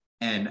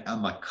and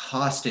I'm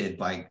accosted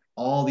by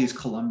all these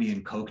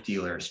Colombian Coke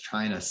dealers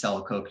trying to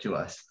sell Coke to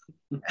us.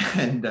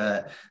 And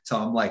so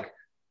I'm like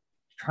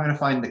trying to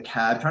find the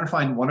cab, trying to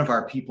find one of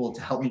our people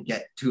to help me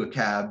get to a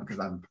cab because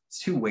I'm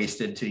too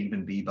wasted to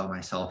even be by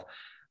myself.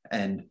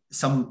 And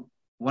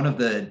one of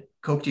the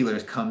Coke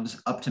dealers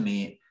comes up to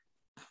me,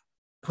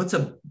 puts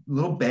a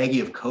little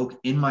baggie of Coke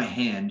in my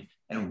hand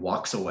and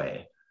walks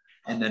away.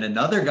 And then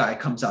another guy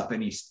comes up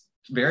and he's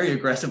very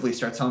aggressively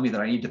starts telling me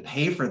that I need to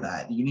pay for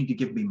that. You need to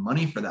give me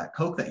money for that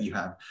Coke that you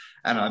have.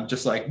 And I'm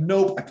just like,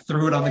 nope. I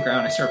threw it on the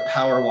ground. I start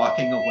power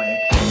walking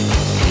away.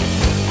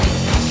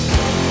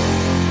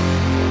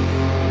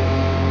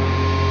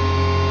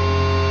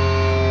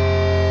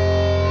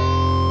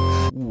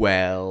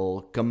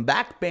 Welcome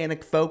back,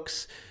 Bannock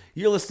folks.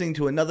 You're listening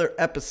to another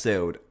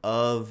episode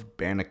of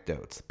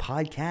Bannockdotes, the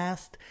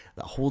podcast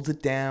that holds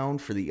it down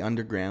for the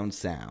underground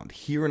sound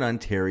here in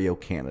Ontario,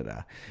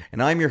 Canada.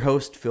 And I'm your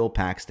host, Phil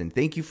Paxton.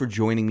 Thank you for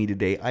joining me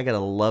today. I got a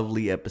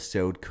lovely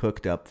episode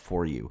cooked up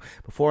for you.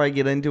 Before I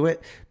get into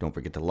it, don't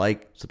forget to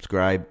like,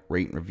 subscribe,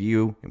 rate, and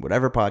review in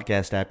whatever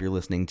podcast app you're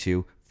listening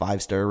to.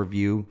 5-star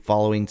review,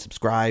 following,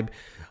 subscribe,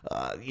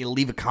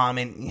 leave a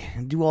comment,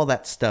 do all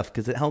that stuff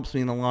because it helps me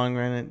in the long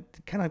run.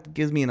 It kind of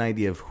gives me an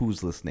idea of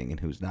who's listening and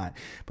who's not.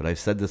 But I've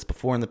said this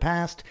before in the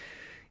past,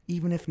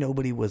 even if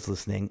nobody was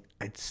listening,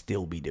 I'd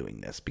still be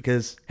doing this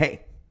because,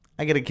 hey,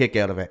 I get a kick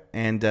out of it.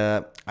 And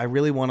I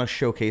really want to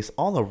showcase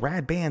all the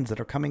rad bands that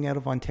are coming out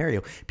of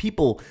Ontario.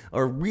 People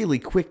are really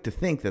quick to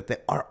think that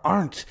there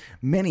aren't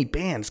many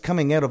bands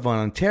coming out of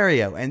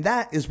Ontario. And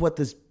that is what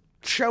this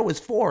show is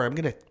for. I'm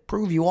going to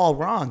prove you all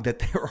wrong that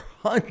there are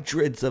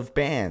hundreds of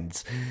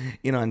bands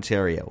in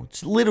Ontario.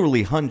 It's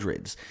literally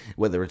hundreds,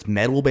 whether it's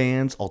metal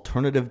bands,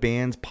 alternative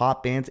bands,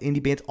 pop bands,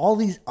 indie bands, all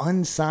these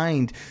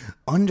unsigned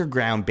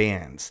underground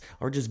bands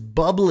are just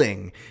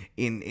bubbling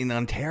in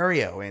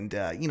Ontario. And,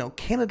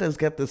 Canada's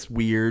got this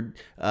weird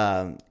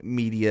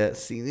media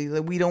scene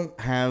that we don't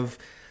have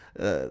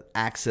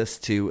access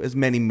to as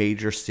many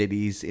major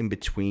cities in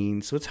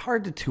between. So it's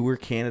hard to tour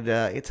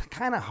Canada. It's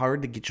kind of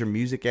hard to get your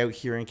music out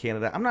here in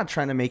Canada. I'm not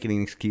trying to make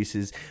any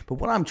excuses, but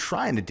what I'm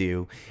trying to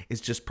do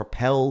is just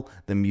propel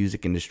the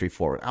music industry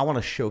forward. I want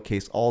to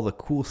showcase all the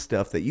cool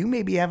stuff that you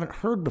maybe haven't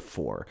heard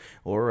before,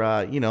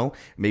 or,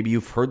 maybe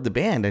you've heard the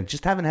band and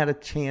just haven't had a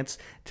chance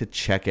to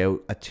check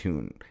out a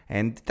tune.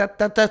 And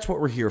that's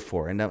what we're here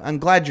for. And I'm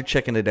glad you're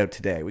checking it out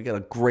today. We got a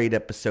great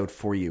episode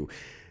for you.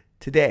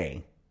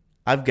 Today,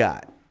 I've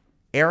got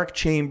Eric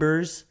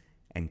Chambers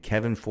and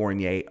Kevin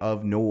Fournier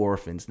of No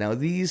Orphans. Now,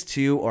 these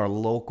two are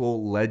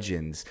local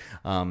legends.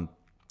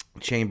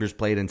 Chambers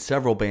played in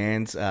several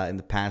bands in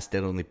the past,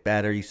 Dead Only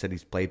Better. He said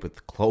he's played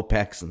with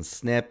Klopex and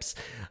Snips.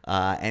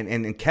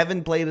 And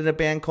Kevin played in a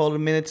band called A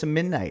Minute to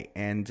Midnight.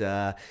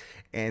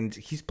 And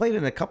he's played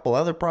in a couple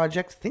other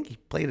projects. I think he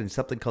played in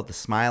something called The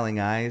Smiling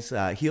Eyes.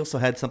 He also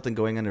had something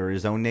going under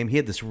his own name. He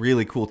had this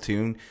really cool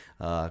tune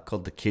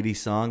called The Kitty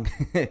Song.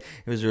 It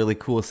was a really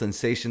cool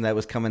sensation that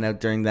was coming out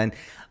during then.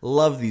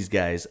 Love these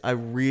guys.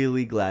 I'm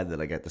really glad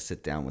that I got to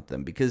sit down with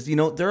them because,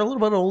 they're a little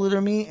bit older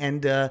than me.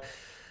 And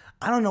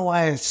I don't know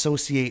why I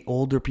associate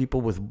older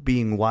people with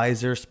being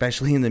wiser,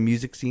 especially in the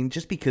music scene,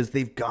 just because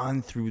they've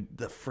gone through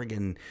the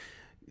friggin'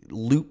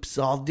 loops.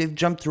 They've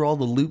jumped through all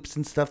the loops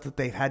and stuff that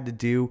they've had to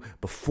do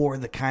before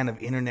the kind of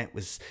internet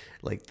was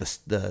like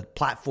the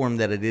platform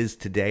that it is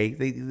today.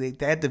 They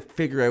had to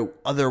figure out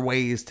other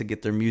ways to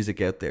get their music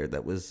out there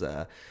that was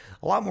a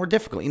lot more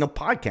difficult.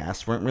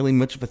 Podcasts weren't really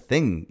much of a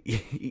thing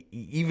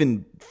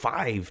even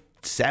 5-7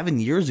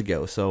 years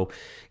ago. So,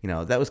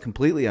 that was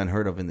completely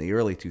unheard of in the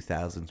early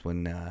 2000s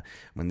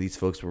when these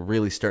folks were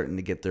really starting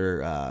to get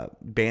their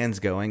bands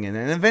going. And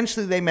then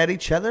eventually they met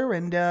each other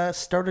and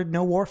started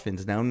No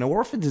Orphans. Now, No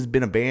Orphans has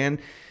been a band,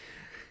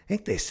 I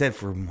think they said,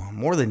 for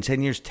more than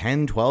 10 years,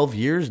 10, 12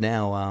 years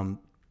now,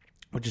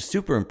 which is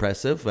super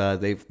impressive.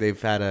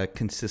 They've had a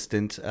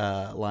consistent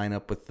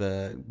lineup with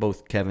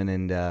both Kevin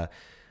and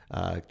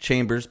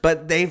Chambers,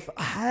 but they've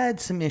had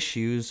some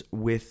issues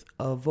with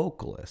a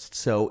vocalist.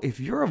 So if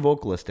you're a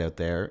vocalist out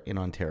there in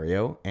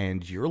Ontario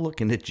and you're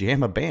looking to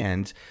jam a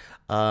band,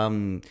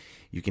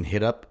 you can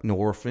hit up No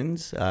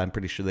Orphans. I'm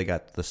pretty sure they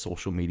got the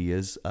social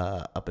medias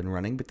up and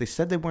running, but they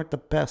said they weren't the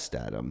best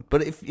at them.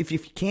 But if you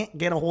can't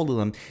get a hold of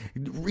them,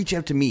 reach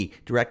out to me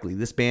directly.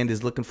 This band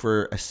is looking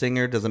for a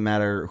singer. Doesn't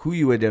matter who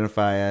you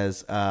identify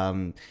as.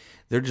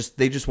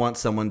 They just want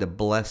someone to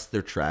bless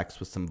their tracks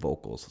with some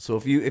vocals. So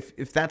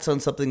if that's on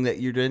something that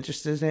you're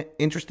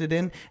interested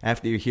in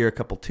after you hear a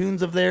couple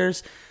tunes of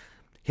theirs,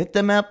 hit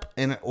them up,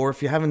 or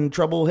if you're having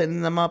trouble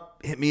hitting them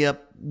up, hit me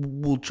up.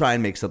 We'll try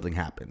and make something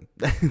happen.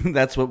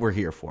 That's what we're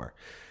here for.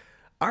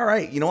 All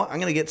right, you know what? I'm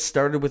going to get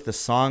started with a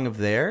song of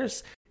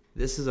theirs.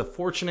 This is A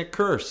Fortunate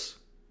Curse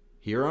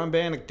here on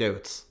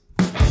Bannockdotes.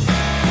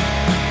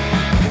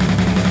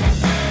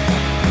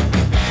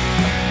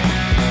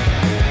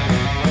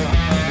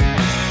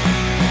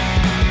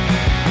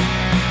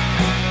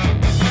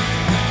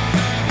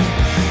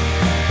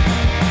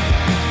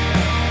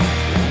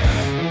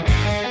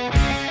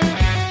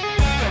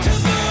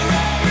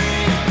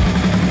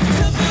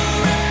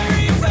 Temporary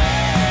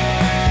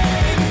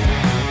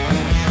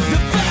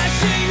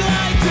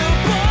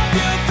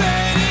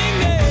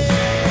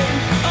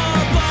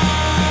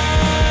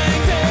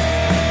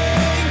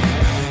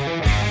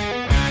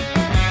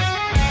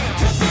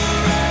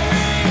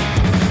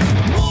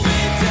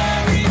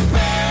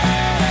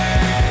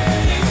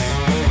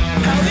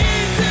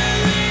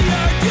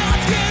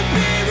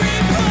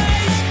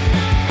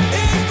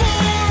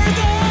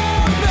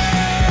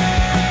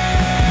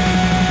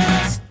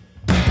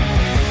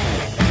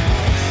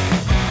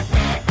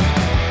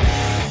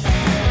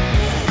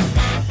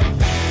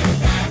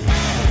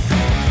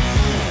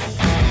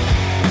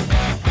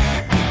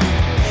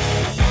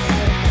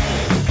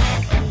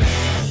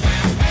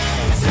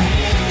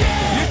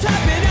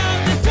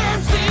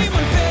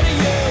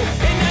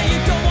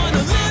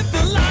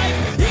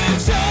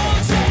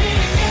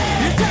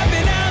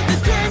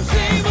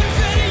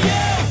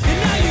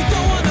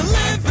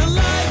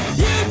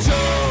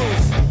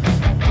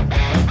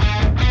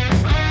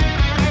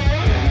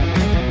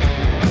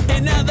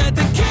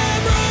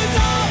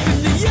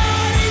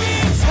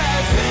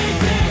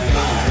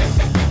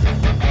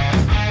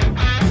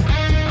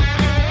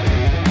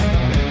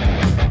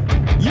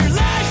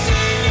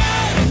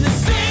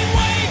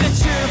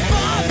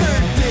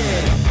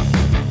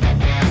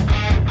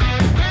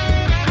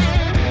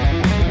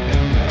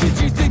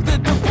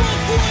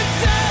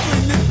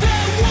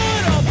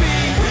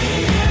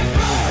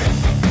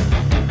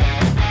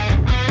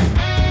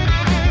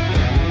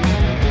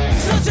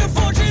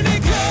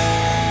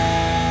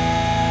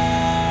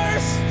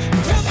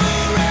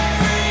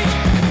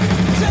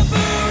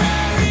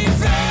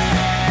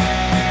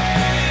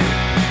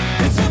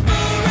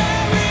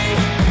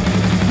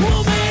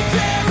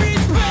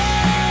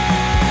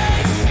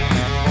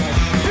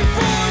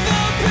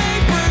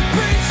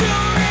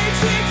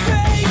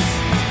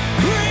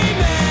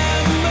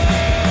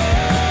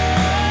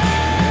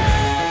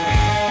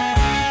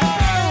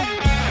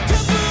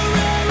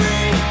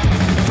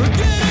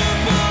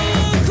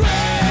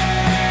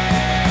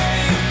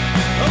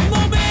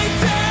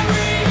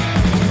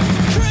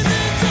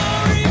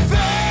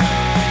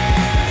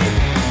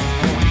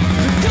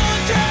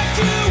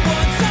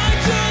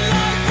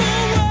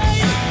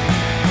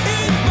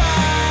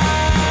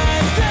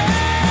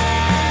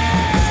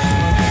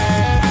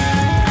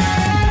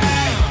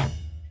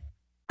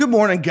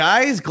morning,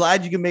 guys.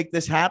 Glad you can make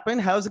this happen.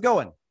 How's it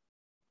going?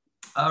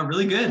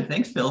 Really good.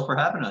 Thanks, Phil, for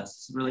having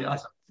us. It's really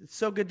awesome. It's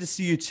so good to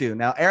see you too.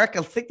 Now, Eric,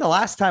 I think the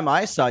last time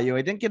I saw you,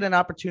 I didn't get an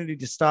opportunity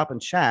to stop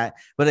and chat,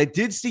 but I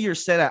did see your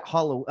set at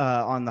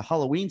on the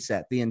Halloween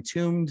set, the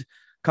Entombed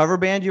cover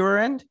band you were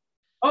in.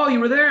 Oh, you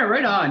were there?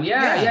 Right on.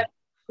 Yeah.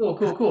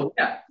 Cool.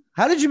 Yeah.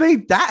 How did you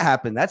make that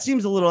happen? That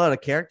seems a little out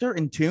of character.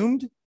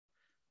 Entombed?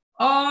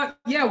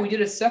 Yeah, we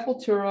did a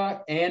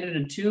Sepultura and an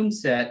Entombed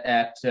set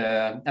at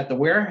the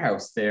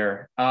warehouse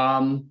there.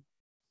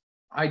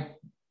 I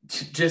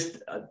just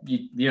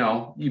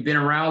you've been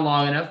around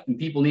long enough, and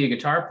people need a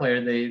guitar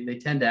player. They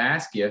tend to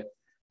ask you,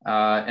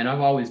 and I've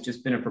always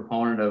just been a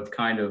proponent of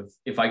kind of,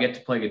 if I get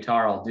to play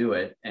guitar, I'll do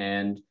it.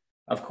 And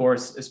of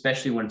course,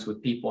 especially when it's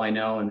with people I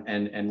know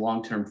and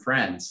long-term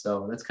friends.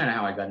 So that's kind of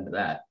how I got into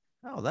that.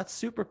 Oh, that's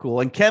super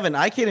cool. And Kevin,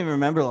 I can't even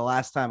remember the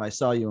last time I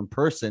saw you in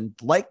person.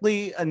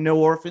 Likely a No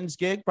Orphans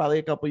gig, probably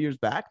a couple years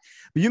back.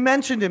 But you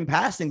mentioned in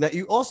passing that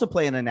you also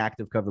play in an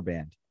active cover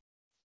band.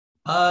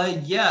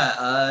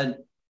 I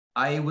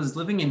was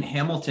living in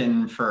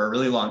Hamilton for a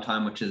really long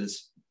time, which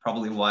is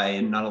probably why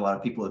not a lot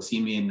of people have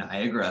seen me in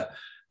Niagara.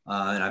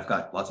 And I've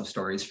got lots of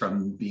stories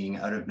from being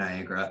out of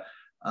Niagara.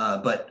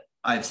 But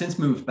I've since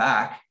moved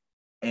back.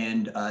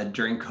 And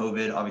during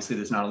COVID, obviously,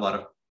 there's not a lot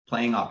of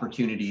playing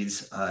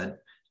opportunities.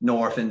 No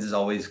Orphans has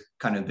always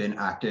kind of been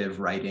active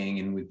writing,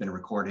 and we've been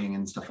recording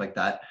and stuff like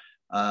that.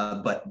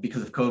 But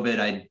because of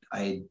COVID,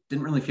 I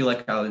didn't really feel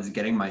like I was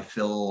getting my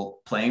fill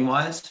playing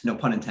wise, no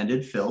pun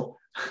intended, Phil.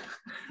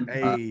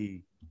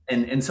 Hey.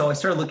 And so I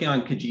started looking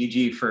on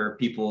Kijiji for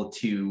people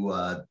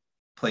to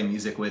play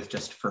music with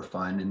just for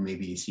fun and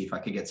maybe see if I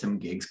could get some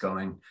gigs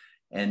going.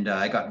 And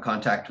I got in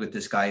contact with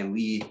this guy,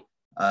 Lee,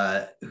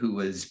 who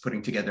was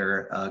putting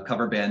together a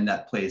cover band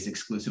that plays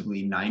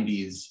exclusively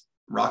 90s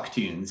rock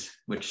tunes,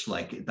 which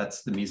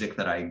that's the music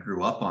that I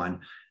grew up on.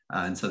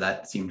 And so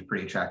that seemed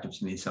pretty attractive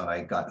to me. So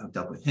I got hooked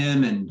up with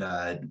him, and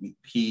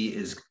he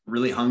is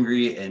really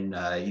hungry, and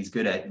he's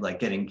good at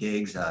getting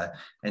gigs.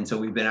 And so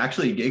we've been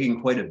actually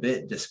gigging quite a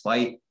bit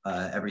despite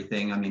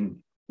everything. I mean,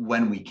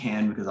 when we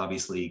can, because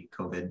obviously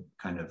COVID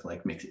kind of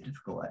makes it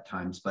difficult at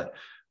times, but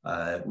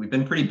we've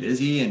been pretty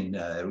busy,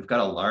 and we've got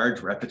a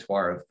large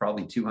repertoire of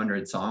probably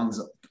 200 songs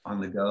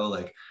on the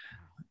go.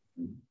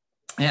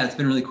 Yeah, it's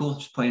been really cool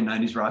just playing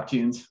 90s rock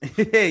tunes.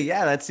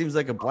 Yeah, that seems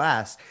like a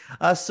blast.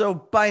 So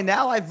by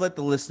now I've let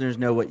the listeners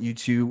know what you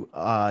two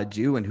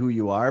do and who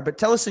you are, but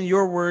tell us in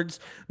your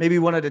words, maybe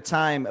one at a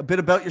time, a bit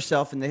about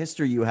yourself and the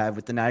history you have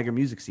with the Niagara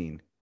music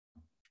scene.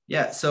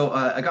 Yeah, so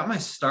I got my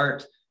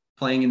start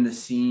playing in the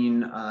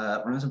scene when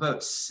I was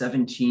about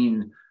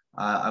 17.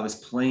 I was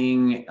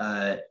playing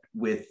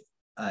with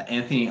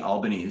Anthony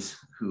Albanese,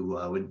 who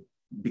would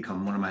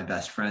become one of my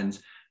best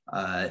friends.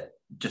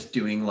 Just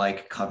doing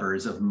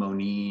covers of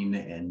Moneen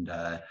and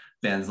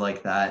bands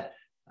like that.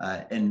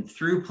 And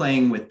through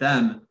playing with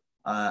them,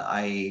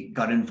 I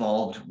got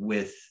involved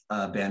with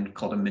a band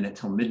called A Minute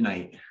Till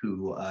Midnight,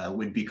 who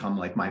would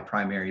become my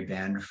primary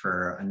band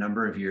for a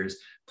number of years,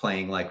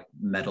 playing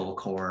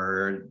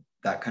metalcore,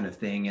 that kind of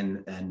thing.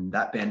 And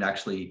that band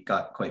actually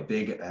got quite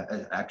big,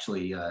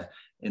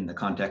 in the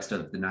context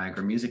of the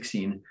Niagara music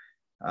scene.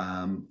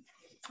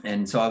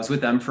 And so I was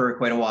with them for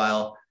quite a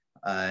while.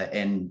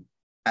 And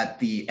at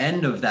the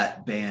end of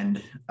that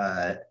band,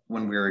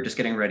 when we were just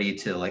getting ready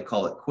to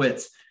call it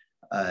quits,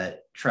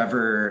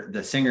 Trevor,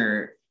 the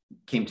singer,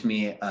 came to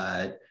me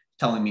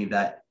telling me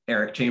that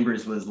Eric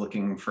Chambers was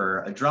looking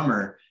for a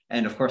drummer.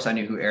 And of course, I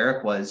knew who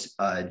Eric was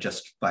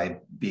just by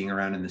being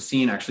around in the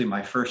scene. Actually,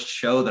 my first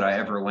show that I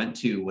ever went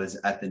to was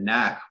at the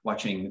Knack,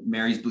 watching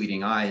Mary's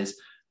Bleeding Eyes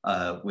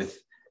with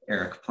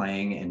Eric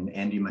playing and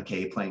Andy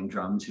McKay playing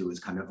drums, who was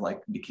kind of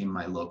became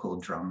my local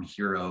drum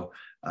hero.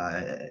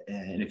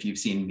 And if you've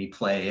seen me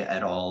play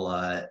at all,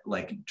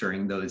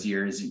 during those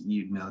years,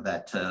 you know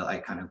that I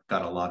kind of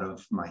got a lot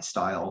of my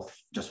style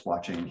just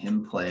watching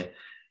him play.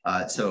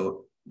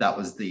 So that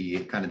was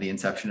the kind of the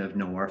inception of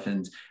No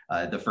Orphans.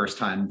 The first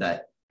time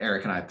that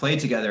Eric and I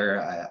played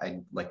together, I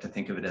like to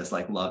think of it as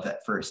love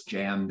at first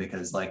jam,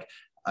 because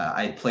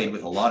I played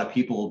with a lot of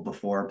people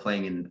before,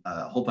 playing in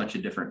a whole bunch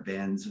of different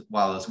bands.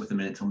 While I was with A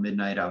Minute Till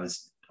Midnight, I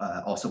was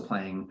also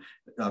playing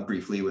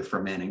briefly with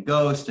For Man and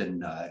Ghost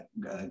and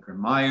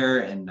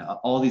Grimmire and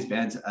all these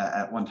bands.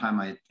 At one time,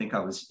 I think I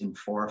was in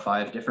 4 or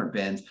 5 different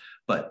bands.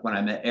 But when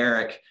I met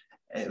Eric,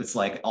 it was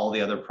all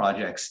the other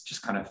projects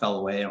just kind of fell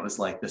away. And it was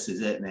this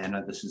is it,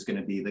 man. This is going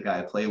to be the guy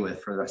I play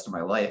with for the rest of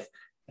my life.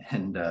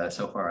 And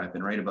so far, I've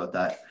been right about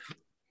that.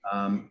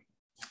 And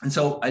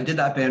so I did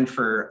that band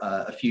for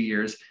a few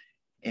years.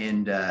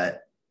 And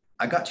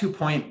I got to a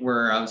point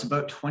where I was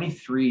about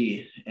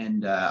 23,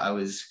 and I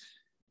was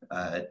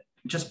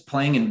just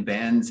playing in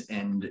bands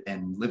and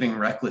living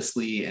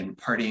recklessly and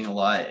partying a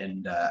lot.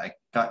 And I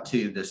got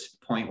to this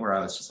point where I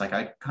was just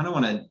I kind of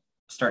want to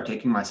start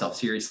taking myself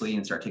seriously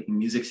and start taking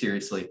music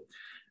seriously.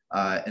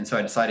 And so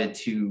I decided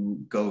to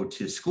go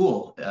to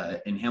school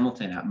in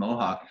Hamilton at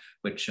Mohawk,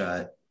 which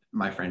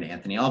my friend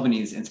Anthony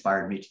Albanese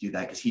inspired me to do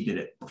that because he did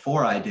it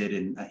before I did.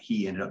 And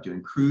he ended up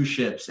doing cruise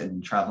ships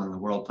and traveling the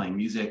world playing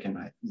music. And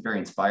I was very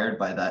inspired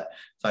by that.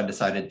 So I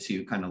decided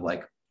to kind of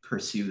like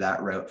pursue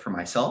that route for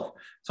myself.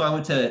 So I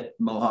went to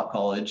Mohawk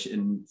College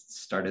and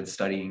started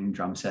studying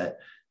drum set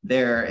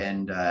there,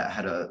 and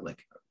had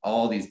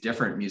all these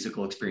different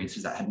musical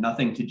experiences that had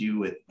nothing to do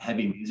with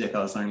heavy music. I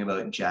was learning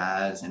about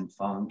jazz and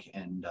funk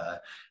and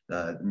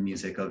the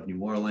music of New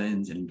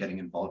Orleans, and getting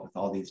involved with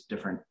all these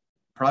different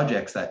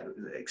projects that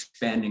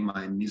expanding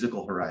my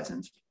musical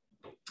horizons.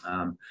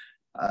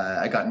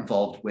 I got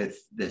involved with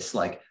this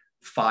like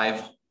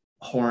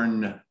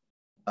 5-horn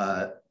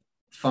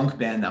funk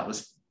band that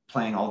was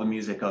playing all the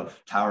music of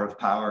Tower of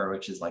Power,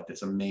 which is like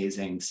this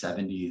amazing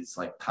 70s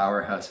like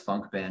powerhouse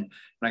funk band.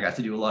 And I got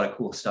to do a lot of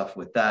cool stuff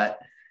with that.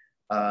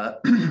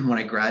 When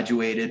I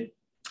graduated,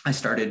 I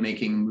started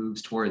making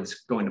moves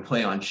towards going to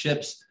play on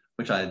ships,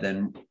 which I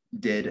then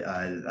did.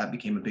 That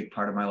became a big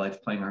part of my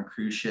life, playing on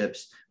cruise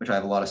ships, which I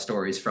have a lot of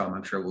stories from.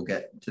 I'm sure we'll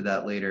get to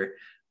that later.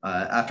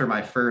 After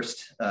my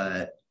first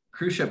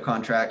cruise ship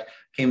contract,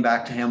 came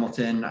back to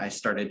Hamilton. I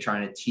started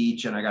trying to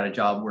teach, and I got a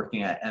job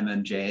working at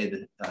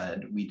MMJ,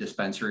 the weed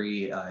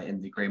dispensary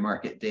in the gray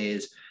market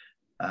days.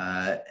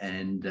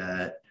 And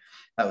that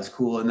was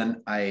cool. And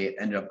then I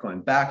ended up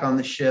going back on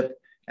the ship.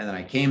 And then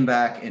I came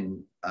back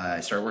and I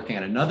started working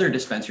at another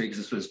dispensary because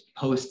this was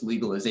post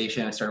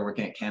legalization. I started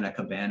working at Canna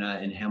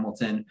Cabana in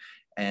Hamilton,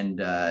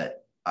 and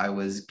I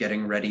was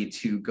getting ready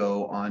to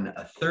go on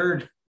a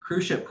third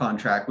cruise ship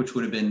contract, which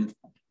would have been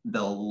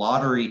the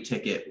lottery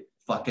ticket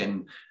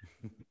fucking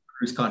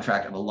cruise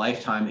contract of a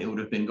lifetime. It would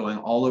have been going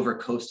all over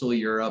coastal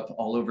Europe,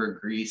 all over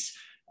Greece.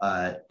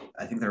 I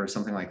think there was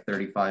something like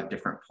 35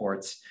 different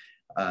ports.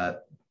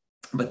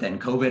 But then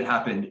COVID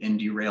happened and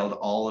derailed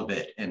all of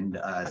it. And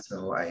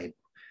so I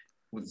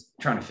was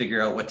trying to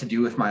figure out what to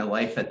do with my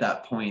life at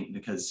that point,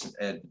 because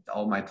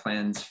all my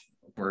plans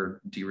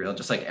were derailed,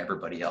 just like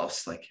everybody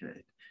else. Like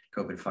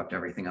COVID fucked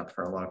everything up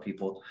for a lot of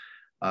people.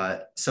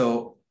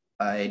 So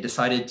I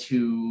decided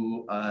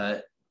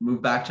to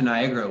move back to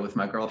Niagara with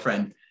my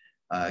girlfriend,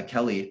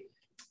 Kelly,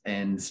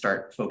 and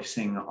start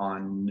focusing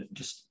on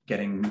just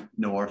getting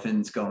No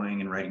Orphans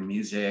going and writing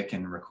music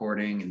and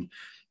recording. And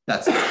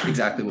that's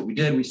exactly what we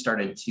did. We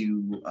started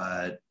to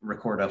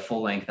record a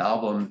full-length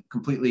album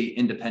completely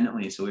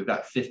independently. So we've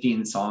got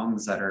 15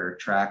 songs that are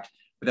tracked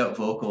without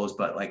vocals,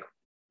 but like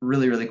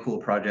really, really cool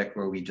project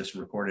where we just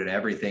recorded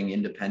everything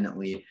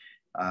independently.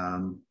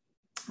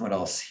 What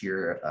else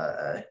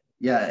here?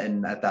 Yeah,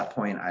 and at that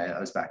point, I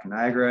was back in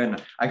Niagara,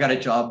 and I got a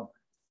job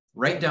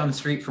right down the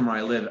street from where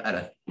I live at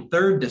a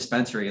third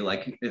dispensary.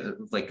 Like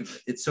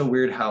it's so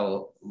weird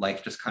how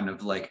life just kind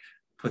of like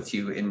puts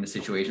you in the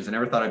situations. I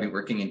never thought I'd be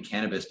working in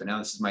cannabis, but now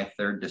this is my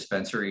third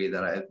dispensary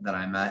that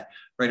I'm at.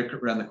 Right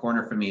around the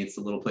corner from me, it's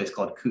a little place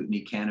called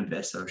Kootenai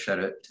Cannabis. So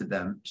shout out to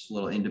them, just a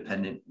little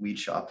independent weed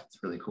shop.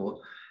 It's really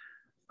cool.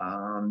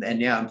 And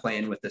yeah, I'm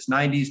playing with this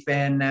 90s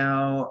band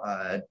now.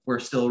 We're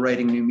still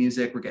writing new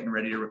music. We're getting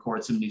ready to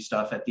record some new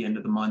stuff at the end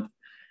of the month.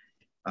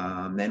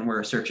 Then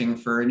we're searching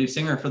for a new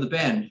singer for the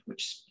band,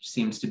 which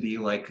seems to be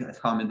like a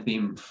common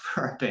theme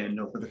for our band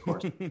over the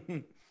course.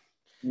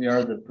 We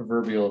are the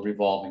proverbial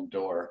revolving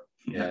door.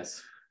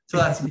 Yes. So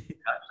that's me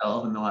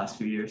in the last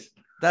few years.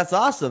 That's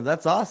awesome.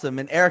 That's awesome.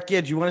 And Eric,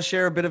 do you want to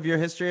share a bit of your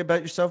history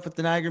about yourself with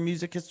the Niagara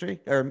music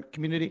history or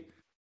community?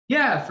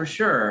 Yeah, for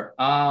sure.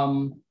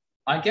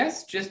 I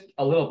guess just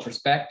a little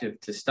perspective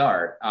to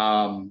start.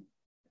 I'm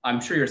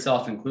sure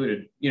yourself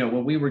included,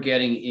 when we were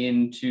getting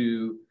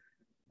into,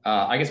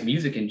 I guess,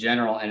 music in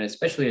general, and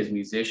especially as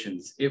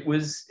musicians, it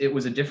was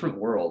a different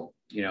world.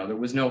 There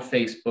was no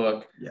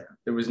Facebook,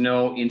 there was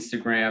no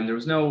Instagram, there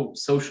was no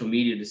social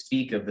media to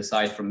speak of,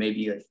 aside from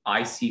maybe like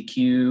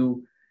ICQ,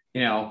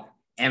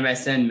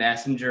 MSN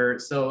Messenger.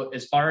 So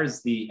as far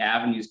as the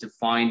avenues to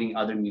finding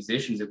other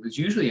musicians, it was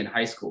usually in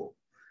high school.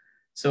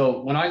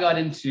 So when I got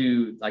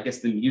into, I guess,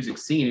 the music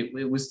scene,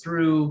 it was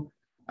through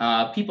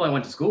people I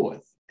went to school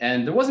with.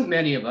 And there wasn't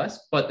many of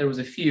us, but there was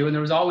a few, and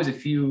there was always a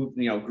few,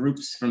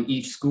 groups from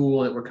each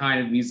school that were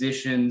kind of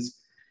musicians.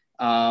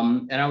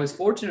 And I was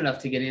fortunate enough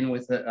to get in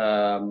with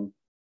a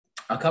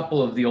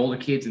couple of the older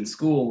kids in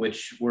school,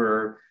 which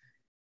were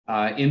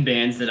in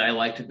bands that I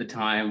liked at the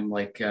time.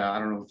 Like, I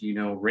don't know if you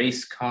know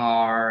Race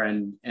Car,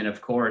 and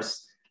of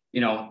course,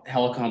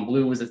 Helicon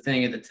Blue was a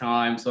thing at the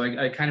time. So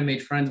I kind of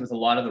made friends with a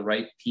lot of the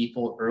right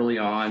people early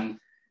on,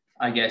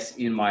 I guess,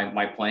 in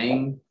my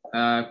playing,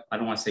 I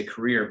don't want to say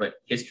career, but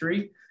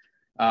history,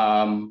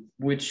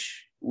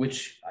 which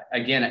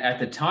again, at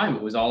the time,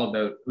 it was all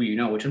about who you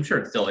know, which I'm sure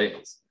it still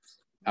is.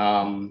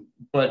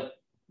 But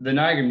the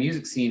Niagara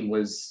music scene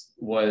was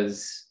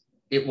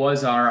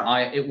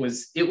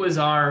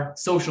our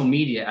social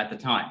media at the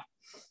time.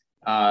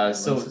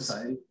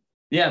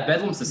 Yeah,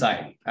 Bedlam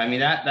Society. I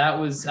mean, that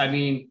was,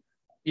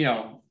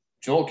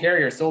 Joel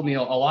Carrier sold me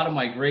a lot of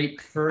my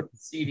great first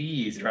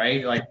CDs,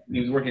 right? Like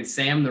he was working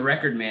Sam the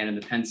Record Man in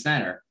the Penn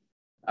Center.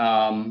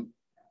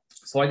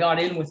 So I got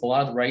in with a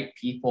lot of the right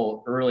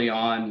people early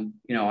on.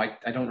 I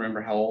don't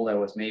remember how old I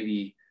was,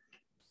 maybe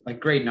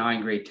like grade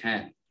 9, grade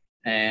 10.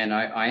 and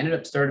I ended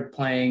up started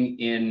playing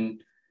in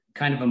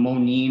kind of a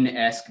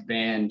Moneen-esque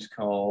band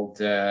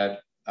called it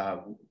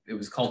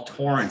was called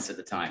Torrance at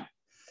the time.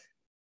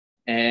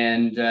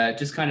 And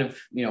just kind of,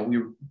 you know, we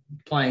were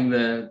playing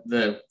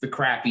the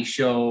crappy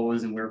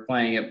shows, and we were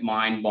playing at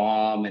Mind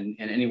Bomb and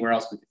anywhere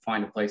else we could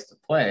find a place to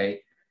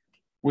play,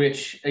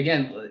 which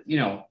again, you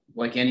know,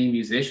 like any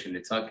musician,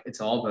 it's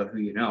all about who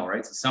you know,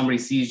 right? So somebody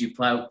sees you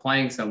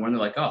playing somewhere and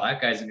they're like, oh,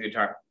 that guy's a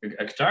guitar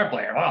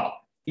player. Wow,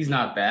 he's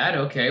not bad.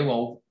 Okay,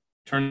 well,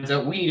 turns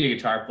out we need a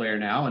guitar player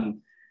now. And,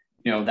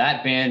 you know,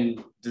 that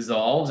band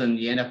dissolves and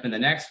you end up in the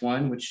next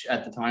one, which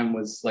at the time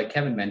was, like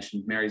Kevin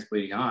mentioned, Mary's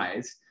Bleeding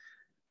Eyes.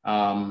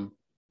 And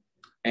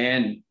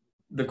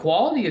the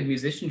quality of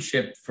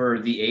musicianship for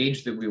the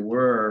age that we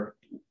were,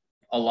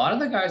 a lot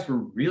of the guys were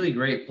really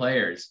great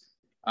players.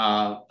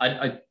 I'm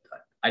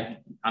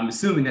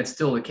assuming that's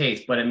still the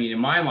case, but I mean, in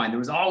my mind, there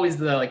was always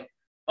the like,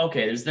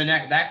 okay, there's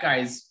that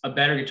guy's a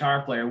better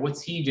guitar player.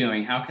 What's he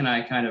doing? How can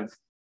I kind of,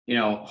 you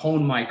know,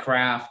 hone my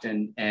craft?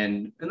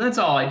 And that's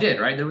all I did,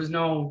 right? There was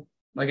no,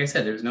 like I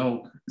said, there was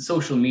no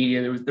social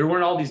media. There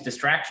weren't all these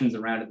distractions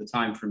around at the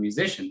time for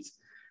musicians.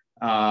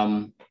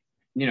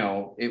 You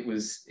know, it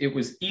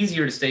was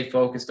easier to stay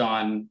focused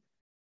on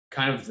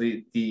kind of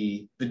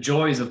the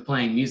joys of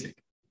playing music.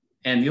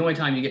 And the only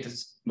time you get to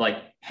like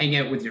hang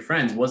out with your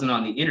friends wasn't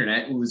on the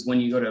internet. It was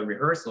when you go to a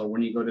rehearsal or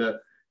when you go to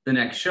the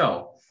next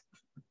show.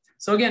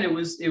 So again, it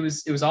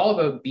was all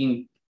about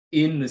being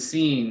in the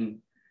scene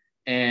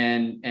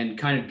and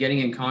kind of getting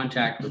in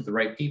contact with the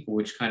right people,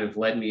 which kind of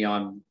led me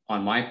on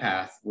my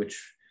path,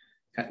 which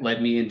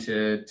led me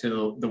into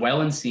the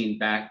Welland scene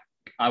back,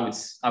 I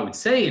would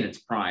say, in its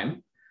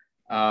prime.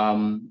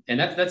 And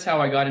that's how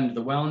I got into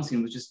the Welland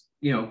scene, was just,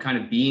 you know, kind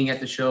of being at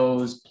the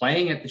shows,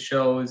 playing at the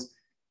shows,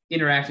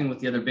 interacting with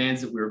the other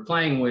bands that we were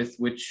playing with,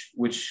 which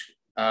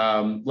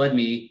led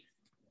me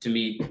to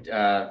meet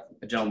a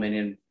gentleman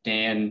named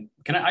Dan.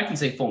 I can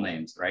say full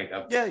names, right?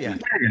 Yeah.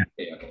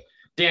 Okay.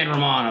 Dan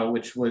Romano,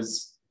 which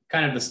was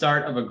kind of the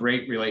start of a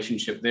great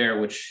relationship there,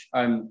 which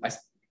I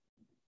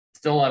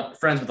still have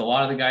friends with a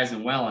lot of the guys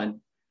in Welland.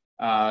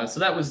 So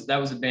that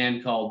was a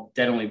band called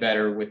Dead Only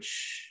Better,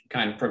 which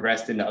kind of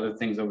progressed into other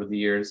things over the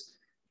years.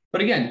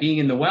 But again, being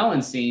in the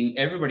Welland scene,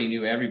 everybody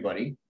knew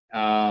everybody,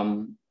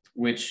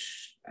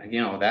 which,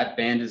 you know, that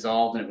band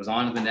dissolved and it was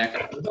on to the next.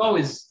 It was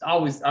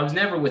always, I was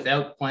never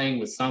without playing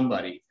with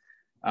somebody.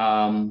 So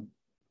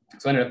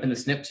I ended up in the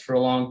Snips for a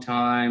long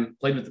time,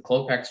 played with the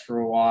Klopeks for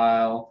a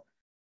while.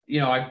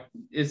 You know,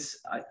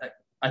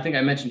 I think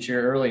I mentioned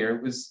here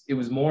earlier, it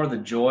was more the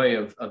joy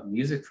of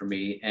music for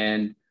me.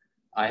 And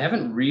I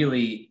haven't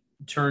really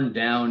turned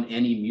down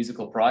any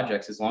musical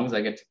projects as long as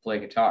I get to play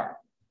guitar,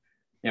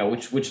 you know,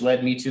 which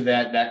led me to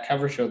that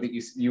cover show that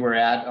you were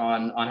at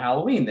on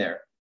Halloween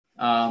there.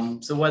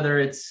 So whether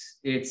it's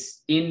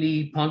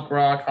indie, punk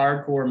rock,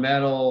 hardcore,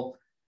 metal,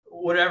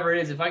 whatever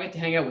it is, if I get to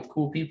hang out with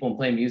cool people and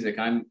play music,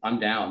 I'm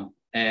down.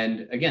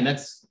 And again,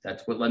 that's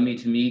what led me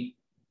to meet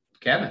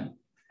Kevin.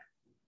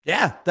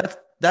 Yeah,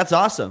 that's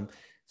awesome.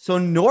 So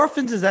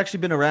Norphans has actually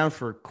been around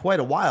for quite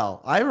a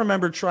while. I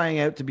remember trying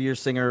out to be your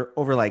singer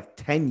over like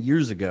 10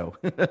 years ago.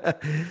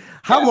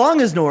 How long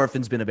has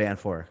Norphans been a band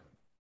for?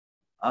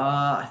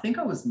 I think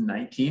I was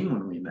 19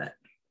 when we met.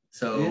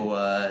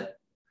 So,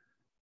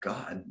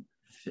 God,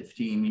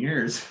 15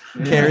 years.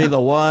 Carry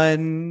the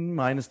 1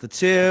 minus the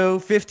 2,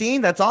 15.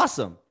 That's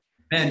awesome.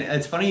 Man,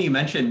 it's funny you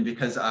mentioned,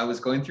 because I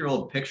was going through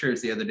old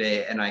pictures the other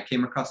day and I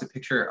came across a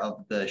picture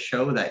of the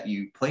show that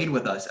you played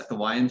with us at the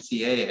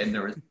YMCA, and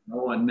there was no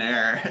one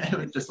there. It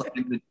was just like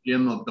in the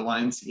gym of the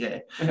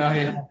YMCA. Oh,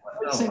 yeah.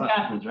 St.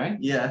 Catharines, right?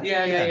 Yeah.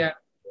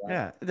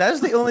 Yeah, that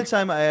was the only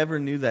time I ever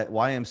knew that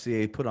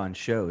YMCA put on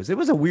shows. It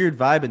was a weird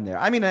vibe in there.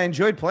 I mean, I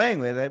enjoyed playing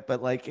with it,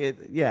 but like it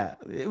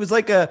was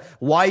like a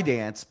Y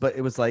dance, but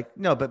it was like,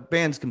 no, but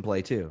bands can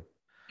play too.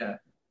 Yeah.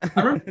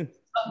 I remember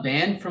a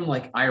band from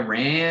like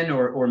Iran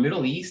or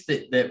Middle East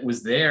that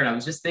was there, and I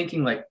was just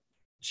thinking like,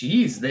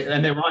 geez, they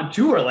were on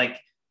tour. Like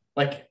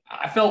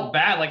I felt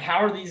bad. Like, how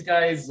are these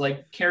guys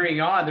like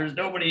carrying on? There's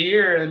nobody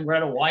here, and we're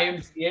at a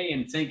YMCA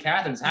in St.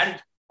 Catharines. How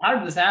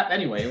did this happen?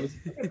 Anyway, it was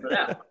good for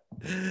them.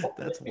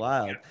 That's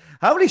wild.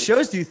 How many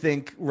shows do you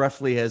think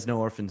roughly has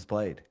Norphans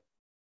played?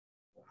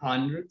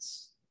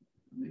 Hundreds.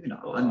 Maybe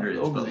not hundreds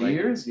over but the like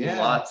years. Yeah,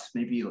 lots.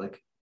 Maybe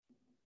like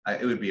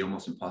it would be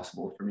almost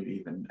impossible for me to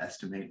even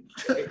estimate.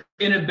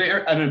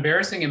 an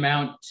embarrassing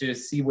amount to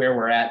see where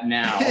we're at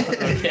now.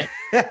 Okay.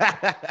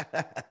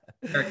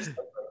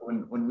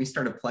 When we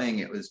started playing,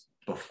 it was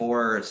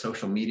before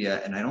social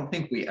media, and I don't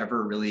think we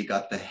ever really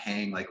got the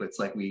hang. Like, it's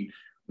like we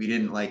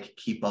didn't like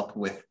keep up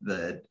with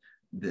the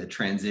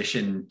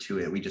transition to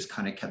it. We just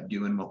kind of kept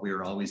doing what we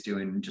were always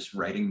doing, just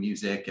writing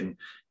music and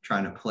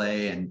trying to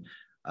play. And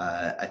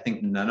I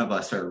think none of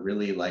us are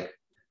really like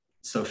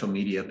social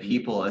media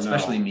people,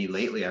 especially me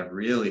lately. I've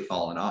really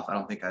fallen off. I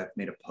don't think I've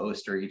made a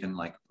post or even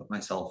like put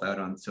myself out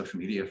on social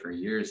media for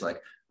years.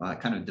 Like, I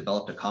kind of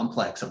developed a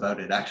complex about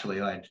it.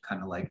 Actually, I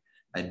kind of like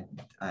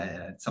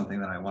it's something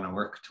that I want to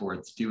work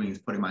towards doing, is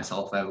putting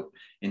myself out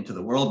into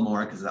the world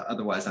more, because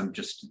otherwise I'm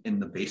just in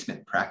the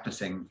basement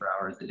practicing for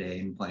hours a day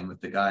and playing with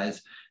the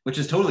guys, which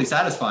is totally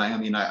satisfying. I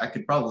mean, I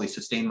could probably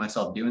sustain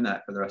myself doing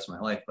that for the rest of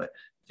my life, but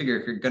I figure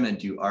if you're going to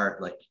do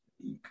art, like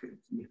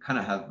you kind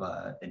of have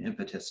an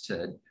impetus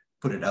to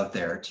put it out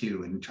there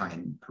too and try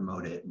and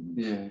promote it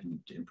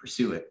and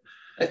pursue it.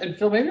 And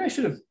Phil, maybe I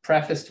should have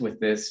prefaced with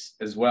this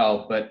as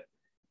well, but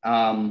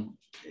I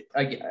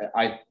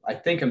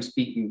think I'm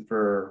speaking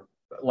for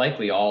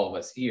likely all of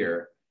us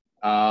here.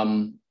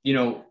 You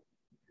know,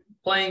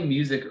 playing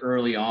music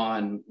early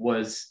on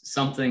was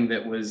something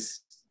that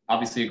was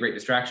obviously a great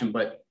distraction,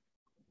 but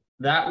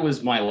that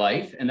was my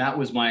life and that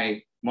was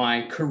my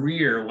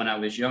career when I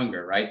was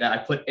younger, right? That I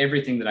put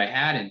everything that I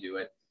had into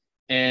it.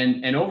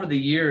 And over the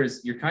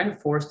years, you're kind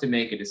of forced to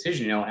make a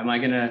decision. You know, am I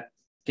going to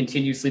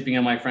continue sleeping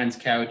on my friend's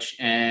couch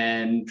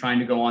and trying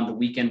to go on the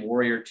weekend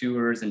warrior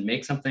tours and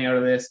make something out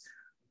of this?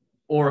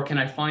 Or can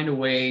I find a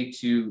way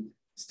to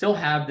still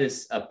have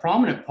this a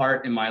prominent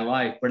part in my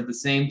life, but at the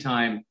same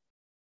time,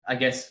 I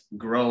guess,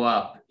 grow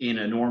up in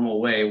a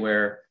normal way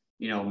where,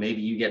 you know,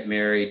 maybe you get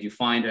married, you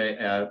find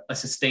a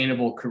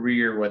sustainable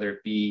career, whether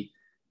it be,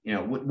 you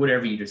know,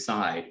 whatever you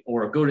decide,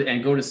 or go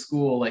to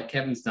school like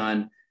Kevin's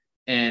done.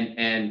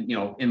 And, you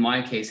know, in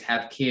my case,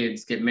 have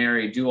kids, get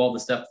married, do all the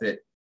stuff that,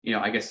 you know,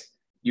 I guess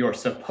you're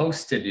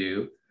supposed to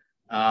do.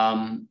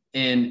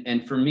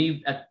 And for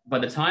me, by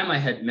the time I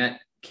had met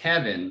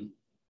Kevin,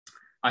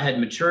 I had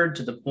matured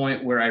to the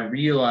point where I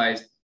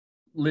realized,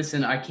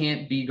 listen, I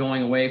can't be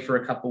going away for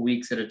a couple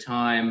weeks at a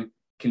time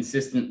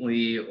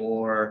consistently,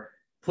 or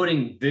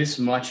putting this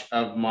much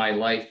of my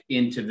life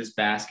into this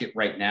basket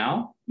right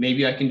now.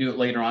 Maybe I can do it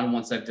later on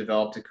once I've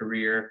developed a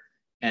career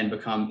and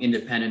become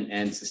independent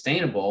and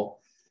sustainable,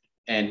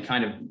 and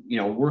kind of, you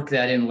know, work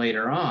that in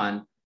later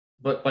on.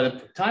 But by the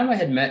time I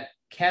had met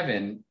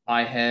Kevin,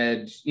 I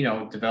had, you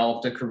know,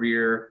 developed a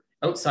career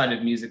outside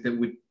of music that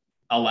would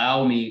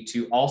allow me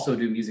to also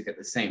do music at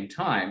the same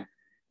time.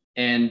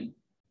 And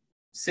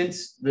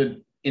since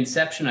the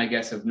inception, I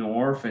guess, of No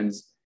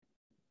Orphans,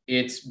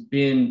 it's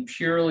been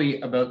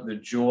purely about the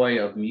joy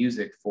of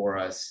music for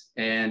us.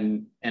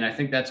 And I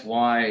think that's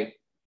why,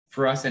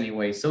 for us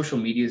anyway, social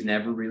media has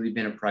never really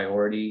been a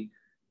priority.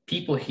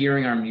 People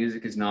hearing our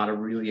music is not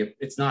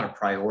it's not a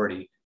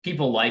priority.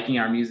 People liking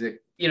our music,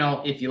 you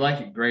know, if you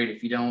like it, great.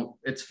 If you don't,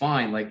 it's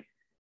fine. Like,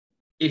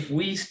 if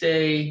we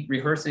stay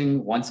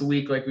rehearsing once a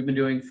week, like we've been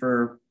doing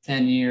for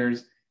 10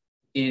 years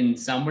in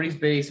somebody's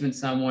basement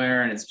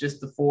somewhere, and it's just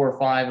the 4 or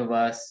 5 of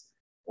us,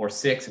 or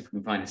 6 if we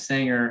can find a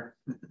singer,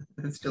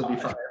 It'd still be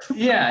 5.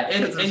 Yeah.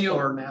 And you'll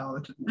 4 now.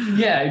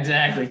 Yeah,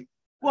 exactly.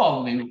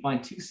 Well, I mean, we'll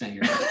find 2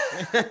 singers.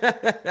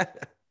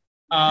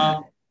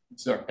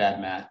 Sorry,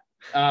 bad math.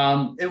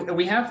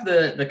 We have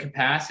the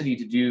capacity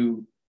to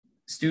do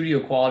studio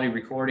quality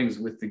recordings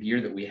with the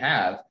gear that we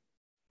have.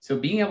 So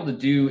being able to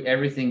do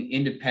everything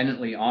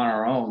independently on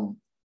our own,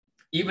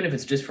 even if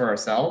it's just for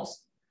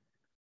ourselves,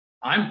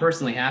 I'm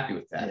personally happy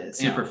with that. Yeah, it's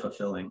super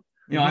fulfilling.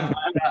 You know,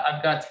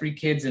 I've got 3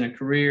 kids and a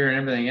career and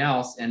everything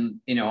else, and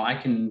you know,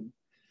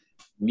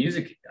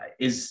 music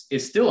is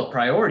still a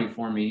priority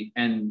for me.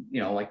 And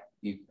you know, like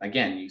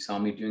you saw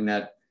me doing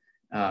that,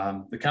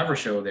 the cover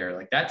show there.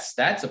 Like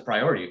that's a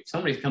priority. If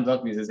somebody comes up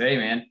to me and says, "Hey,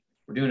 man,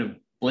 we're doing a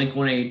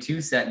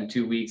Blink-182 set in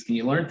 2 weeks. Can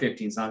you learn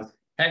 15 songs?"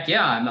 Heck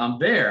yeah, I'm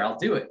there. I'll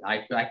do it.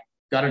 I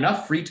got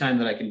enough free time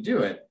that I can do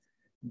it,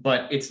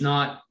 but it's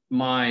not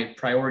my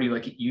priority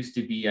like it used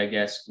to be, I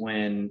guess,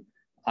 when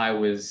I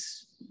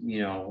was,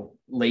 you know,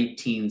 late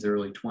teens,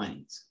 early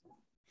 20s.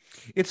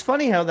 It's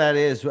funny how that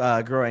is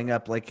growing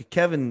up. Like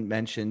Kevin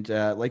mentioned,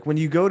 like when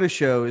you go to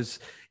shows,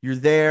 you're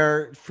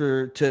there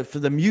for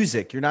the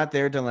music. You're not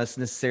there to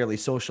necessarily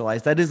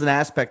socialize. That is an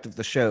aspect of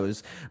the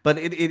shows, but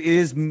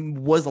it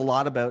was a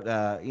lot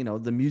about you know,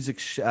 the music,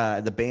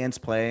 the bands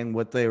playing,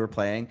 what they were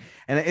playing,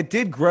 and it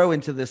did grow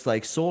into this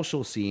like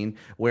social scene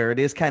where it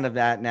is kind of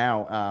that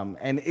now.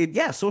 And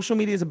social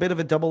media is a bit of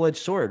a double-edged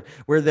sword,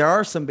 where there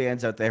are some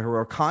bands out there who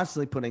are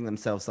constantly putting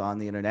themselves on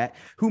the internet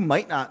who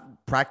might not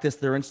practice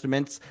their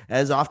instruments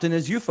as often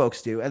as you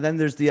folks do. And then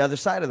there's the other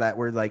side of that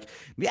where, like,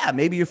 yeah,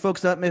 maybe you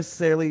folks not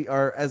necessarily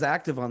are as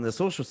active on the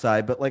social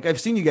side, but like I've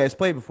seen you guys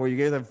play before. You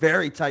guys are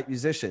very tight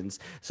musicians.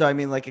 So, I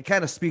mean, like, it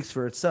kind of speaks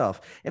for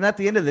itself. And at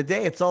the end of the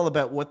day, it's all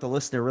about what the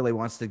listener really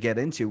wants to get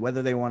into,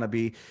 whether they want to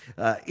be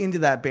into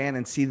that band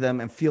and see them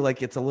and feel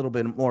like it's a little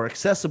bit more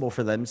accessible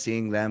for them,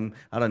 seeing them,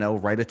 I don't know,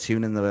 write a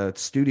tune in the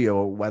studio,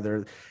 or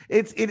whether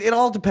it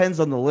all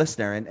depends on the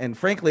listener. And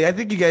frankly, I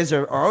think you guys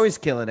are always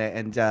killing it.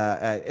 And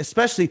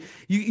especially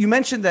you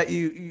mentioned that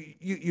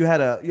you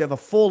have a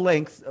full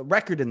length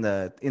record in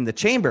the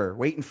chamber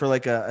waiting for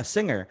like a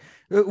singer.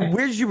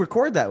 Where did you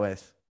record that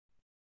with?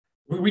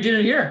 We did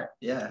it here.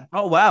 Yeah.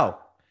 Oh, wow.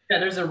 Yeah,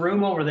 there's a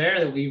room over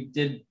there that we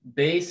did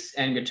bass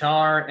and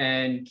guitar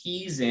and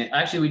keys in.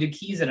 Actually, we did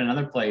keys at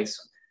another place.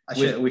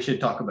 We should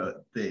talk about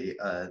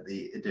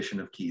the addition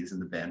of keys in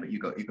the band, but you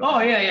go. Oh,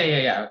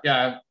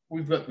 yeah.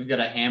 We've got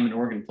a Hammond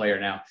organ player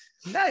now.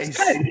 Nice.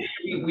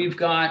 We've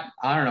got,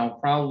 I don't know,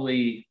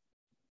 probably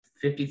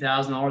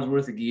 $50,000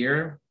 worth of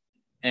gear.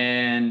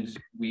 And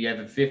we have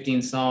a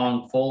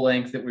 15-song full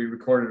length that we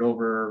recorded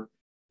over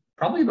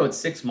probably about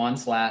 6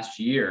 months last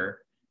year,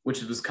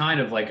 which was kind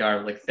of like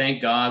our, like,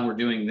 thank God we're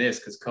doing this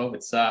because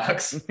COVID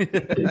sucks.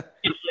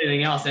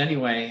 Anything else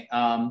anyway.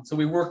 So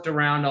we worked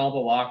around all the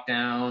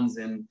lockdowns,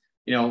 and,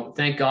 you know,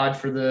 thank God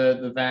for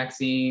the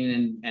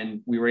vaccine,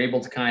 and we were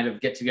able to kind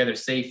of get together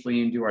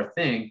safely and do our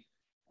thing.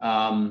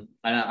 And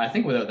I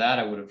think without that,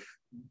 I would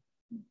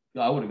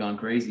have gone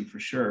crazy for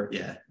sure.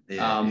 Yeah.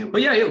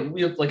 But yeah,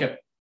 we have like a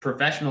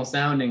professional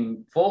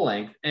sounding full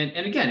length.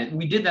 And again,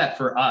 we did that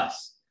for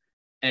us.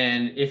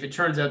 And if it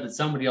turns out that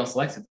somebody else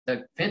likes it,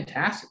 that's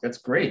fantastic. That's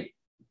great.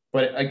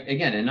 But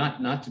again, and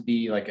not to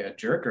be like a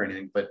jerk or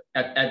anything, but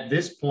at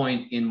this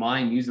point in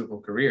my musical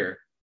career,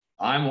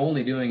 I'm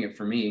only doing it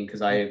for me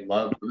because I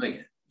love doing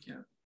it.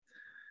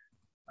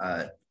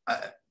 Yeah.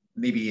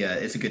 Maybe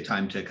it's a good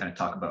time to kind of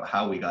talk about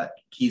how we got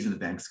Keys in the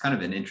band. It's kind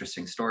of an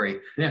interesting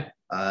story. Yeah.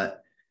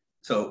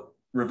 So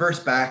reverse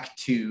back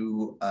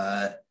to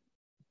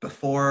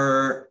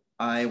before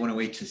I went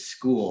away to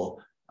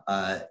school,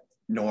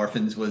 No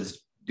Orphans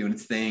was doing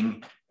its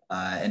thing,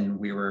 and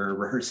we were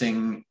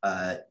rehearsing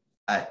at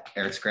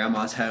Eric's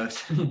grandma's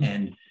house,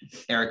 and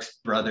Eric's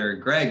brother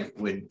Greg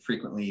would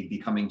frequently be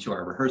coming to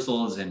our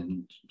rehearsals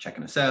and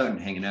checking us out and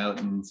hanging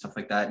out and stuff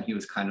like that. And he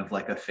was kind of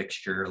like a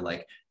fixture,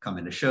 like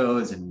coming to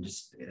shows and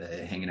just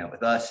hanging out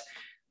with us.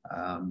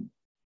 And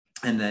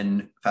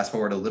then fast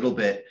forward a little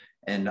bit,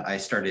 and I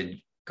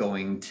started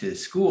going to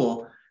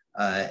school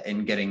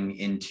and getting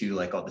into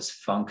like all this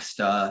funk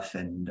stuff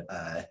and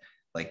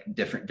like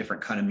different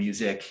kind of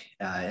music,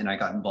 and I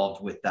got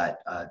involved with that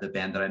the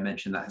band that I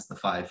mentioned that has the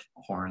 5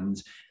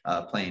 horns,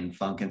 playing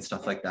funk and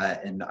stuff like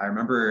that. And I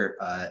remember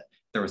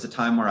there was a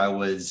time where I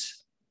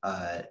was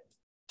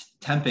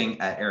temping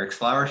at Eric's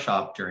Flower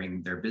Shop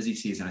during their busy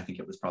season. I think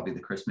it was probably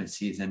the Christmas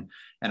season,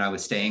 and I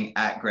was staying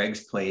at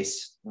Greg's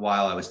place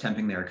while I was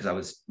temping there because I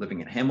was living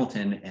in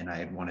Hamilton and I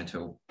had wanted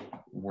to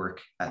work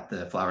at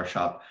the flower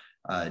shop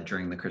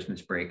during the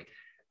Christmas break.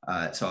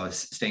 So I was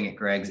staying at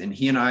Greg's, and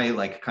he and I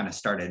like kind of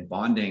started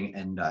bonding,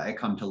 and I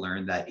come to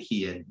learn that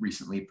he had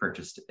recently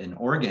purchased an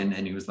organ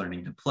and he was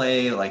learning to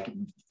play, like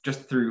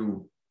just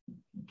through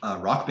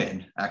Rock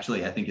Band,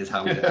 actually, I think is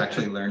how we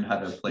actually learned how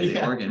to play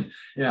the organ.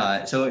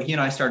 Yeah. So he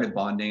and I started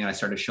bonding, and I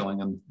started showing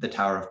him the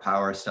Tower of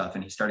Power stuff,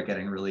 and he started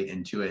getting really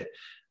into it.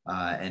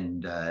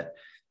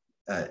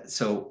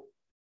 So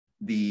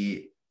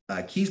the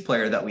keys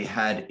player that we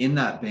had in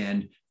that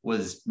band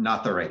was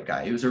not the right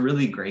guy. He was a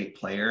really great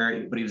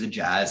player, but he was a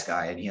jazz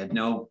guy, and he had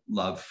no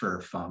love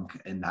for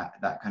funk and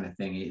that kind of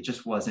thing. It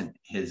just wasn't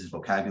his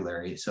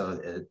vocabulary.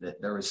 So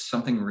there was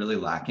something really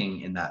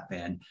lacking in that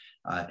band.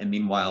 And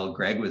meanwhile,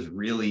 Greg was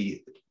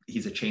really,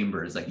 he's a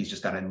Chambers, like he's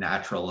just got a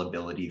natural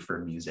ability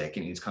for music,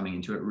 and he's coming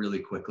into it really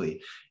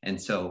quickly.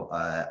 And so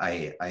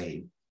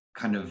I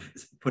kind of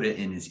put it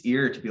in his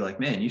ear to be like,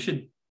 man, you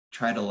should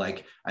try to,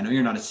 like, I know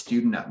you're not a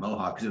student at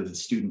Mohawk because it was a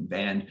student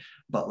band,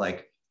 but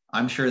like,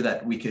 I'm sure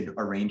that we could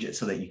arrange it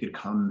so that you could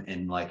come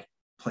and like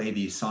play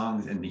these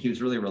songs. And he was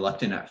really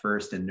reluctant at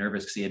first and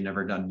nervous because he had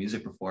never done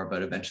music before,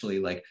 but eventually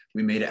like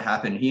we made it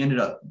happen. He ended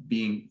up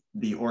being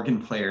the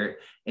organ player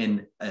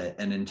in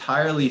an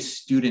entirely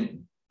student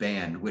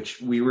band,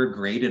 which we were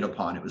graded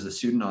upon. It was a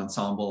student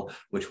ensemble,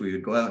 which we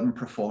would go out and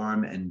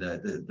perform, and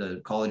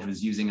the college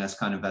was using us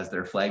kind of as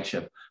their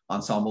flagship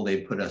ensemble.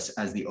 They put us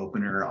as the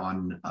opener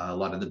on a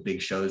lot of the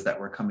big shows that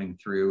were coming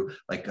through,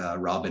 like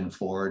Robin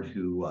Ford,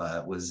 who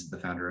was the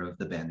founder of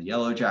the band The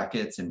Yellow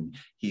Jackets, and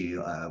he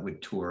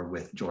would tour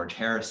with George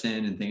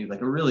Harrison and things,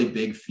 like a really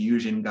big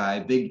fusion guy,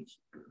 big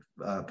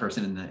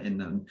person in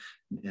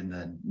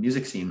the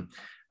music scene.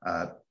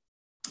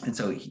 And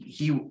so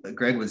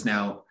Greg was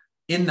now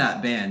in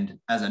that band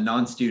as a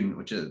non-student,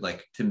 which is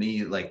like, to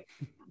me, like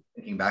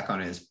thinking back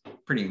on it, is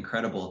pretty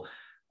incredible.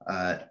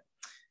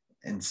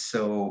 And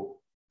so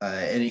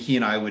and he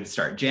and I would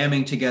start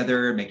jamming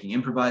together, making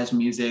improvised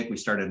music. We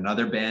started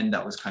another band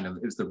that was kind of,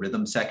 it was the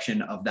rhythm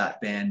section of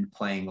that band,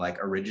 playing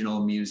like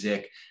original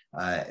music.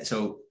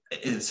 So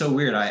it's so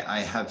weird. I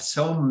have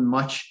so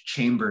much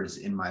Chambers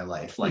in my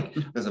life. Like,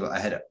 because I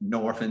had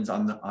No Orphans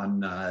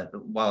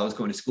while I was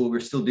going to school. We were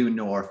still doing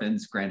No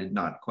Orphans, granted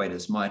not quite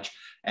as much.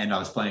 And I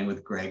was playing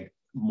with Greg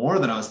more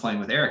than I was playing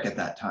with Eric at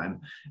that time.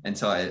 And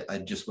so I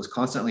just was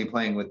constantly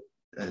playing with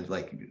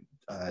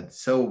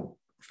so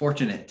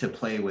fortunate to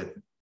play with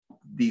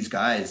these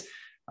guys.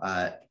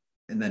 And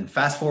then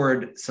fast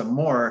forward some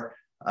more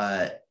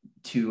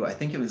to, I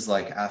think it was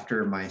like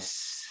after my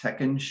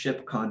second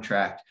ship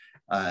contract,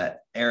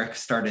 Eric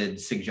started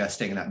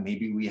suggesting that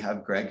maybe we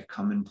have Greg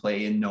come and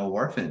play in No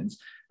Orphans.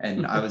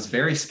 And I was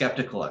very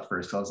skeptical at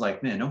first. I was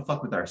like, man, don't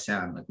fuck with our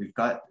sound. Like we've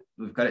got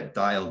it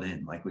dialed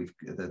in. Like we've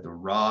the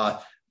raw,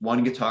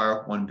 one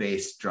guitar, one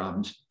bass,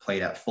 drums,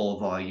 played at full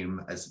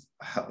volume as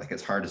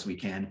hard as we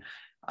can.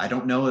 I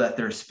don't know that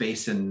there's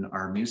space in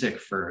our music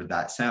for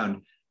that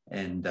sound.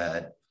 And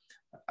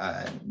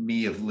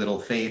me of little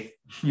faith,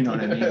 you know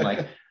what I mean?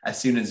 Like as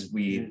soon as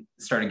we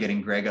started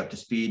getting Greg up to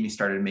speed and he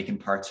started making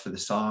parts for the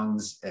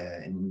songs,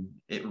 and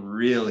it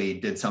really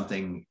did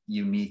something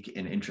unique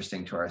and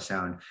interesting to our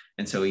sound.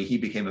 And so he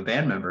became a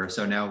band member.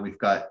 So now we've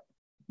got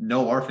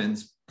No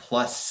Orphans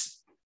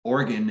plus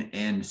organ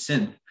and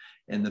synth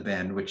in the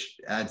band, which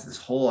adds this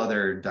whole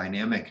other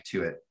dynamic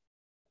to it.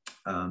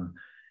 And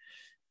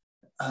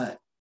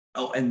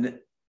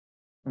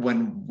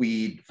when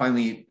we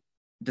finally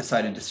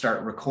decided to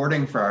start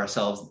recording for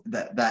ourselves,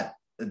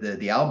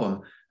 the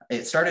album,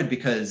 it started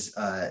because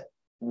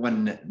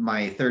when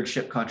my third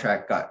ship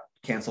contract got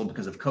canceled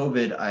because of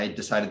COVID, I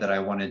decided that I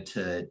wanted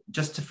to,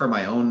 for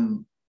my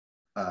own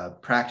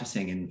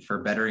practicing and for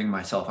bettering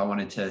myself, I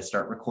wanted to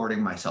start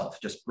recording myself,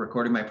 just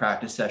recording my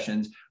practice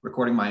sessions,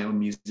 recording my own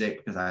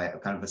music, because I'm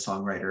kind of a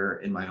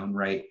songwriter in my own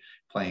right,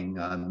 playing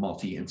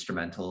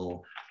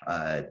multi-instrumental,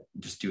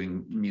 just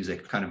doing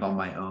music kind of on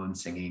my own,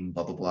 singing,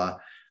 blah, blah,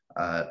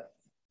 blah.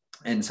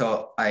 And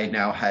so I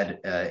now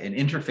had an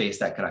interface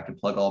that I could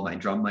plug all my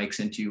drum mics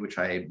into, which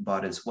I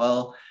bought as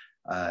well.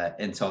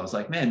 And so I was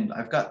like, man,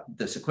 I've got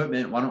this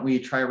equipment. Why don't we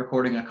try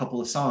recording a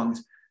couple of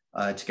songs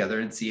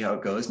together and see how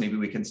it goes? Maybe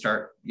we can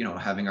start,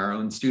 having our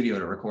own studio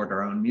to record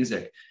our own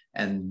music.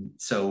 And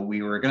so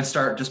we were going to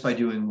start just by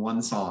doing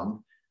one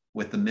song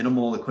with the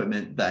minimal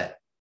equipment that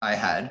I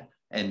had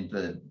and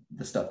the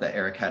stuff that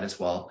Eric had as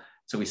well.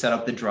 So we set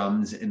up the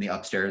drums in the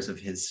upstairs of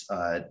his,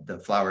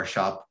 the flower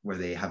shop where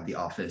they have the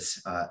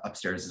office.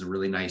 Upstairs is a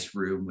really nice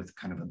room with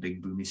kind of a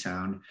big boomy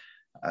sound.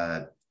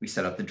 We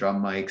set up the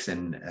drum mics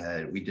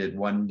and we did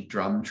one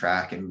drum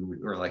track and we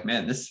were like,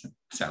 man, this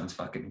sounds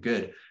fucking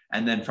good.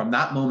 And then from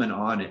that moment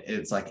on,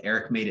 it's like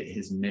Eric made it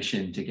his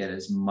mission to get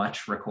as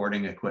much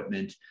recording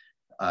equipment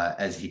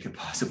as he could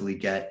possibly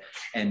get.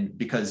 And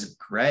because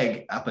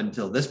Greg, up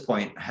until this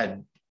point,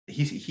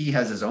 he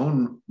has his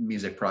own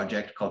music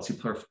project called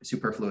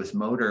Superfluous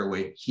Motor,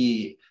 where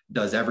he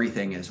does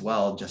everything as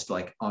well, just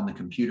like on the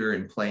computer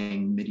and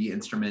playing MIDI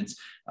instruments.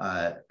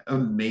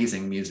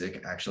 Amazing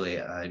music,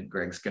 actually.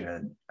 Greg's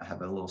gonna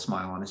have a little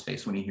smile on his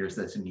face when he hears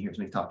this and he hears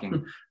me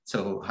talking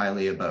so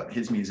highly about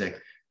his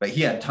music. But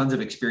he had tons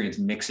of experience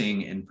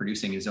mixing and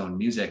producing his own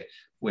music,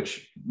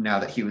 which now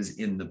that he was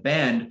in the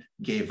band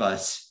gave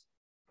us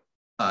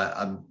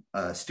a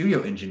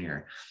studio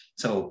engineer.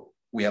 So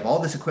we have all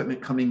this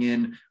equipment coming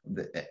in,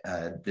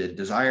 the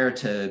desire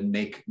to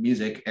make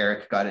music.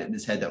 Eric got it in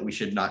his head that we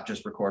should not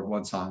just record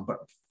one song, but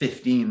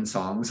 15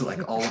 songs,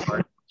 like all of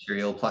our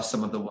material, plus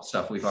some of the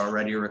stuff we've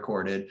already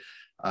recorded.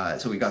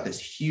 So we got this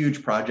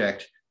huge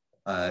project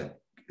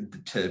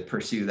to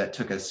pursue that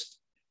took us,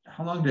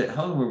 how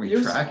long were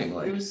we tracking?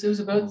 Like it was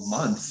about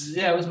months.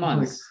 Yeah, it was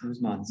months. It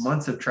was months.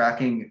 Months of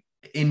tracking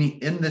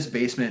in this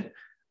basement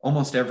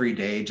almost every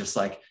day, just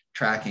like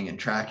tracking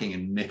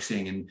and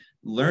mixing and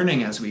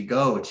learning as we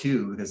go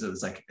too, because it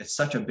was like, it's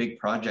such a big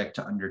project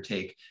to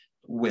undertake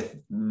with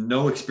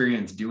no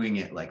experience doing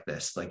it like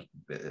this. Like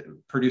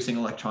producing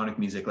electronic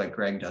music like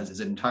Greg does is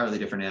an entirely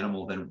different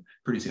animal than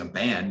producing a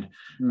band.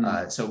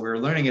 So we're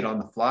learning it on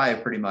the fly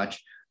pretty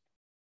much.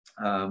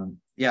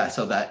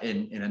 So that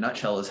in a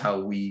nutshell is how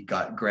we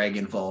got Greg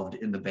involved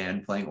in the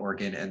band playing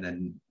organ, and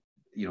then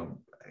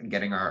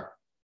getting our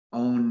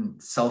own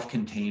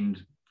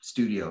self-contained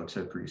studio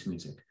to produce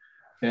music.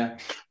 Yeah.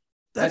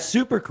 That's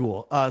super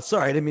cool.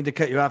 Sorry, I didn't mean to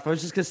cut you off. I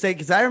was just going to say,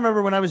 because I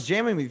remember when I was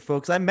jamming with you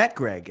folks, I met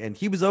Greg and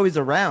he was always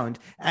around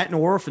at No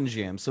Orphans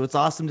Jam. So it's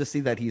awesome to see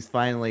that he's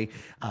finally,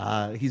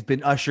 he's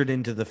been ushered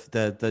into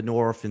the No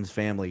Orphans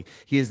family.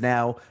 He is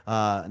now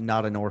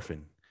not an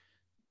orphan.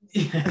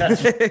 Yeah,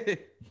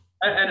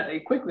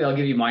 and quickly, I'll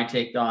give you my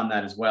take on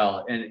that as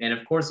well. And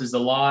of course, there's a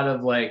lot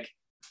of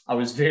I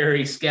was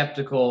very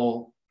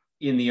skeptical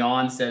in the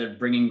onset of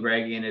bringing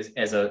Greg in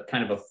as a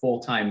kind of a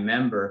full-time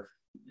member,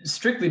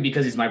 strictly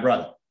because he's my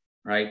brother,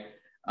 right?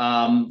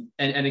 And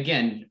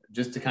again,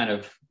 just to kind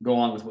of go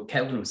on with what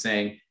Kevin was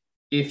saying,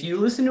 if you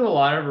listen to a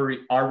lot of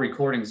our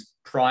recordings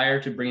prior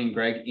to bringing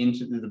Greg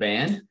into the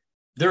band,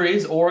 there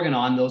is organ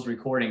on those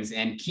recordings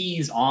and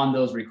keys on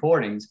those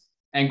recordings.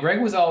 And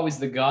Greg was always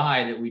the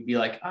guy that we'd be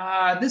like,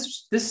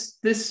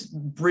 this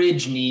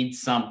bridge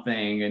needs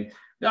something. And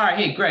all right,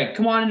 hey, Greg,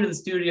 come on into the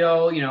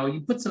studio.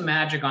 You put some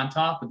magic on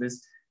top of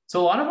this.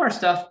 So a lot of our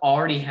stuff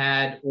already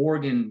had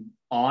organ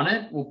on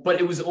it,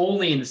 but it was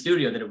only in the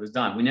studio that it was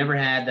done. We never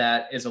had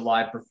that as a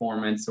live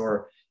performance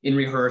or in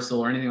rehearsal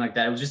or anything like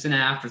that. It was just an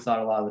afterthought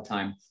a lot of the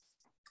time.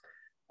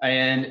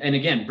 And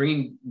again,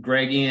 bringing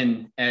Greg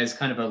in as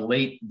kind of a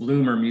late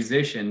bloomer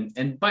musician,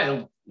 and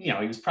he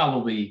was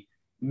probably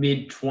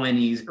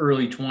mid-20s,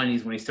 early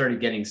 20s when he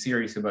started getting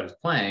serious about his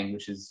playing,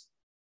 which is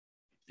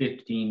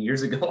 15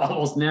 years ago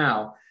almost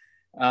now.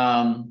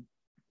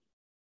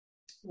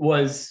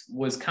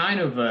 Was kind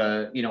of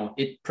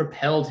it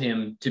propelled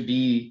him to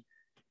be,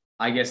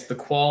 I guess, the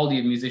quality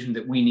of musician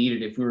that we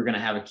needed if we were going to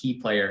have a key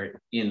player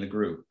in the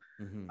group.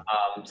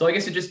 Mm-hmm. So I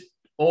guess it just,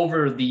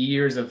 over the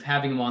years of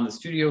having him on the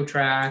studio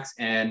tracks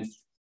and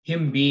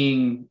him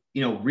being,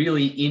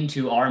 really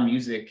into our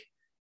music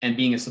and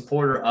being a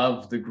supporter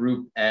of the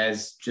group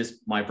as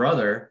just my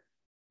brother,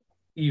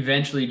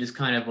 eventually just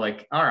kind of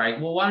like, all right,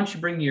 well, why don't you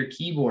bring your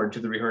keyboard to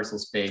the rehearsal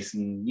space,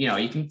 and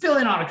you can fill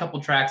in on a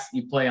couple tracks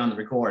you play on the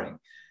recording.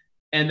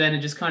 And then it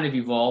just kind of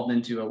evolved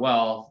into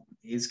well,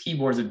 his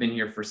keyboards have been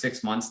here for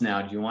 6 months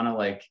now. Do you want to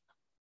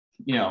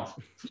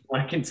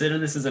want to consider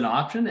this as an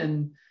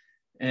option?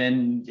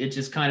 And it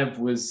just kind of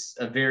was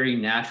a very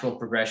natural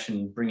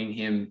progression bringing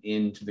him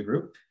into the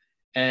group.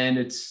 And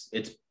it's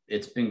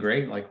been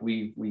great. Like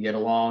we get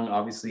along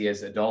obviously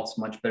as adults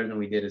much better than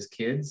we did as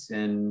kids,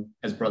 and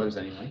as brothers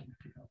anyway.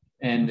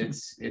 And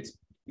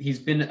he's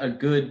been a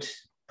good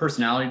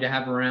personality to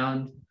have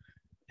around.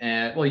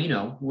 And when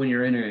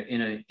you're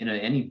in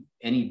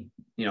any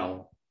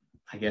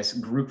I guess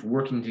group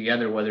working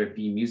together, whether it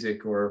be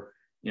music or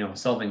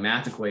solving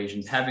math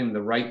equations, having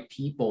the right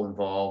people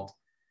involved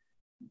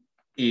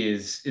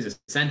is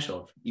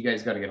essential. You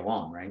guys got to get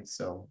along, right?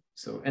 So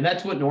and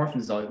that's what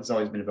Northland has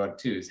always been about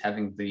too, is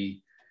having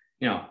the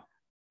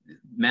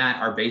Matt,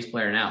 our bass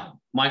player now.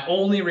 My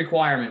only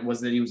requirement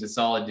was that he was a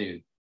solid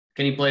dude.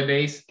 Can he play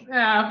bass?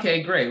 Yeah,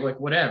 okay, great. Like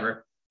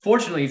whatever.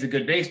 Fortunately, he's a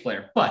good bass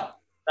player, but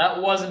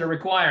that wasn't a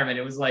requirement.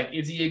 It was like,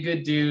 is he a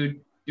good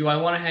dude? Do I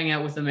want to hang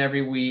out with him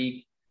every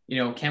week?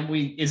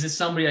 Is this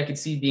somebody I could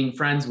see being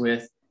friends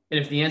with? And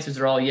if the answers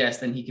are all yes,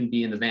 then he can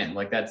be in the band.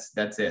 Like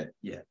that's it.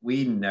 Yeah.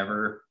 We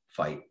never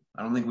fight.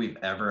 I don't think we've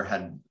ever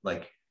had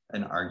like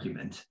an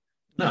argument.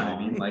 You know what I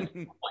mean? Like,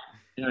 you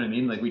know what I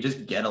mean? Like we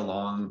just get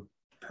along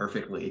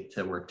perfectly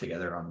to work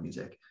together on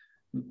music.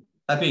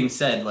 That being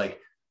said, like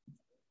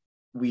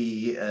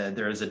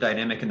there is a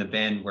dynamic in the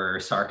band where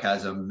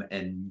sarcasm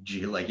and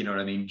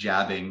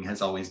jabbing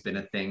has always been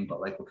a thing, but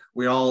like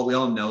we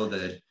all know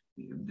the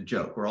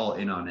joke. We're all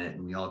in on it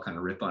and we all kind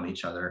of rip on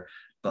each other,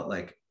 but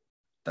like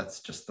that's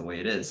just the way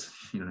it is.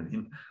 You know what I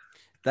mean?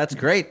 That's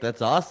great.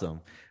 That's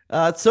awesome.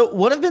 So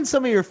what have been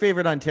some of your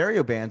favorite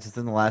Ontario bands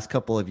within the last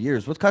couple of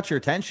years? What caught your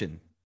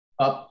attention?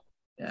 Pup.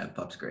 Yeah,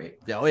 Pup's great.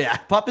 Oh yeah,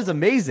 Pup is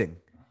amazing.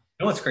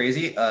 You know what's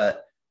crazy?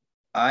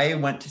 I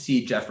went to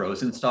see Jeff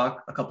Rosenstock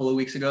a couple of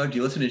weeks ago. Do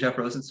you listen to Jeff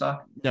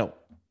Rosenstock? No.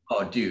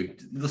 Oh,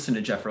 dude, listen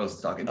to Jeff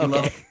Rosenstock. If you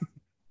love,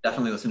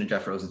 definitely listen to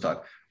Jeff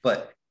Rosenstock.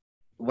 But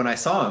when I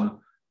saw him,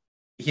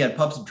 he had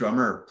Pup's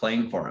drummer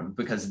playing for him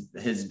because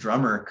his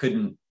drummer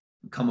couldn't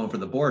come over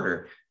the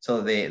border. So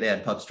they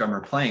had Pup's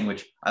drummer playing,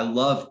 which I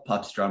love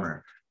Pup's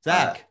drummer.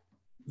 Zach.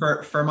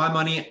 For my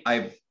money,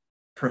 I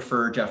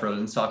prefer Jeff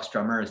Rosenstock's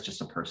drummer. It's just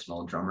a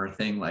personal drummer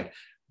thing.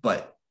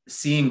 But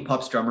seeing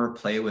Pup's drummer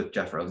play with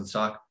Jeff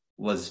Rosenstock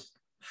was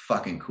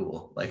fucking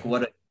cool. Like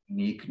what a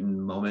unique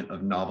moment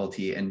of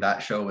novelty. And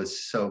that show was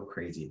so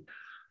crazy.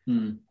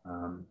 I'm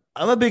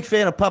a big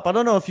fan of Pup. I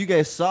don't know if you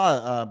guys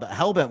saw, but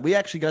Hellbent, we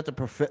actually got to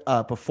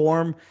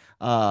perform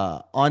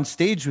on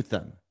stage with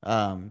them.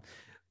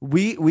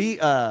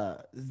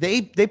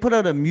 They put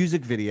out a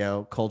music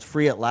video called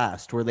Free at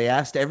Last, where they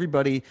asked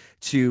everybody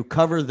to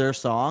cover their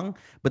song,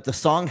 but the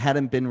song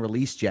hadn't been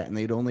released yet. And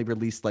they'd only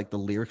released like the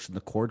lyrics and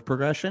the chord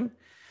progression.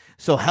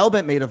 So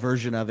Hellbent made a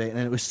version of it and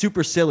it was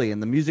super silly.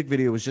 And the music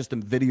video was just a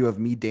video of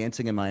me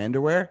dancing in my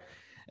underwear.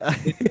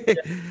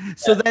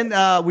 So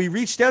then we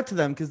reached out to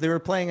them because they were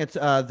playing at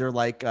their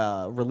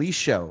release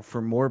show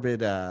for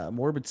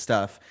Morbid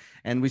stuff.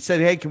 And we said,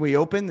 hey, can we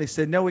open? They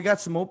said, no, we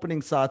got some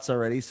opening slots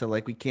already. So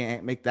like, we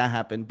can't make that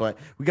happen. But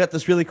we got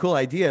this really cool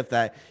idea of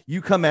that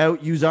you come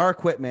out, use our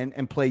equipment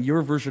and play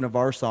your version of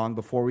our song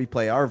before we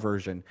play our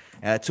version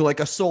to like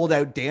a sold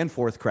out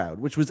Danforth crowd,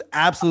 which was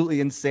absolutely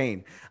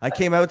insane. I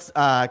came out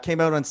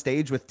on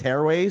stage with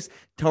Tearaways,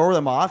 tore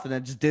them off, and I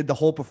just did the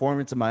whole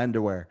performance in my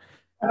underwear.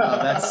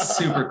 Oh, that's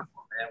super cool,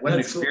 man. What an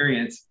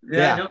experience. Cool.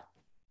 Yeah.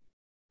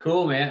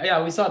 Cool, man.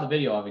 Yeah, we saw the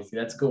video, obviously.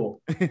 That's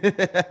cool.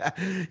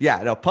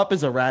 Yeah, no, Pup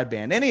is a rad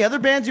band. Any other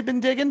bands you've been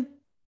digging?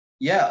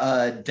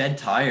 Yeah, Dead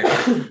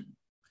Tired.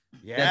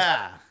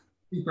 Yeah.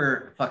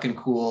 Super fucking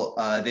cool.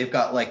 They've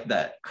got like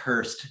that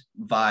Cursed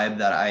vibe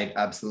that I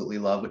absolutely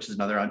love, which is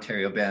another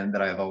Ontario band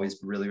that I've always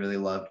really, really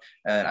loved.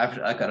 And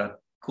I've got a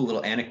cool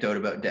little anecdote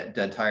about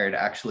Dead Tired.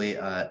 Actually,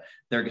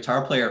 their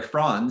guitar player,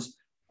 Franz,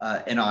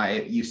 and I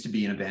used to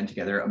be in a band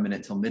together, A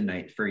Minute Till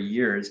Midnight, for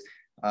years.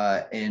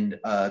 And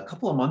a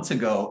couple of months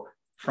ago,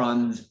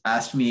 Franz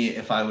asked me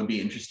if I would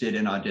be interested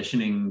in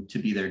auditioning to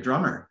be their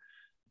drummer,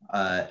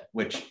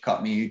 which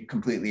caught me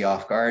completely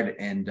off guard.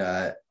 And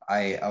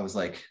I was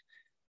like,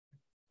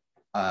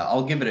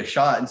 I'll give it a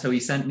shot. And so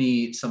he sent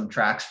me some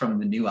tracks from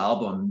the new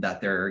album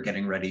that they're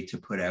getting ready to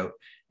put out.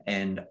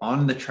 And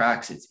on the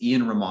tracks, it's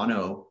Ian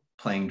Romano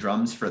playing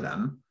drums for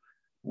them,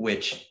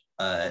 which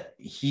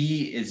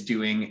he is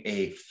doing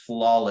a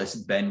flawless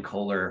Ben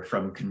Kohler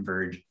from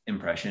Converge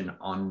impression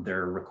on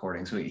their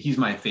recording. So he's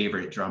my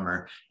favorite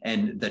drummer,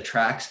 and the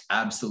tracks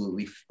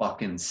absolutely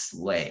fucking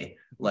slay,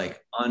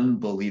 like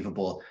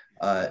unbelievable.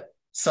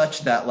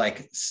 Such that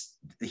like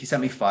he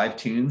sent me 5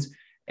 tunes,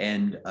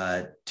 and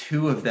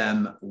 2 of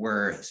them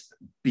were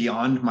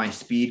beyond my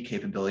speed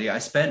capability. I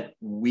spent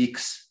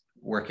weeks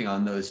working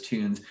on those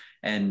tunes,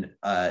 and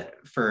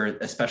for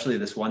especially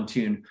this one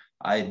tune,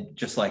 I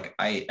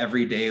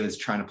every day was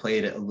trying to play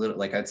it a little,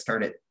 like I'd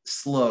start it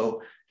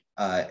slow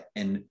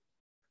and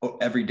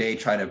every day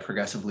try to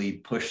progressively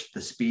push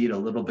the speed a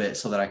little bit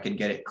so that I could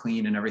get it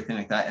clean and everything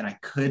like that. And I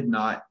could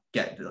not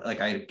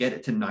I'd get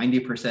it to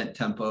 90%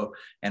 tempo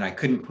and I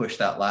couldn't push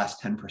that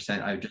last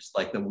 10%. I just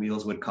like the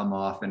wheels would come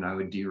off and I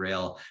would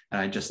derail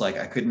and I just like,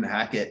 I couldn't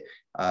hack it.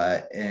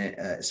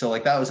 So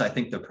like that was, I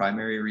think, the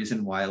primary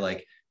reason why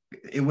like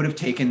it would have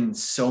taken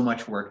so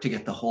much work to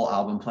get the whole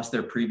album plus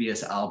their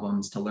previous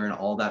albums to learn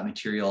all that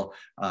material.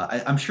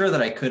 I'm sure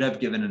that I could have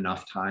given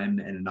enough time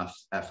and enough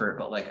effort,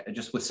 but like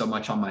just with so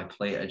much on my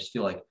plate, I just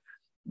feel like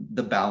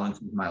the balance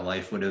of my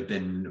life would have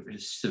been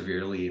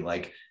severely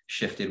like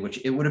shifted,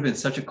 which it would have been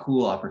such a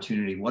cool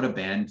opportunity. What a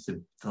band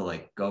to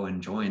like go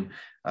and join.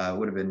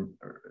 Would have been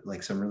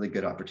like some really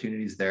good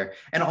opportunities there.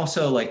 And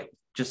also like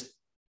just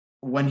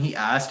when he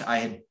asked, I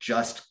had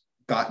just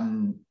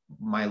gotten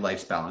my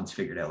life's balance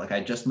figured out. Like I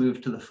just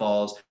moved to the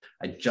Falls.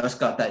 I just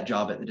got that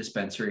job at the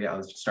dispensary. I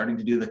was starting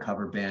to do the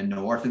cover band.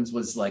 No Orphans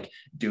was like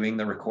doing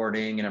the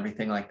recording and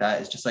everything like that.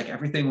 It's just like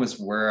everything was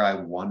where I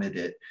wanted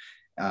it.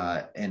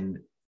 And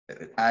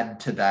add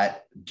to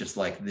that just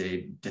like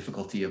the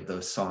difficulty of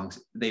those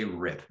songs. They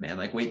rip, man.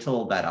 Like wait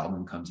till that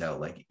album comes out.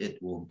 Like it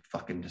will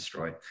fucking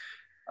destroy.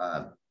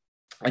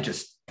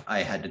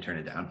 I had to turn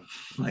it down.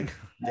 Like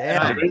I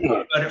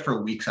thought about it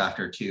for weeks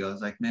after too. I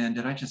was like, man,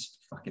 did I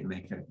just fucking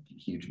make a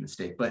huge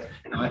mistake? But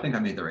no, I think I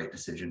made the right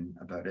decision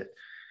about it.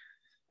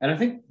 And I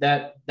think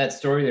that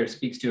story there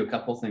speaks to a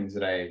couple things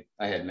that I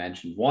had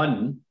mentioned.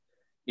 One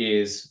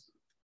is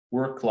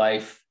work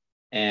life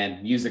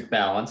and music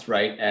balance,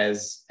 right?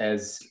 As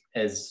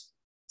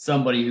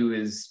somebody who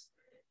is,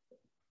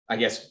 I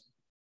guess,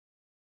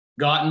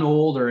 gotten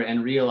older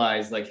and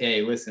realized like,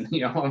 hey, listen,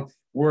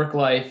 work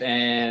life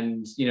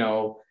and,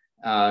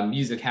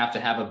 music have to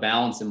have a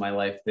balance in my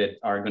life that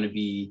are going to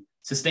be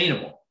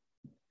sustainable.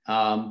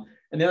 And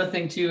the other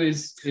thing too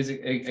is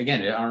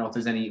again, I don't know if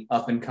there's any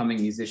up and coming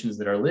musicians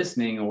that are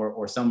listening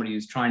or somebody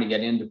who's trying to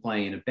get into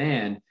playing in a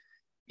band.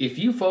 If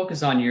you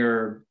focus on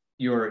your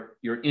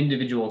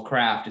individual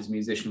craft as a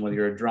musician, whether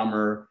you're a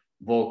drummer,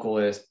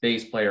 vocalist,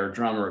 bass player,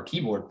 drummer, or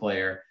keyboard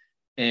player,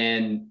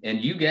 and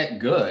you get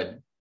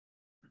good,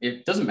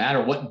 it doesn't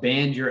matter what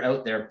band you're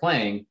out there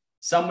playing,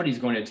 somebody's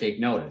going to take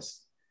notice.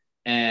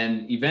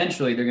 And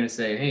eventually they're going to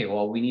say, hey,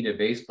 well, we need a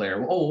bass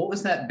player. Oh, what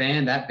was that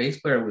band? That bass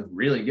player was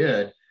really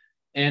good.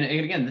 And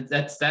again,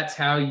 that's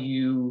how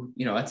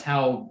that's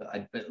how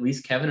at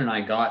least Kevin and I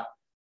got,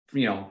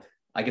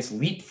 I guess,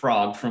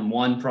 leapfrog from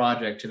one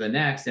project to the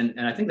next. And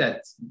I think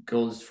that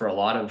goes for a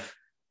lot of,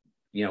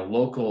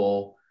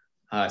 local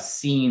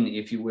scene,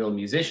 if you will,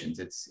 musicians.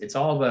 It's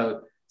all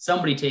about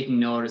somebody taking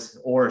notice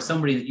or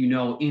somebody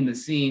that in the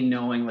scene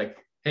knowing like,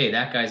 hey,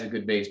 that guy's a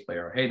good bass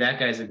player, or hey, that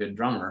guy's a good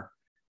drummer,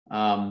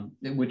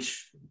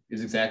 which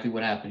is exactly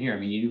what happened here. I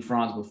mean, you knew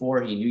Franz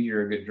before, he knew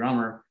you're a good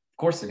drummer. Of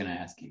course they're going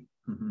to ask you.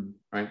 Mm-hmm.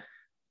 Right.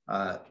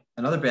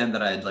 Another band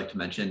that I'd like to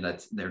mention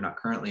they're not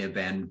currently a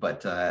band,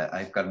 but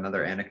I've got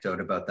another anecdote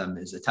about them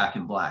is Attack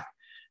in Black,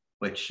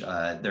 which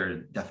there are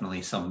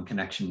definitely some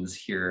connections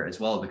here as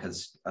well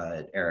because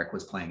Eric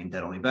was playing in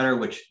Dead Only Better,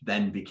 which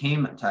then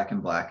became Attack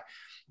in Black.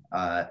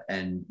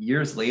 And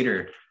years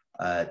later,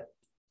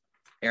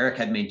 Eric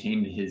had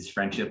maintained his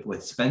friendship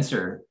with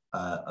Spencer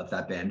of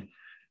that band.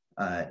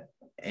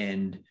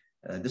 And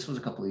this was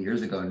a couple of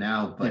years ago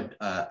now, but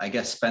I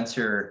guess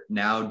Spencer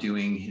now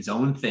doing his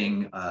own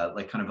thing,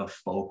 like kind of a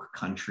folk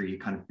country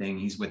kind of thing.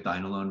 He's with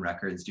Dynalone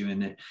Records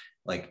doing it,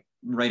 like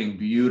writing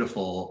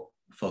beautiful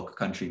folk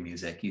country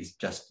music. He's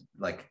just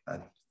like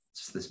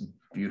just this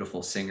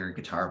beautiful singer,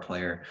 guitar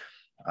player.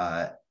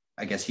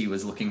 I guess he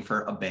was looking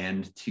for a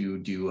band to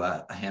do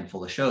a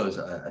handful of shows,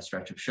 a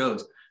stretch of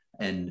shows.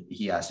 And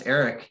he asked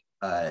Eric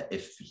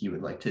if he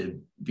would like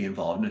to be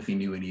involved and if he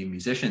knew any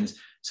musicians.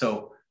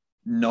 So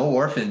No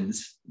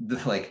Orphans,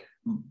 like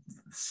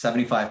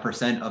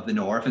 75% of the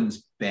No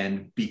Orphans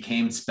band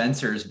became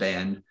Spencer's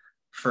band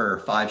for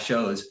 5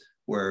 shows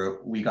where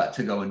we got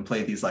to go and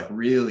play these like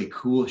really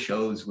cool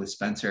shows with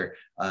Spencer.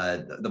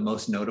 The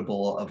most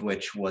notable of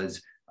which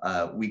was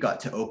we got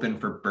to open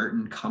for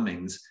Burton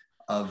Cummings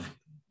of,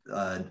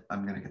 I'm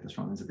going to get this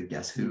wrong, is it the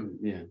Guess Who?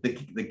 Yeah.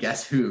 The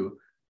Guess Who,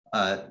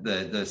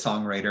 the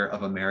songwriter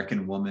of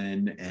American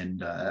Woman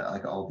and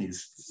like all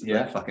these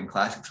like, fucking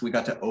classics. We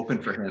got to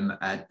open for him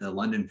at the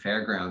London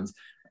Fairgrounds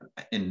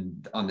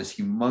on this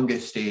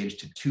humongous stage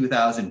to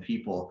 2,000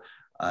 people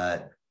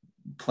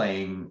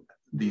playing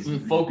these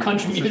folk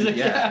country music.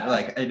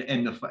 Like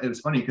and it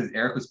was funny because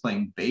Eric was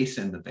playing bass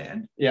in the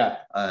band.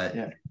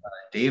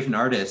 Dave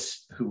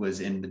Nardis, who was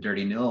in the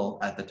Dirty Nil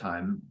at the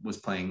time, was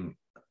playing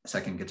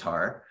second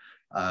guitar.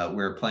 We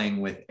were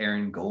playing with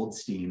Aaron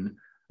Goldstein,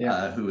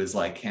 who is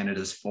like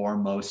Canada's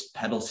foremost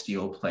pedal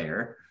steel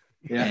player,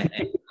 and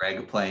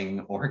Greg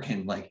playing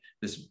organ, like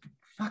this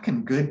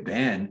fucking good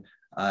band.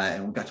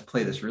 And we got to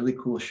play this really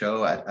cool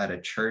show at a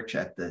church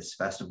at this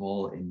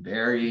festival in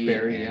Barrie.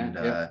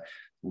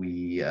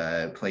 We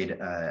played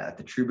at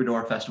the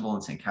Troubadour Festival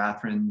in St.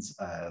 Catharines,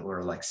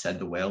 where like Said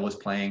the Whale was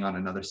playing on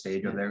another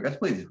stage over there. We got to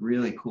play these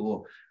really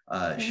cool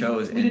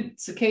shows. We did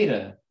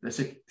Cicada. The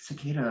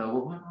Cicada,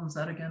 what was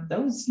that again?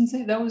 That was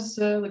insane. That was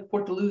like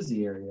Port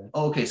Dalhousie area.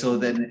 Oh, okay, so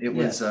then it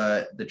was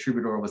the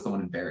Troubadour was the one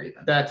in Barrie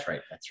then. That's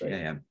right.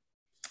 Yeah.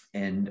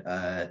 And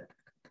I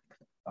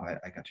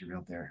got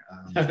derailed there.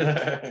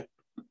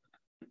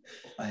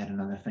 I had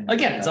another thing.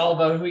 Again, it's all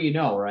about who you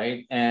know,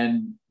 right?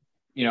 And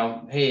you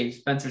know, hey,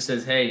 Spencer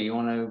says, hey, you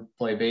want to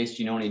play bass?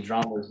 Do you know any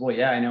drummers? Well,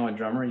 yeah, I know a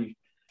drummer.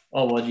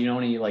 Oh, well, do you know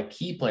any like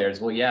key players?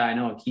 Well, yeah, I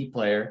know a key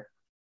player.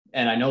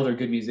 And I know they're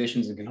good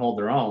musicians and can hold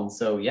their own.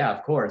 So yeah,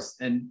 of course.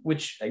 And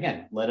which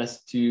again led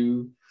us to,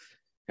 you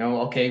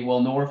know, okay, well,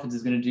 No Orphans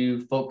is going to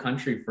do folk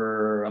country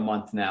for a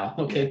month now.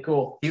 Okay,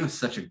 cool. He was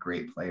such a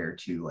great player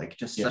too. Like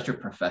just such a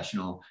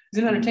professional.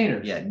 He's an entertainer.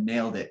 Yeah,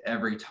 nailed it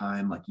every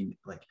time. Like he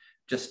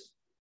just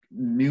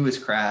knew his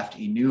craft.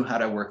 He knew how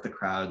to work the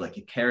crowd. Like,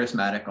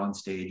 charismatic on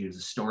stage. He was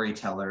a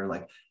storyteller.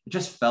 Like, it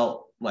just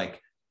felt like,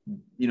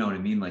 you know what I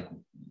mean? Like,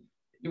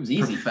 it was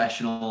easy,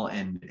 professional,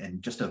 and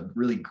just a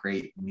really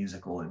great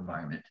musical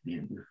environment to be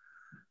in.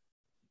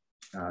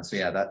 So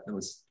yeah, that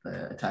was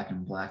the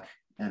Attacking Black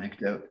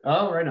anecdote.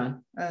 Oh, right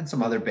on. And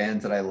some other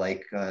bands that I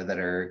like that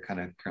are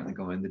kind of currently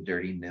going: the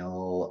Dirty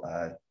Nil,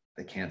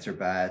 the Cancer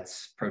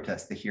Bats,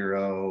 Protest the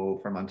Hero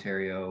from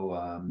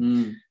Ontario.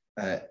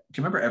 Do you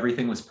remember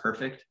Everything Was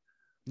Perfect?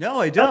 No,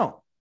 I don't.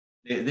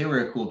 They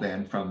were a cool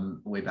band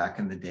from way back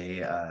in the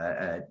day.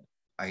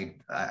 I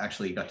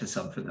actually got to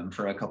sub for them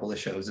for a couple of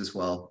shows as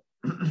well.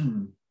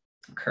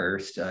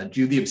 Cursed.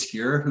 Jude the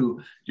Obscure, who,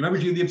 do you remember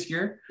Jude the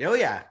Obscure? Oh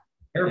yeah.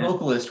 Their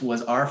vocalist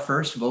was our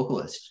first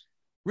vocalist.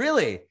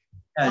 Really?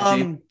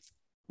 Yeah,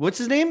 what's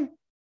his name?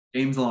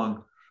 James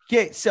Long.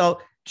 Okay, so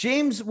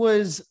James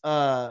was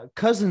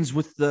cousins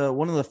with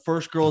one of the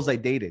first girls I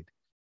dated.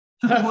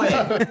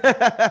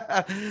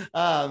 I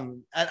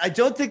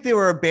don't think they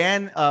were a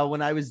band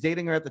when I was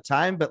dating her at the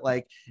time, but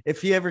like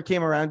if he ever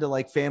came around to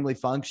like family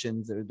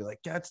functions, it would be like,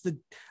 that's the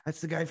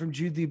guy from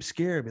Jude the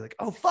Obscure. I'd be like,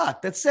 oh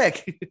fuck, that's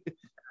sick.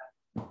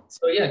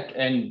 So yeah,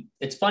 and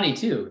it's funny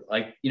too.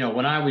 Like, you know,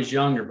 when I was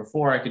younger,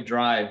 before I could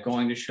drive,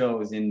 going to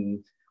shows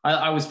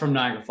I was from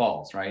Niagara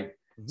Falls, right?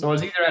 Mm-hmm. So I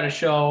was either at a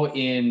show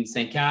in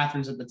St.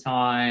 Catharines at the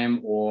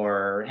time,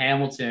 or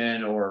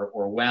Hamilton, or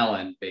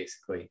Welland,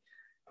 basically.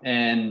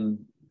 And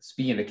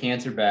speaking of the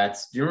Cancer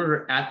Bats, do you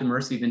remember At the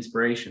Mercy of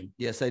Inspiration?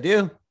 Yes, I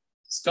do.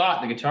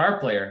 Scott, the guitar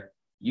player,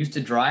 used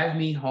to drive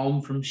me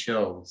home from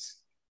shows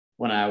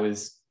when I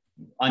was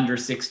under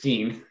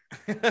 16.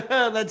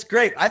 That's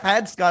great. I've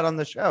had Scott on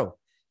the show.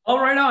 Oh,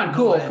 right on.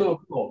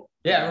 Cool.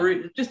 Yeah,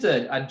 just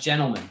a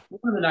gentleman.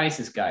 One of the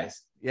nicest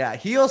guys. Yeah,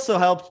 he also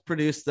helped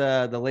produce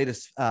the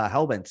latest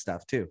Hellbent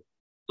stuff too.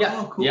 Yeah,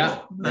 oh, cool. Yeah,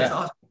 that's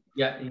awesome.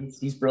 Yeah,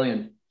 he's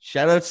brilliant.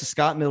 Shout out to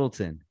Scott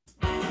Middleton.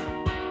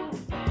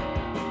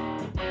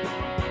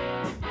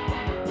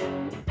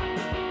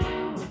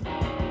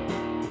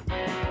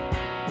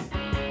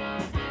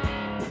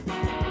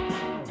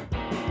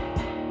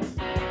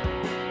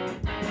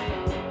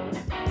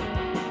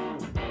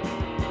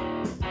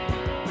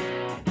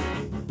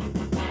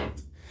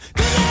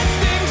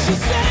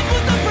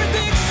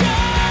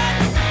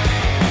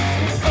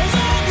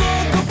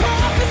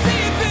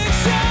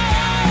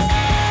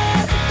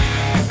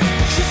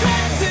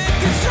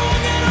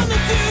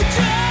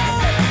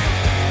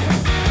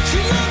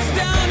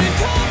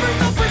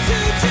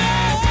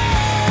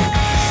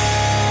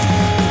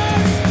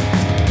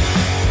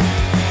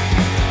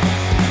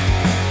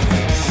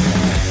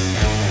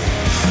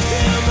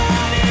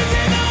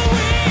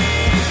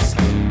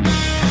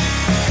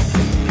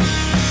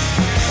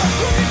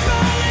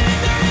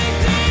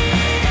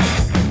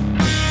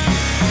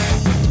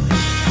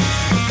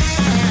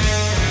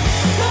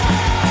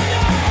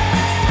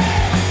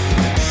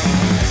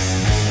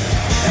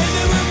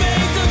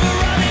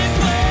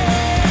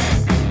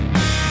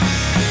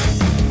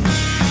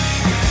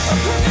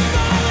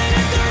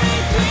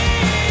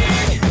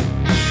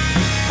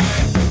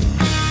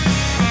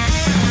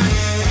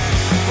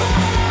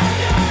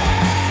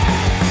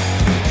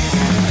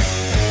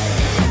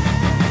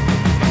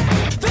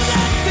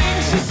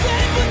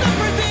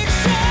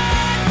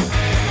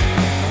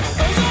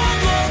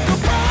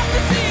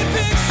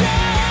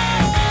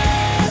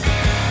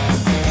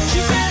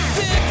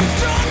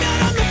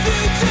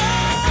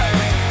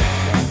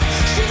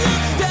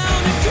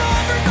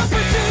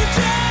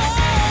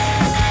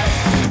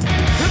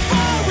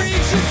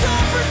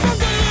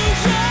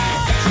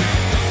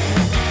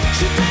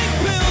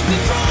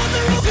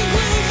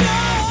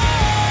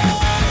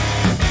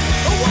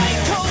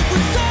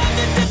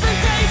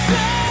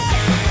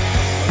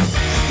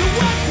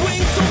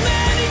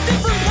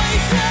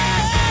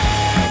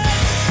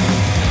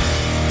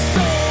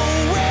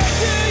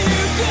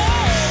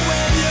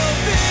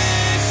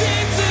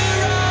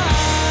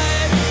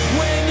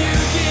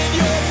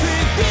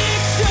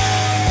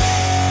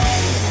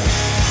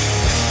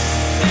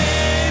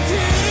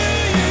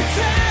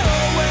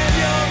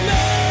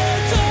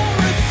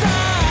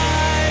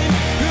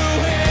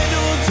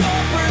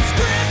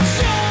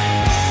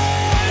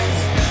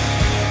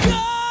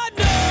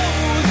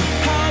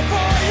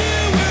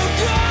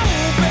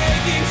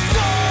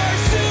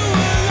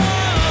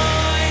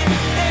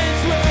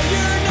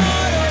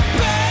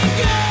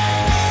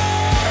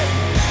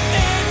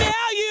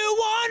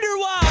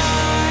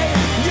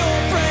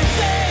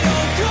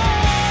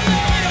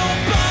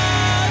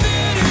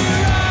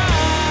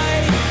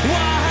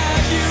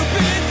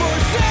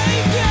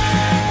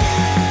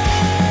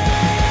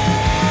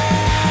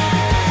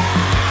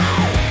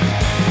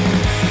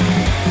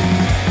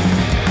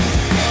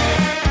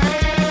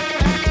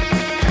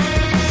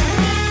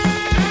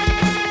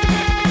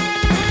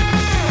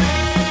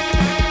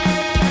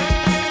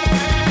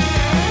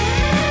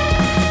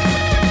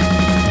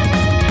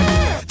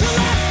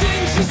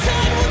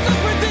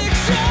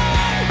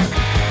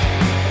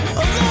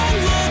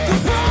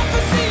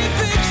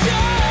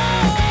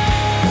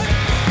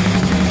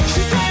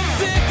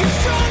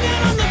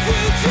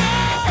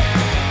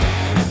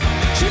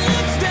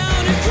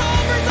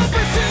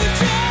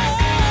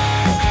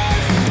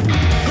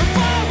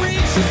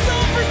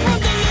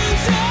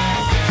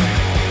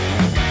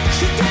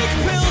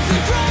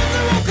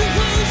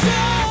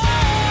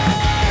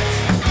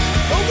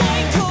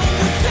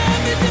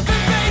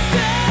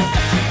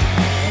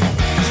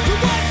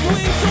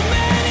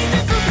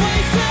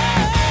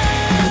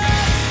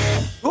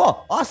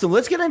 Awesome.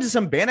 Let's get into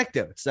some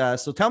anecdotes.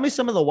 So tell me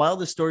some of the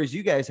wildest stories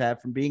you guys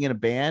have from being in a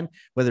band,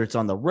 whether it's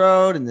on the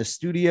road, in the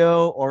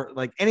studio, or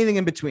like anything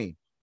in between.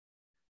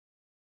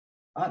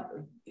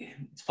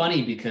 It's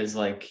funny because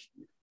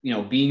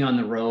being on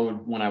the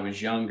road when I was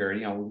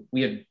younger,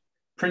 we had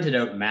printed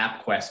out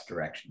MapQuest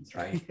directions,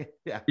 right?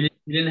 Yeah. We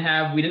didn't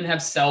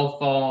have cell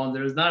phones.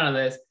 There was none of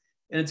this.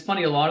 And it's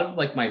funny, a lot of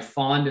like my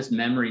fondest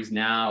memories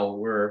now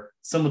were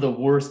some of the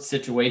worst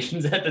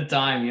situations at the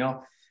time.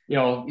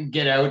 You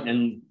get out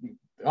and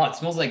it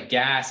smells like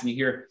gas, and you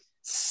hear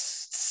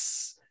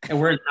and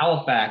we're in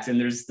Halifax and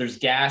there's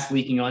gas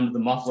leaking onto the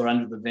muffler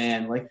under the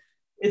van. Like,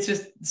 it's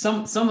just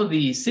some of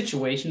the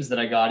situations that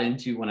I got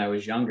into when I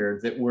was younger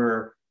that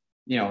were,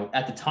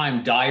 at the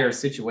time, dire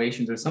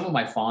situations are some of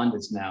my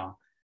fondest now.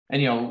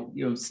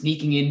 And,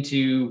 sneaking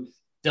into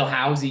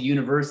Dalhousie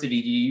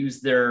University to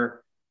use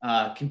their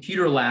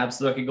computer lab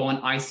so I could go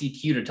on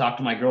ICQ to talk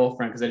to my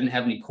girlfriend because I didn't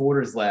have any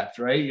quarters left,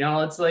 right?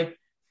 It's like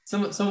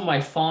some of my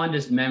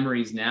fondest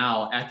memories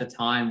now at the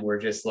time were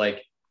just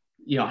like,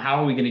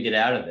 how are we going to get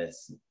out of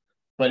this?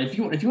 But if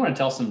you want to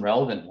tell some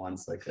relevant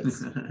ones like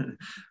this.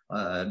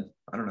 I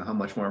don't know how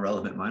much more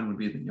relevant mine would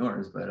be than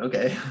yours, but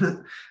okay.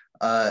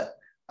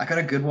 I got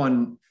a good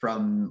one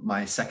from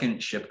my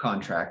second ship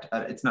contract.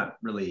 It's not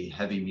really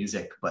heavy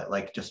music, but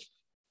like just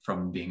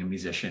from being a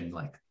musician,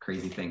 like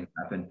crazy things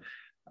happen.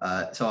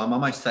 So I'm on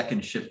my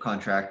second ship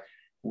contract.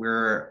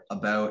 We're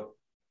about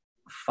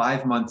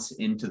 5 months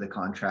into the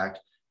contract,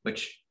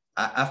 which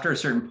after a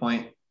certain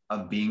point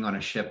of being on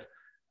a ship,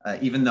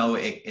 even though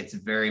it's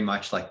very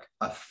much like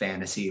a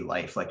fantasy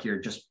life, like you're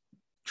just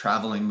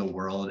traveling the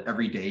world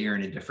every day, you're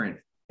in a different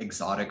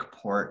exotic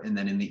port, and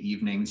then in the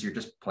evenings you're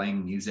just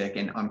playing music.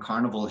 And on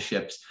Carnival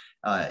ships,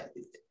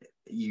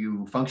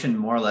 you function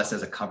more or less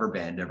as a cover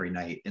band every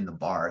night in the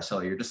bar, so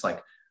you're just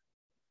like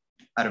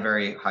at a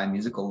very high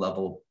musical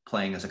level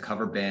playing as a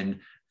cover band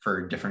for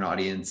a different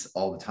audience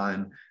all the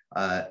time.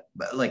 But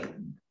like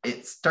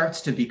it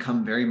starts to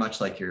become very much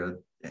like you're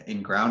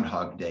in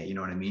Groundhog Day, you know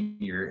what I mean?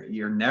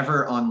 You're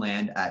never on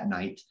land at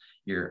night.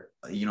 You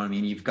know what I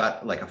mean? You've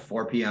got like a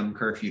 4 p.m.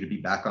 curfew to be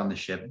back on the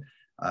ship.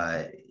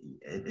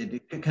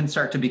 It can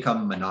start to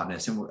become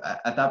monotonous. And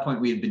at that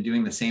point, we had been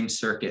doing the same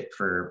circuit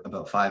for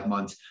about 5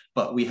 months,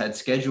 but we had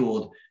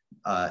scheduled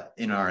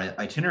in our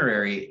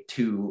itinerary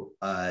to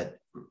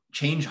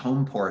change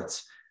home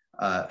ports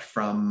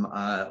from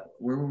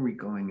where were we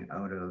going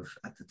out of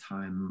at the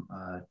time?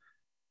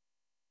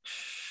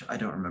 I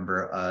don't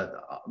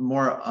remember.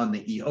 More on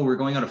the we're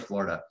going out of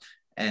Florida,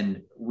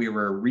 and we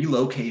were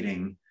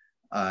relocating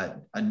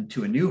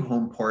to a new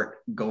home port,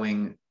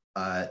 going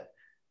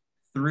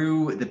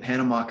through the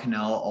Panama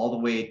Canal all the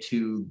way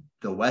to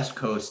the West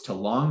Coast to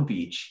Long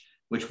Beach,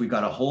 which we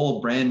got a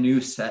whole brand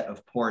new set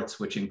of ports,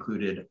 which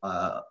included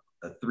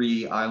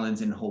 3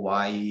 islands in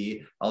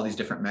Hawaii, all these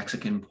different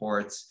Mexican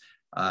ports.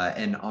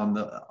 And on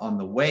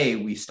the way,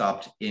 we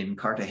stopped in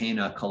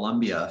Cartagena,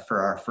 Colombia for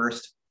our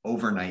first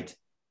overnight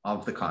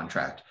of the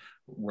contract,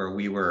 where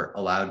we were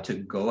allowed to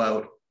go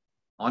out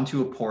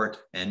onto a port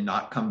and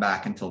not come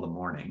back until the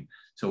morning.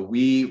 So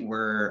we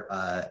were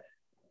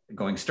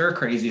going stir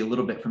crazy a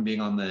little bit from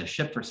being on the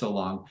ship for so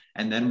long.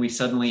 And then we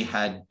suddenly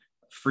had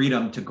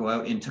freedom to go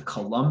out into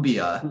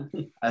Colombia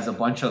as a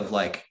bunch of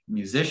like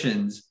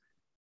musicians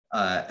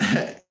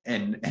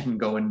and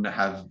go and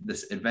have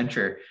this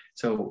adventure.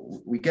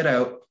 So we get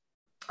out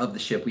of the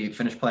ship, we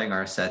finished playing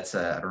our sets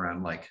at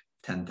around like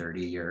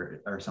 10:30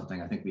 or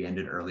something. I think we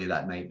ended early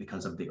that night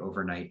because of the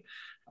overnight.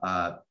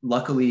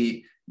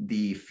 Luckily,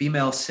 the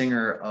female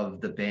singer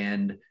of the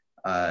band,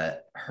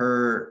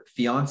 her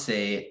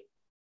fiance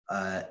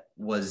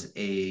was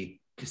a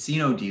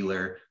casino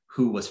dealer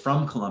who was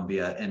from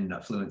Colombia and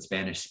a fluent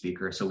Spanish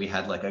speaker. So we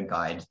had like a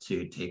guide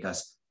to take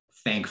us,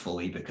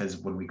 thankfully, because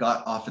when we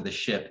got off of the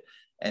ship,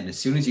 and as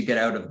soon as you get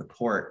out of the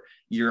port,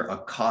 you're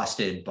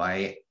accosted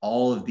by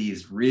all of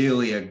these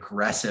really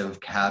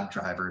aggressive cab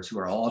drivers who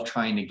are all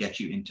trying to get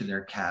you into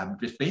their cab,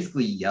 just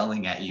basically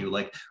yelling at you,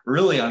 like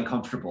really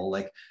uncomfortable,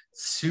 like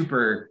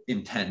super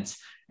intense.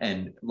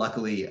 And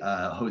luckily,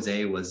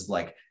 Jose was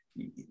like,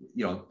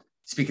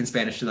 speaking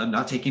Spanish to them,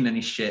 not taking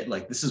any shit.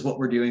 Like, this is what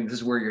we're doing. This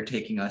is where you're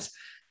taking us.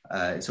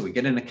 So we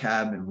get in a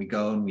cab and we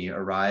go and we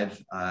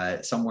arrive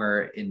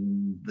somewhere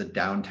in the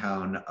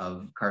downtown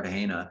of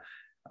Cartagena.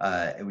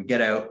 And we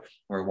get out,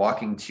 we're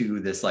walking to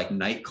this like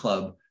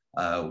nightclub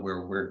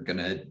where we're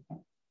gonna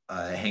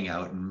hang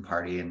out and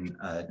party. And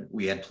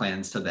we had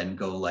plans to then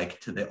go like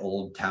to the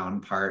old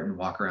town part and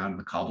walk around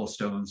the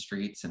cobblestone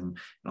streets and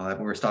all that.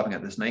 But we're stopping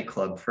at this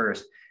nightclub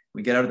first.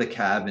 We get out of the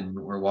cab and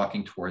we're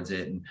walking towards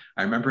it. And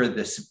I remember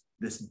this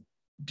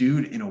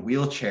dude in a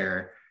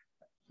wheelchair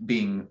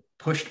being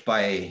pushed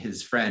by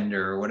his friend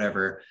or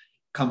whatever,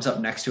 comes up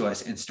next to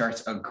us and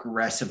starts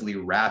aggressively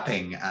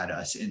rapping at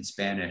us in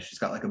Spanish. He's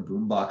got like a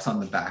boombox on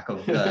the back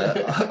of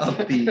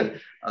the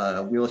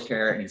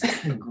wheelchair, and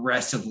he's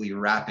aggressively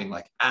rapping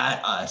like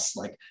at us,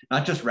 like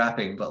not just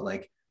rapping, but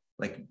like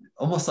like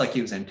almost like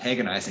he was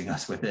antagonizing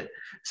us with it.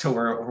 So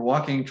we're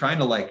walking, trying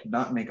to like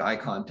not make eye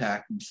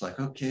contact, and just like,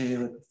 okay,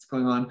 like, what's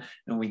going on?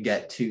 And we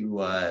get to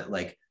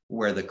like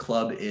where the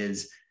club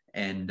is,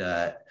 and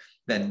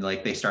then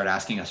like they start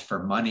asking us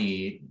for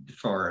money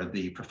for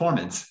the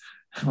performance.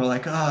 And we're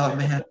like, oh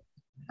man.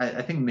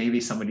 I think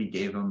maybe somebody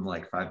gave him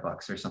like $5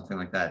 or something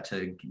like that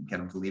to get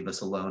him to leave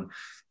us alone.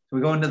 So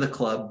we go into the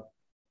club,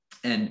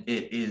 and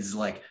it is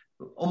like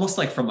almost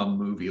like from a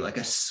movie, like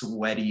a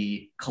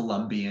sweaty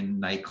Colombian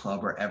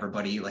nightclub where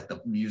everybody, like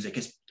the music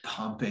is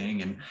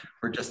pumping and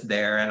we're just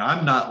there. And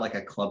I'm not like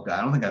a club guy.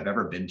 I don't think I've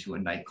ever been to a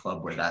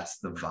nightclub where that's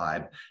the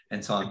vibe.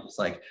 And so I'm just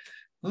like,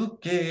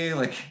 okay,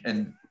 like,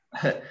 and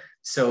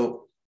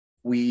so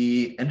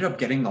we ended up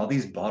getting all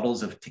these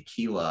bottles of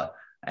tequila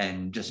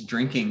and just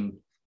drinking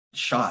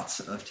shots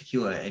of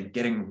tequila and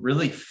getting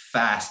really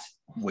fast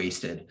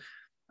wasted.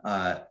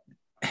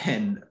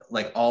 And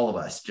like all of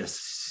us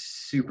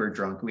just super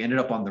drunk. We ended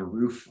up on the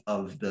roof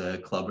of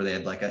the club where they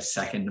had like a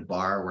second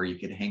bar where you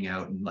could hang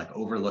out and like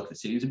overlook the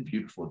city. It was a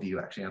beautiful view.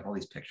 Actually, I have all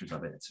these pictures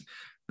of it. It's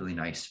really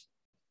nice.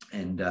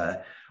 And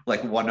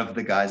like one of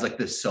the guys, like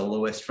the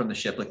soloist from the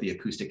ship, like the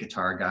acoustic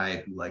guitar guy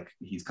who like,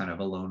 he's kind of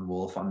a lone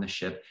wolf on the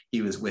ship.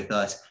 He was with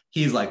us.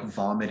 He's like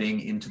vomiting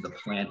into the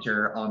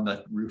planter on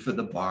the roof of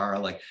the bar.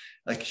 Like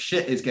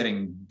shit is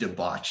getting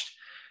debauched.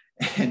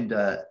 And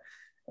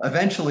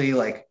eventually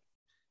like,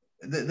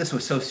 this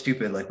was so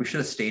stupid. Like we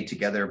should have stayed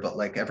together, but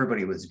like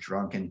everybody was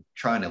drunk and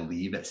trying to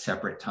leave at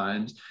separate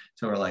times.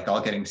 So we're like all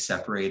getting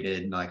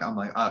separated. And like, I'm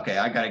like, okay,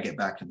 I got to get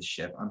back to the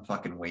ship. I'm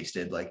fucking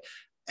wasted. Like,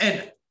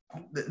 and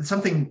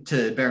something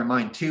to bear in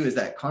mind too is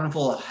that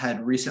Carnival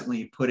had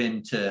recently put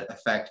into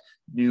effect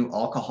new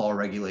alcohol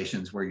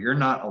regulations where you're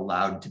not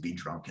allowed to be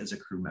drunk as a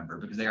crew member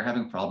because they are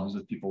having problems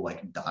with people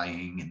like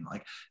dying, and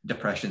like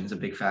depression is a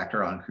big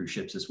factor on cruise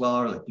ships as well,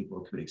 or like people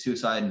committing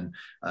suicide, and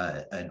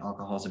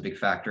alcohol is a big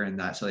factor in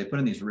that. So they put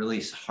in these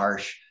really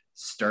harsh,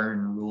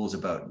 stern rules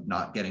about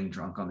not getting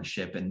drunk on the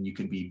ship, and you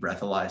could be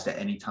breathalyzed at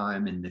any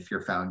time, and if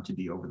you're found to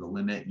be over the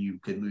limit, you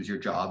could lose your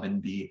job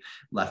and be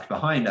left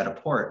behind at a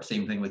port.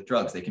 Same thing with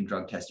drugs. They can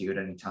drug test you at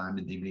any time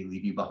and they may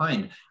leave you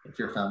behind if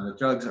you're found with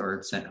drugs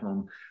or sent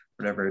home,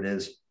 whatever it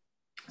is.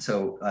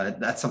 So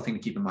that's something to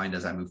keep in mind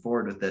as I move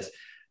forward with this.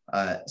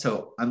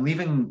 So I'm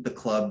leaving the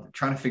club,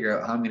 trying to figure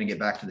out how I'm going to get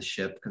back to the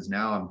ship because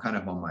now I'm kind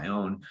of on my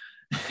own.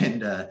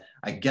 And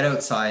I get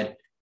outside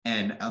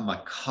and I'm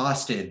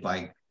accosted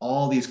by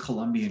all these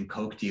Colombian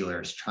Coke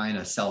dealers trying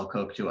to sell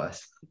Coke to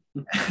us.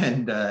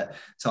 And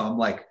so I'm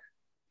like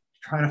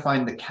trying to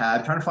find the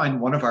cab, trying to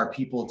find one of our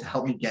people to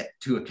help me get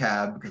to a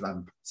cab because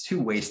I'm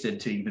too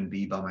wasted to even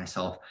be by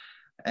myself.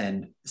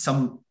 And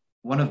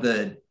one of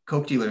the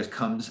Coke dealers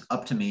comes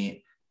up to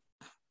me,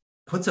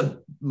 puts a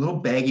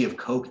little baggie of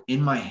Coke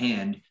in my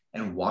hand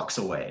and walks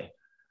away.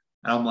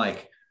 And I'm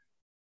like,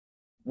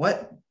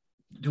 what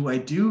do I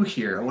do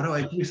here? What do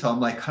I do? So I'm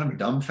like kind of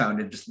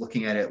dumbfounded, just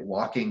looking at it,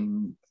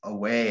 walking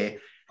away.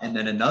 And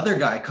then another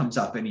guy comes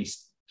up and he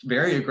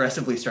very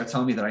aggressively starts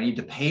telling me that I need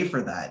to pay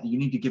for that. You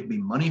need to give me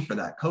money for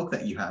that Coke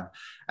that you have.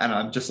 And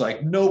I'm just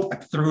like, nope. I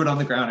threw it on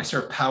the ground. I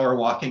start power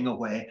walking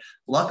away.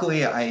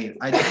 Luckily, I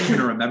didn't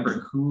even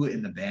remember who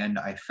in the band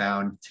I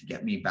found to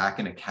get me back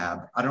in a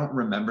cab. I don't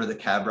remember the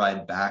cab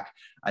ride back.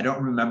 I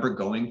don't remember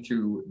going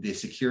through the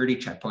security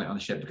checkpoint on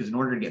the ship because in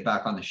order to get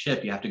back on the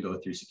ship, you have to go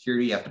through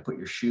security. You have to put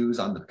your shoes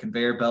on the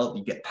conveyor belt.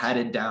 You get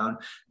patted down.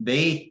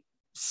 They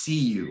see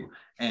you.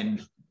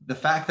 And the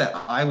fact that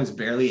I was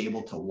barely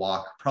able to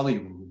walk,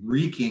 probably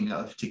reeking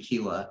of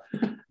tequila,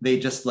 they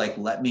just like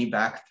let me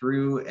back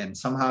through and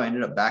somehow I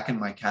ended up back in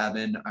my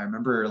cabin. I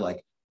remember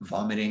like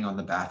vomiting on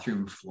the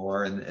bathroom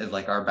floor, and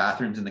like our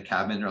bathrooms in the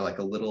cabin are like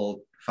a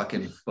little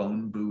fucking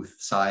phone booth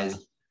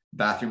sized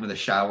bathroom with a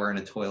shower and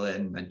a toilet,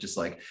 and I just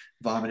like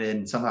vomited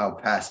and somehow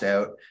passed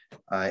out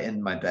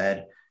in my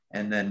bed.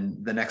 And then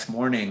the next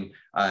morning,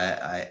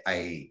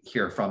 I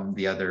hear from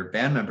the other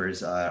band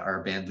members,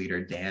 our band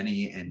leader,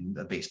 Danny, and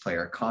the bass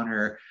player,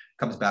 Connor,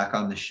 comes back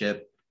on the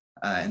ship.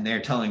 And they're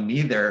telling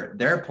me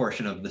their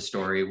portion of the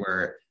story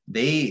where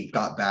they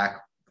got back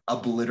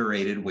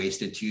obliterated,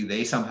 wasted too.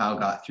 They somehow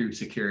got through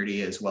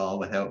security as well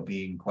without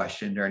being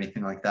questioned or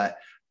anything like that.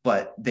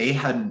 But they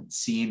hadn't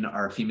seen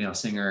our female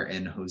singer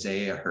and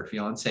Jose, her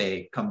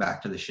fiance, come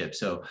back to the ship.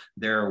 So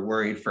they're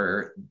worried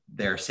for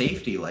their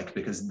safety, like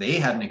because they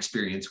had an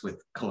experience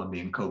with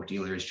Colombian Coke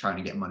dealers trying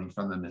to get money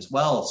from them as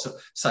well. So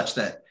such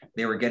that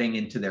they were getting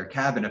into their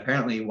cabin.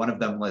 Apparently one of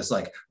them was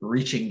like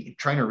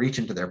trying to reach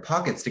into their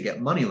pockets to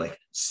get money, like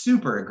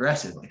super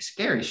aggressive, like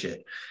scary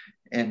shit.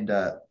 And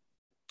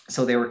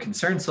so they were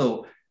concerned.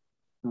 So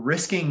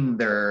risking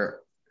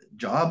their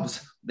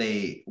jobs,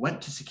 they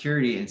went to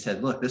security and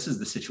said, look, this is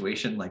the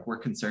situation. Like, we're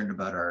concerned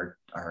about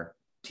our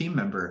team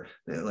member.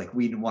 Like,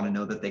 we want to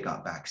know that they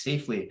got back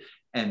safely.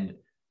 And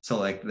so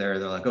like, they're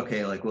like,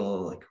 okay, like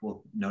we'll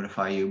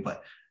notify you.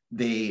 But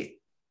they,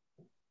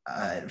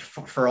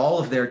 for all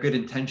of their good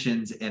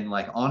intentions and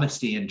like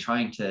honesty and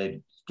trying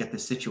to get the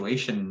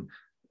situation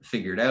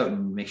figured out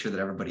and make sure that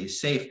everybody's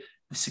safe,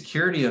 the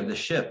security of the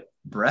ship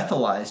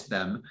breathalyzed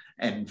them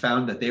and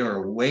found that they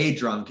were way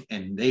drunk,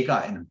 and they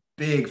got in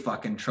big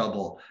fucking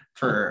trouble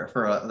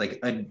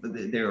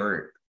they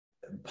were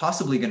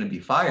possibly going to be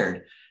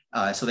fired.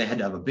 So they had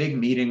to have a big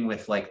meeting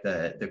with like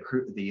the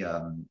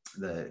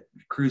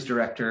cruise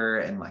director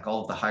and like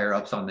all of the higher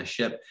ups on the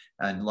ship.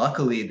 And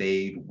luckily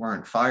they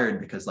weren't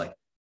fired, because like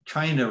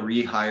trying to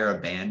rehire a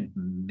band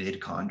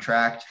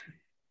mid-contract,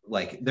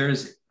 like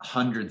there's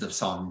hundreds of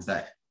songs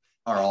that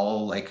are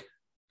all like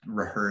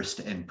rehearsed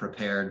and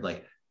prepared.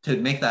 Like to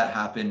make that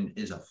happen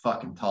is a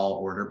fucking tall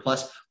order.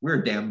 Plus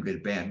we're a damn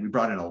good band. We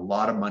brought in a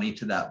lot of money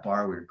to that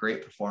bar. We were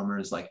great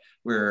performers. Like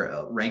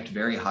we're ranked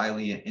very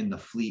highly in the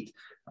fleet.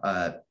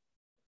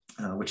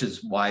 Which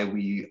is why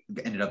we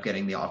ended up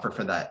getting the offer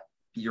for that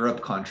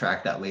Europe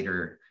contract that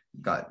later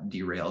got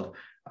derailed.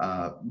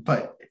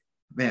 But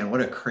man,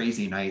 what a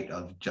crazy night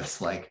of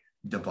just like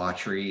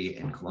debauchery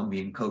and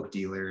Colombian coke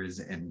dealers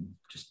and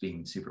just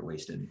being super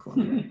wasted in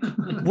Colombia.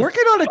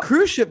 Working on a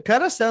cruise ship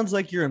kind of sounds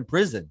like you're in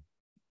prison.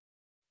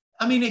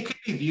 I mean, it could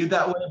be viewed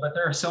that way, but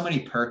there are so many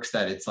perks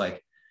that it's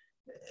like,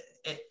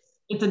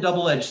 it's a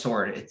double-edged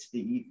sword.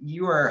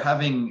 You are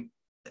having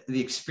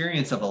the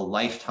experience of a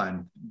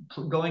lifetime,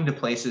 going to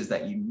places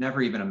that you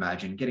never even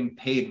imagined, getting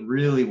paid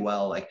really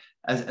well. Like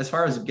as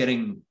far as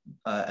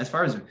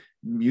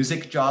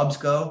music jobs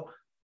go,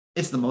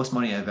 it's the most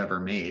money I've ever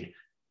made.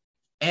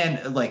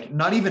 And like,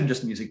 not even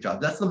just music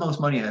jobs, that's the most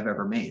money I've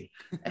ever made.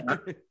 And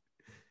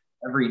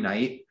every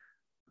night,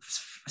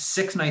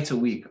 6 nights a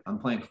week, I'm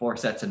playing 4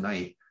 sets a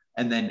night.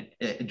 And then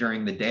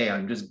during the day,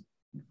 I'm just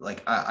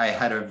like, I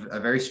had a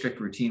very strict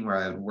routine where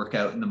I would work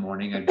out in the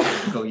morning. I'd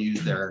go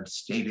use their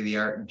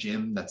state-of-the-art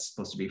gym that's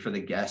supposed to be for the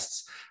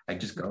guests. I'd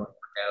just go and work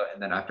out.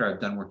 And then after I've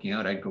done working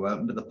out, I'd go out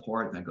into the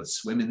port and I'd go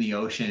swim in the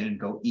ocean,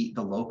 go eat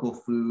the local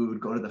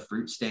food, go to the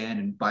fruit stand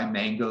and buy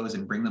mangoes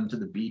and bring them to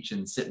the beach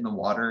and sit in the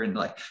water and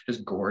like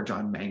just gorge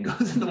on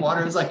mangoes in the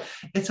water. It's like,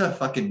 it's a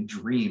fucking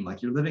dream.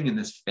 Like you're living in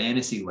this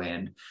fantasy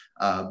land,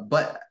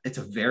 but it's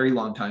a very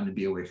long time to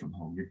be away from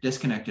home. You're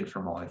disconnected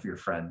from all of your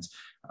friends.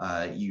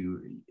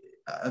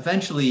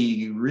 Eventually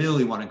you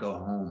really want to go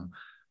home,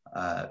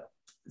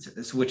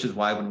 which is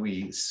why when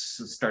we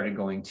started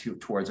going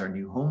towards our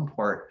new home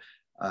port,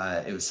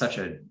 it was such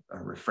a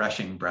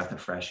refreshing breath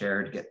of fresh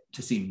air to get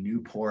to see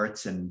new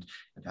ports and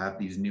to have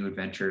these new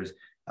adventures.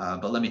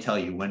 But let me tell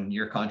you, when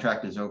your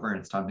contract is over and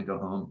it's time to go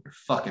home, you're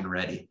fucking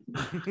ready.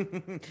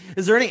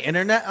 Is there any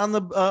internet on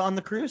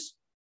the cruise?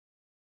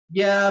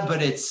 Yeah,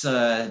 but it's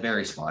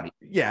very spotty.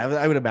 Yeah,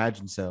 I would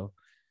imagine so.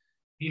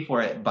 Pay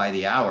for it by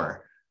the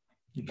hour.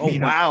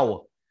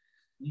 Wow.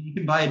 You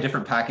can buy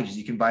different packages.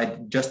 You can buy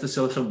just the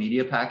social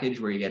media package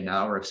where you get an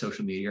hour of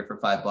social media for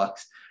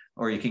 $5,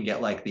 or you can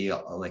get like the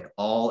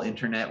all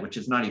internet, which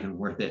is not even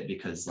worth it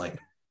because like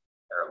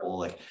terrible.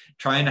 Like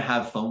trying to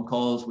have phone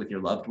calls with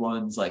your loved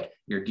ones, like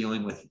you're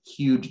dealing with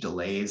huge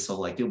delays. So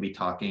like you'll be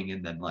talking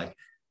and then like,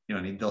 you know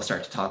what I mean, they'll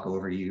start to talk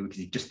over you because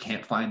you just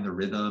can't find the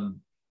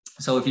rhythm.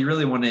 So if you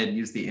really want to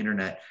use the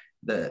internet,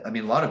 a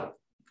lot of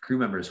crew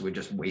members would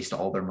just waste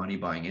all their money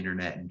buying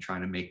internet and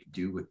trying to make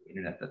do with the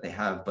internet that they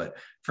have. But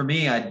for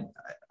me, I'm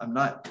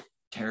not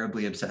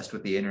terribly obsessed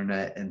with the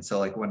internet. And so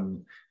like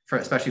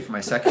especially for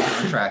my second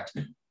contract,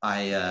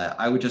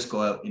 I would just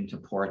go out into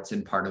ports,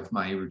 and part of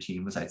my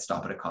routine was I'd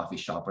stop at a coffee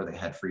shop where they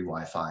had free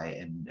Wi-Fi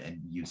and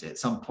use it.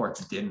 Some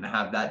ports didn't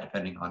have that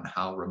depending on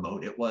how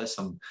remote it was.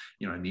 Some,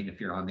 you know what I mean?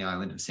 If you're on the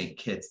island of St.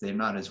 Kitts, they're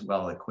not as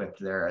well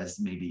equipped there as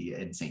maybe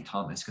in St.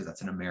 Thomas, because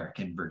that's an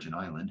American Virgin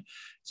Island.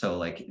 So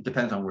like, it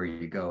depends on where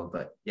you go,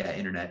 but yeah,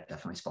 internet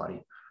definitely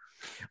spotty.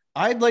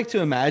 I'd like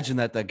to imagine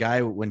that the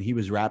guy, when he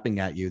was rapping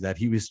at you, that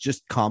he was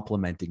just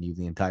complimenting you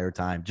the entire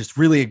time, just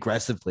really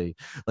aggressively.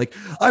 Like,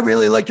 I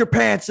really like your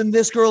pants, and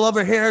this girl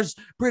over here is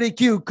pretty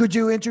cute. Could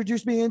you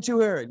introduce me into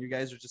her? And you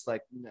guys are just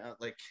like, no,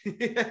 like,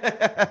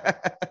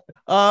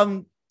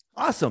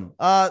 awesome.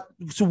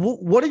 So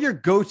what are your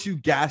go-to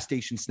gas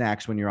station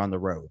snacks when you're on the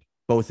road?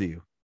 Both of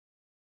you.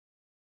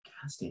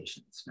 Gas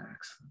station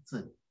snacks.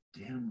 That's a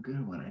damn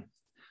good one.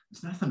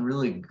 There's nothing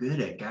really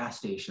good at gas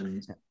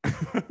stations.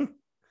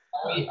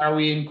 Are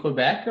we in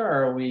Quebec, or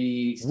are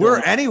we? We're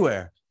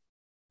anywhere.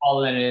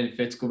 All in it. If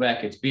it's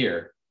Quebec, it's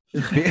beer.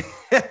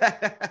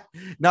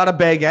 Not a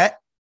baguette.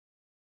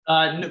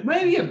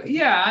 Maybe,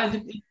 yeah.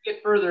 You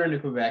get further into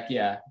Quebec,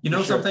 yeah. You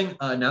know something?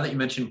 Now that you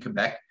mentioned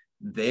Quebec,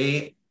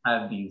 they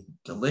have these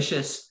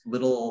delicious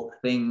little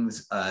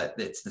things.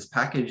 It's this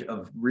package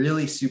of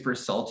really super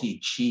salty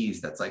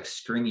cheese that's like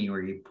stringy,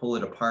 where you pull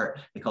it apart.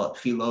 They call it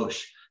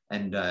filoche.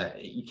 And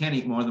you can't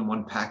eat more than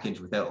one package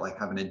without like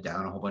having to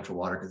down a whole bunch of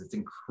water, because it's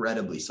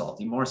incredibly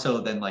salty, more so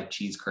than like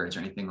cheese curds or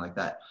anything like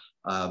that.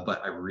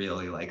 But I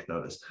really like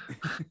those.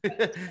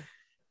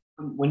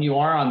 When you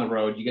are on the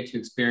road, you get to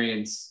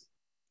experience,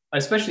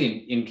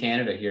 especially in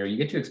Canada here, you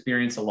get to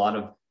experience a lot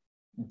of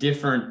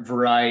different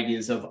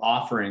varieties of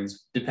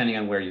offerings depending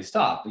on where you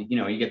stop. You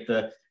know, you get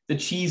the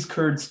cheese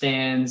curd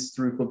stands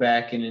through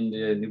Quebec and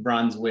into New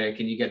Brunswick,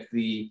 and you get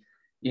the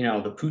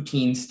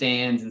poutine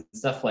stands and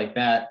stuff like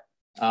that.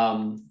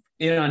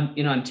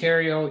 in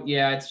Ontario,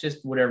 yeah, it's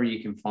just whatever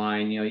you can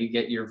find. You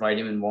get your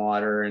vitamin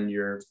water and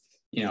your,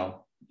 you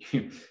know,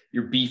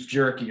 your beef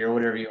jerky or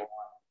whatever you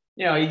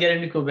want. You get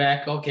into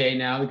Quebec, okay,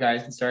 now the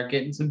guys can start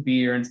getting some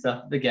beer and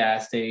stuff at the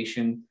gas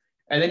station.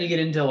 And then you get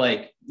into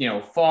like,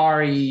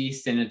 Far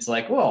East, and it's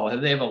like, well,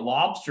 they have a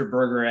lobster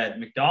burger at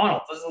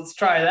McDonald's. Let's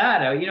try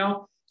that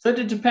out. So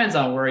it depends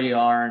on where you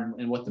are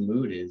and what the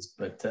mood is.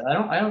 But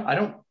I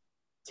don't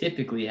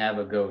typically have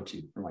a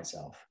go-to for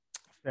myself.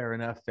 Fair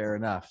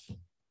enough.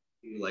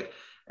 Like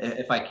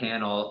if I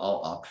can,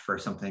 I'll opt for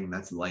something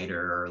that's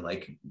lighter or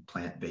like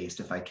plant-based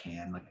if I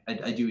can. Like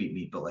I do eat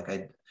meat, but like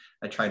I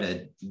try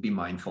to be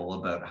mindful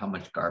about how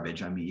much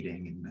garbage I'm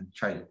eating and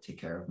try to take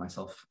care of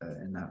myself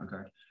in that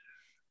regard.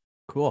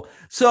 Cool.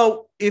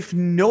 So if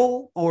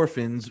No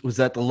Orphans was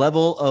at the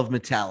level of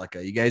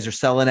Metallica, you guys are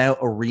selling out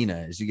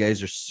arenas, you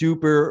guys are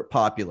super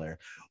popular.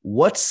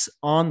 What's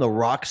on the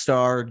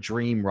Rockstar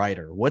Dream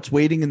Writer? What's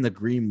waiting in the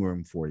green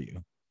room for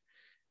you?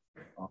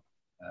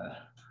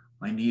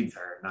 My needs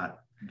are not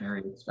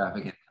very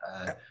extravagant.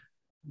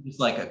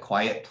 Just like a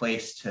quiet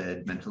place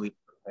to mentally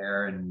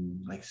prepare and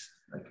like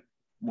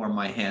warm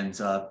my hands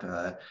up.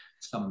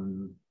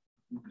 Some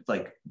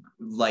like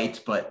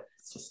light but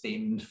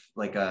sustained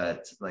like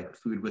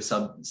food with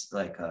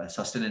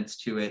sustenance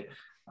to it.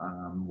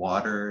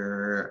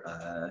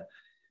 Water.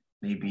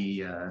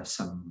 Maybe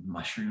some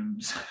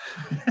mushrooms.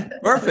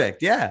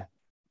 Perfect. Yeah.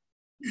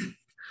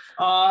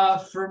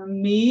 For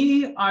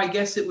me, I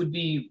guess it would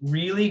be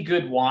really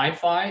good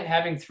Wi-Fi.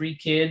 Having 3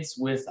 kids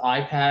with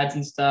iPads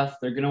and stuff,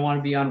 they're going to want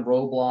to be on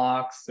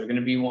Roblox. They're going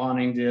to be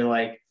wanting to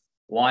like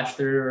watch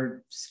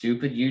their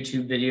stupid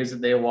YouTube videos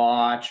that they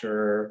watch,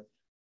 or,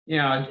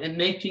 and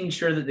making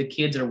sure that the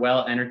kids are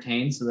well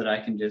entertained so that I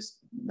can just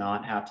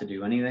not have to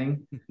do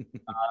anything.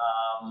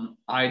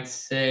 I'd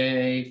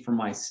say for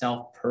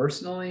myself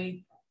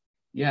personally,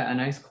 yeah, a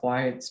nice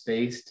quiet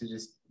space to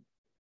just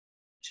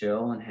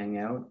chill and hang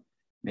out.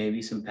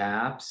 Maybe some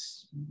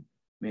Paps,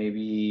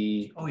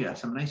 maybe. Oh yeah,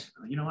 some nice.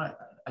 You know what?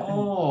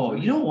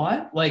 You know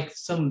what? Like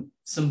some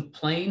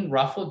plain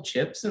ruffled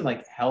chips and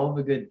like hell of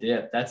a good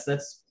dip. That's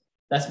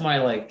my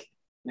like,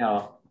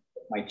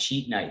 my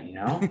cheat night. You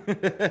know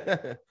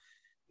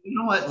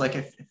what? Like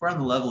if we're on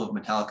the level of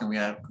Metallica and we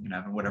can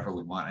have whatever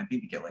we want, I need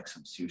to get like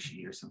some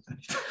sushi or something.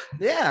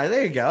 Yeah,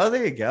 there you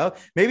go.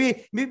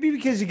 Maybe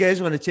because you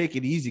guys want to take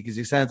it easy, because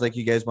it sounds like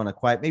you guys want to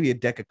quiet. Maybe a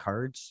deck of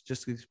cards,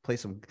 just to play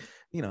some,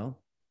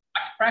 I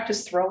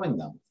practice throwing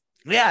them.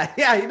 Yeah,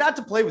 not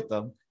to play with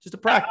them, just to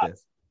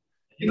practice.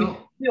 Be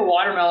a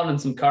watermelon and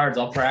some cards.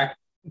 I'll practice.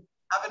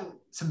 Having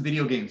some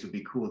video games would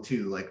be cool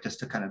too, like just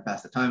to kind of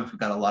pass the time if we've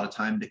got a lot of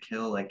time to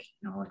kill, like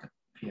like a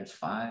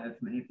PS5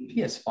 maybe.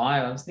 PS5.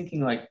 I was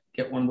thinking like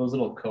get one of those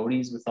little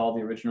Cody's with all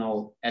the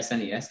original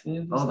SNES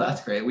games. Oh,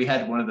 that's great. We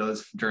had one of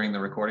those during the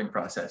recording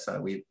process.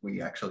 We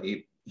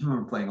actually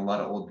were playing a lot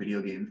of old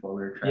video games while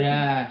we were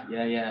tracking.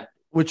 Yeah.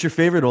 What's your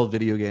favorite old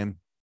video game?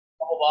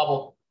 Bubble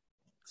Bobble.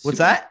 What's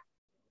that?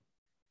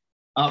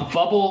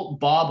 Bubble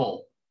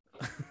Bobble.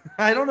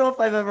 I don't know if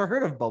I've ever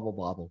heard of Bubble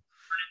Bobble.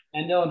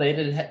 I know they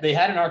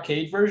had an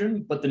arcade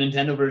version, but the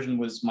Nintendo version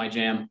was my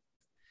jam.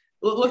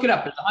 Look it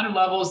up. There's 100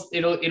 levels.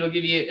 It'll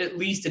give you at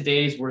least a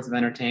day's worth of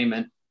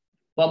entertainment.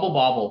 Bubble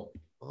Bobble.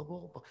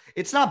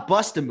 It's not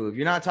Bust a Move.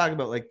 You're not talking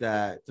about like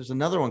that. There's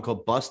another one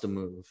called Bust a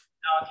Move.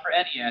 No, it's for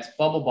NES.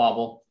 Bubble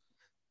Bobble.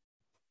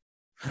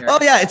 Here. Oh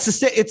yeah, it's the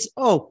same.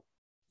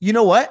 You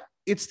know what?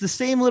 It's the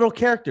same little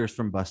characters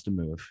from Bust a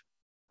Move.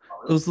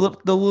 Those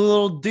the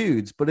little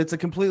dudes, but it's a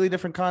completely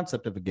different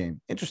concept of a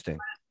game. Interesting.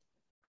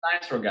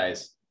 Dinosaur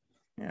guys.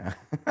 Yeah.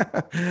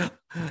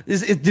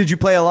 Did you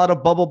play a lot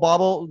of Bubble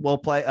Bobble while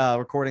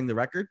recording the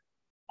record?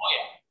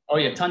 Oh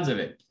yeah. Tons of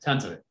it.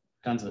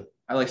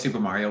 I like Super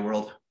Mario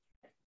World.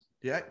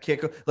 Yeah,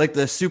 can't go like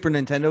the Super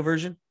Nintendo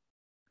version.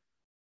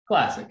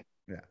 Classic.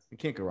 Yeah, you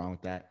can't go wrong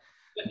with that.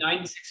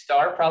 96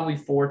 star probably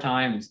 4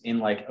 times in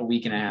like a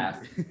week and a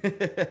half.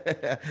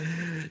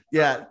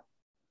 Yeah.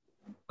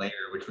 Player,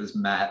 which was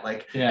Matt,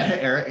 like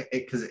Eric,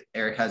 because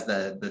Eric has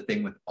the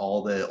thing with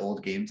all the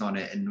old games on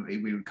it, and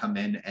we would come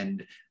in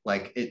and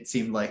like it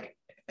seemed like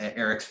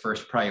Eric's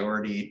first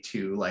priority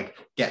to like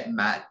get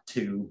Matt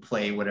to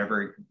play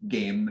whatever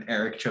game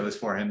Eric chose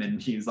for him,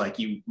 and he's like,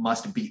 you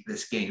must beat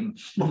this game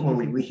before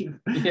we leave.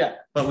 Yeah,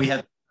 but we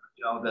have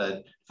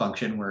the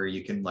function where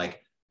you can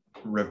like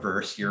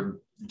reverse your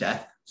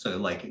death, so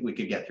like we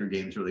could get through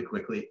games really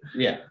quickly.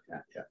 Yeah.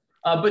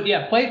 But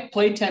yeah,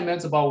 play 10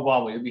 minutes of Bubble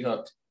Bobble, you'll be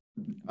hooked.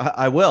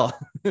 I will.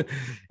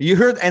 You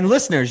heard, and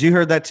listeners, you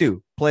heard that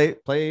too. Play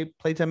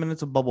 10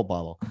 minutes of Bubble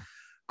Bobble.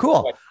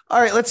 Cool. Right.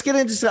 All right, let's get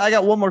into. I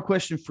got one more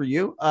question for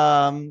you.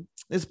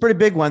 It's a pretty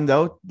big one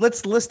though.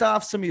 Let's list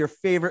off some of your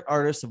favorite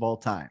artists of all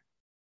time.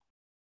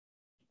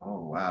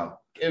 Oh wow!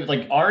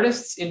 Like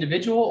artists,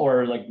 individual,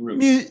 or like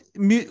groups?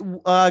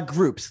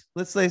 Groups.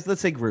 Let's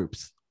say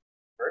groups.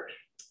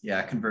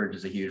 Yeah, Converge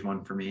is a huge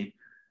one for me.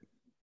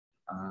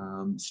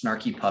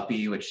 Snarky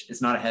Puppy, which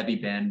is not a heavy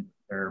band.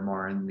 They're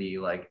more in the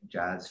like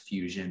jazz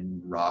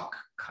fusion rock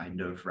kind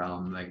of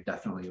realm. Like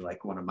definitely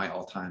like one of my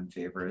all-time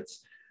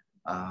favorites.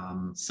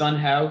 Sun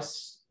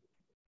House,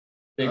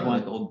 big I one.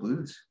 like old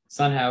blues.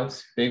 Sun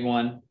House, big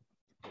one.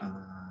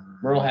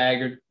 Merle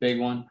Haggard, big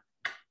one.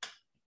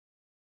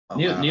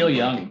 Neil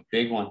Young,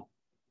 big one.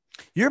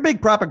 You're a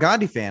big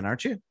Propagandhi fan,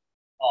 aren't you?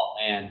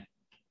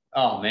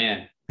 Oh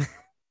man.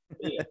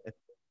 Yeah.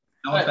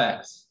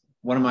 NoFX.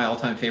 One of my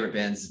all-time favorite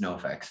bands is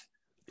NoFX.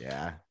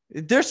 Yeah.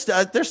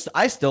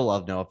 I still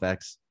love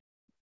NoFX.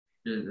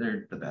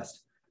 They're the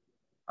best.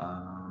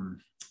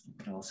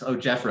 Also,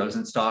 Jeff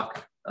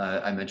Rosenstock.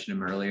 I mentioned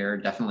him earlier.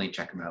 Definitely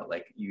check him out.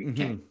 Like you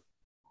can't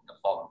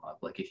follow him up.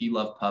 Like if you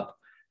love Pup,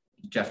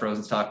 Jeff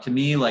Rosenstock. To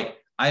me, like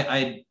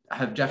I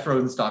have Jeff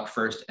Rosenstock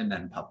first and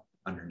then Pup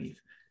underneath.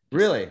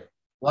 Really? A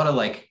lot of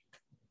like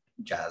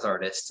jazz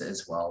artists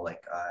as well.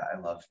 Like I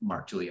love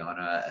Mark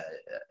Juliana.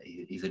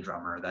 He's a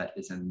drummer that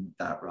is in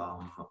that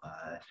realm.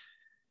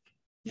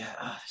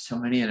 So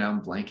many, and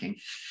I'm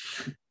blanking.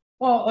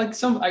 Well, like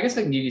I guess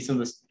I can give you some of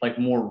this, like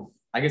more,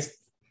 I guess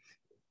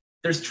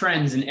there's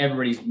trends in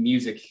everybody's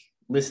music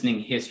listening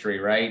history,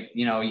 right?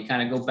 You know, you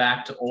kind of go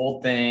back to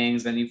old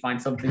things and you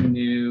find something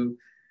new.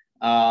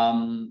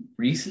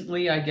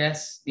 Recently, I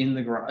guess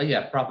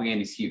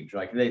Propagandhi's huge.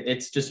 Like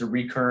it's just a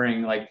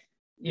recurring, like,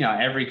 you know,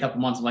 every couple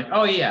months I'm like,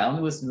 oh yeah, let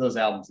me listen to those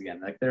albums again.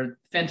 Like they're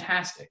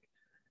fantastic.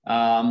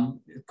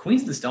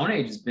 Queens of the Stone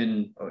Age has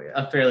been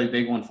a fairly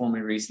big one for me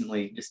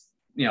recently. Just,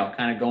 you know,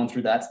 kind of going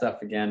through that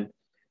stuff again.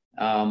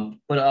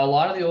 But a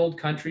lot of the old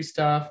country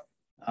stuff,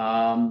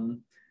 a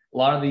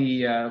lot of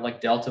the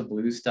like Delta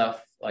blues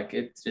stuff, like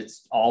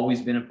it's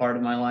always been a part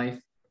of my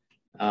life.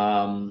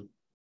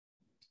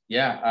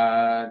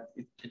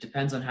 It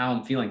depends on how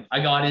I'm feeling. I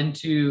got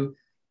into,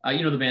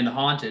 you know, the band The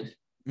Haunted.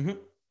 Mm-hmm.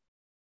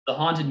 The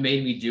Haunted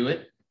Made Me Do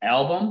It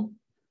album.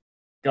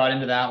 Got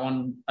into that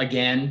one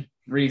again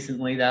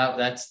recently.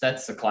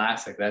 That's a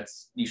classic.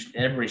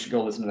 Everybody should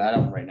go listen to that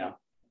album right now.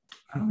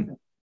 I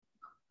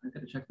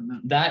gotta check them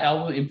out. That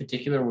album in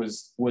particular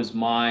was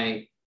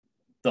my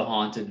The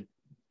Haunted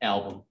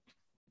album.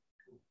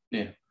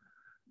 Yeah.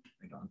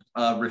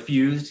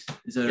 Refused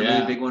is a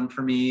really big one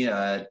for me.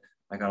 I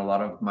got a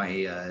lot of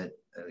my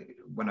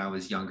when I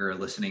was younger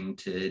listening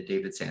to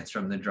David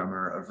Sandstrom, the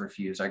drummer of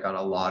Refused. I got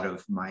a lot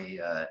of my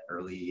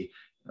early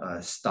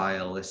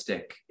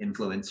stylistic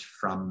influence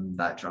from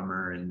that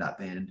drummer and that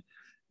band.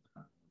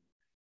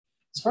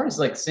 As far as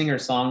like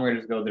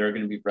singer-songwriters go that are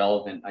going to be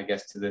relevant, I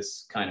guess, to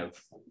this kind of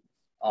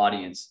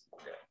audience,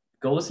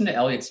 go listen to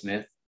Elliott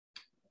Smith.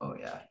 Oh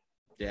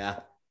yeah,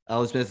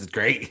 Elliott Smith is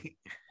great.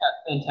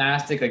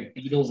 Fantastic, like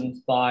Beatles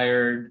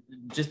inspired,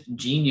 just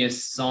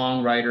genius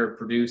songwriter,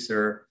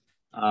 producer.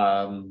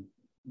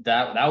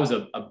 That was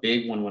a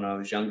big one when I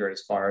was younger,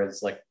 as far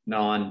as like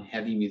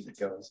non-heavy music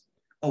goes.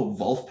 Oh,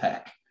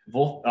 Wolfpack.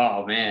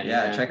 Oh man,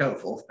 yeah, check out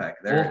Wolfpack.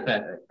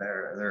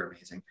 They're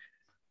amazing.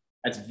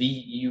 That's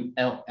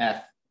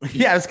VULF.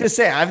 Yeah, I was gonna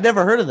say I've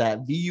never heard of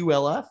that.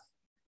 VULF.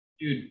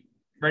 Dude,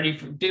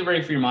 get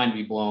ready for your mind to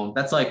be blown.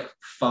 That's like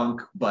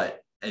funk,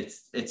 but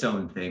it's its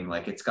own thing.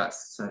 Like it's got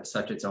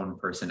such its own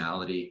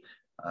personality.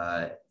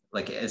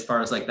 Like as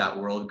far as like that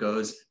world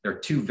goes, they're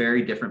two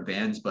very different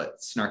bands, but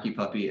Snarky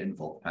Puppy and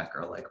Wolfpack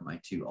are like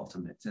my two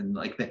ultimates, and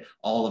like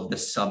all of the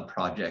sub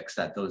projects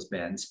that those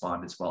bands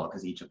spawned as well,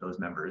 because each of those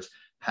members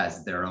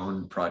has their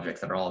own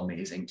projects that are all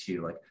amazing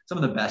too. Like some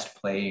of the best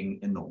playing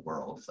in the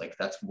world. Like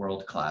that's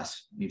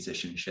world-class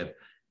musicianship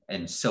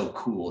and so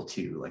cool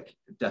too. Like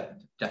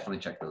definitely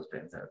check those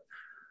bands out.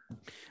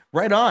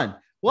 Right on.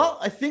 Well,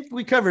 I think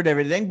we covered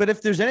everything, but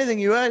if there's anything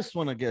you guys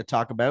want to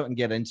talk about and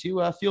get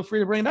into, feel free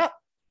to bring it up.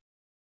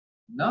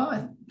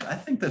 No, I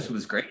think this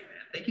was great, man.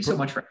 Thank you so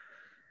much for.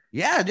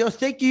 Yeah,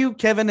 thank you,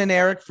 Kevin and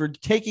Eric, for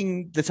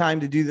taking the time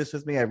to do this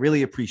with me. I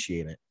really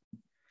appreciate it.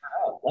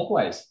 Oh,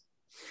 likewise.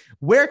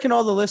 Where can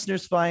all the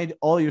listeners find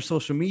all your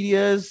social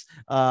medias?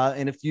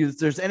 And if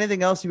there's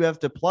anything else you have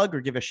to plug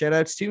or give a shout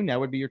outs to, now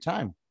would be your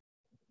time.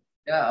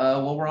 Yeah,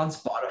 well, we're on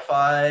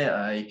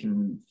Spotify. You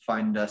can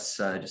find us,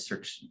 just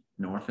search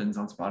No Orphans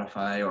on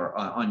Spotify, or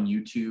on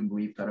YouTube.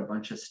 We've got a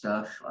bunch of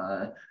stuff.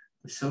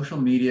 The social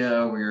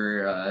media,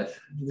 we're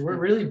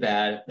really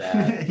bad at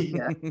that.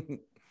 Yeah.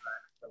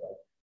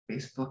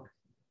 Facebook.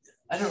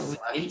 I don't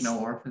really. No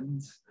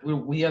Orphans.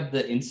 We have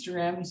the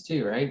Instagrams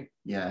too, right?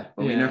 Yeah,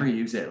 but we never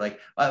use it. Like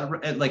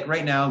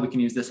right now, we can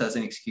use this as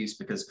an excuse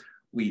because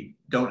we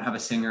don't have a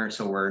singer,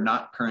 so we're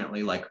not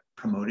currently like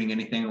promoting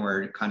anything.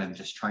 We're kind of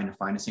just trying to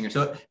find a singer.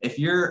 So if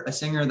you're a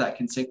singer that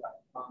can sing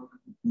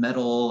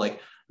metal, like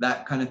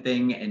that kind of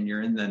thing, and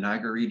you're in the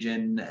Niagara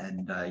region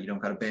and you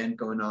don't got a band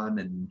going on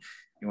and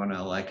you want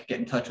to like get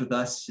in touch with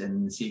us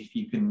and see if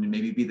you can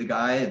maybe be the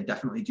guy,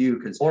 definitely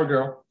do. Or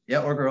girl.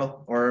 Yeah, or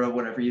girl, or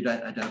whatever you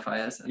identify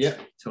as. That's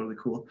totally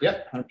cool.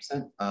 Yep,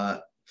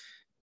 100%.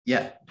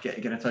 Yeah,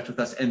 get in touch with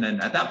us. And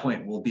then at that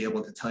point, we'll be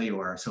able to tell you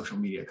our social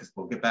media because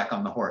we'll get back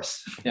on the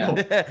horse.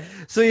 Yeah.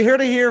 So you're here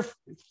to hear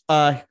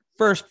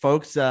first,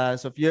 folks. So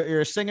if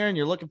you're a singer and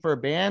you're looking for a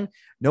band,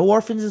 No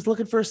Orphans is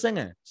looking for a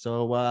singer.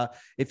 So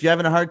if you're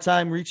having a hard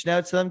time reaching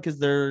out to them because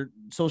their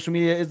social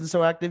media isn't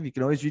so active, you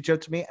can always reach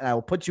out to me and I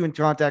will put you in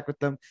contact with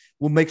them.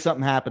 We'll make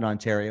something happen,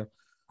 Ontario.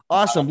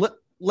 Awesome.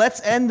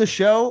 let's end the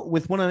show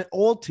with one of the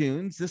old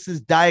tunes. This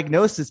is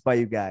Diagnosis by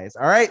you guys.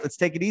 All right, let's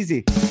take it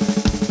easy.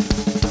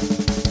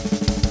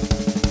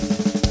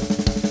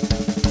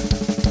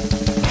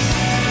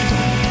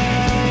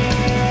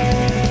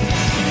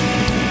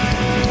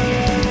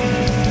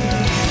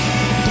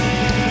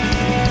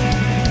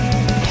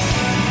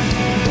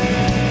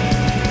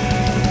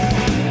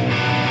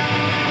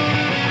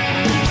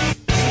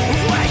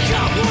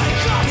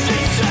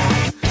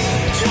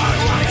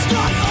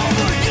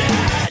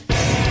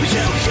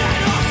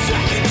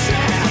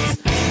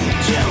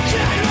 You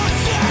cannot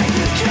say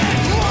you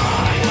can't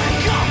run.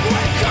 Wake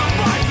up.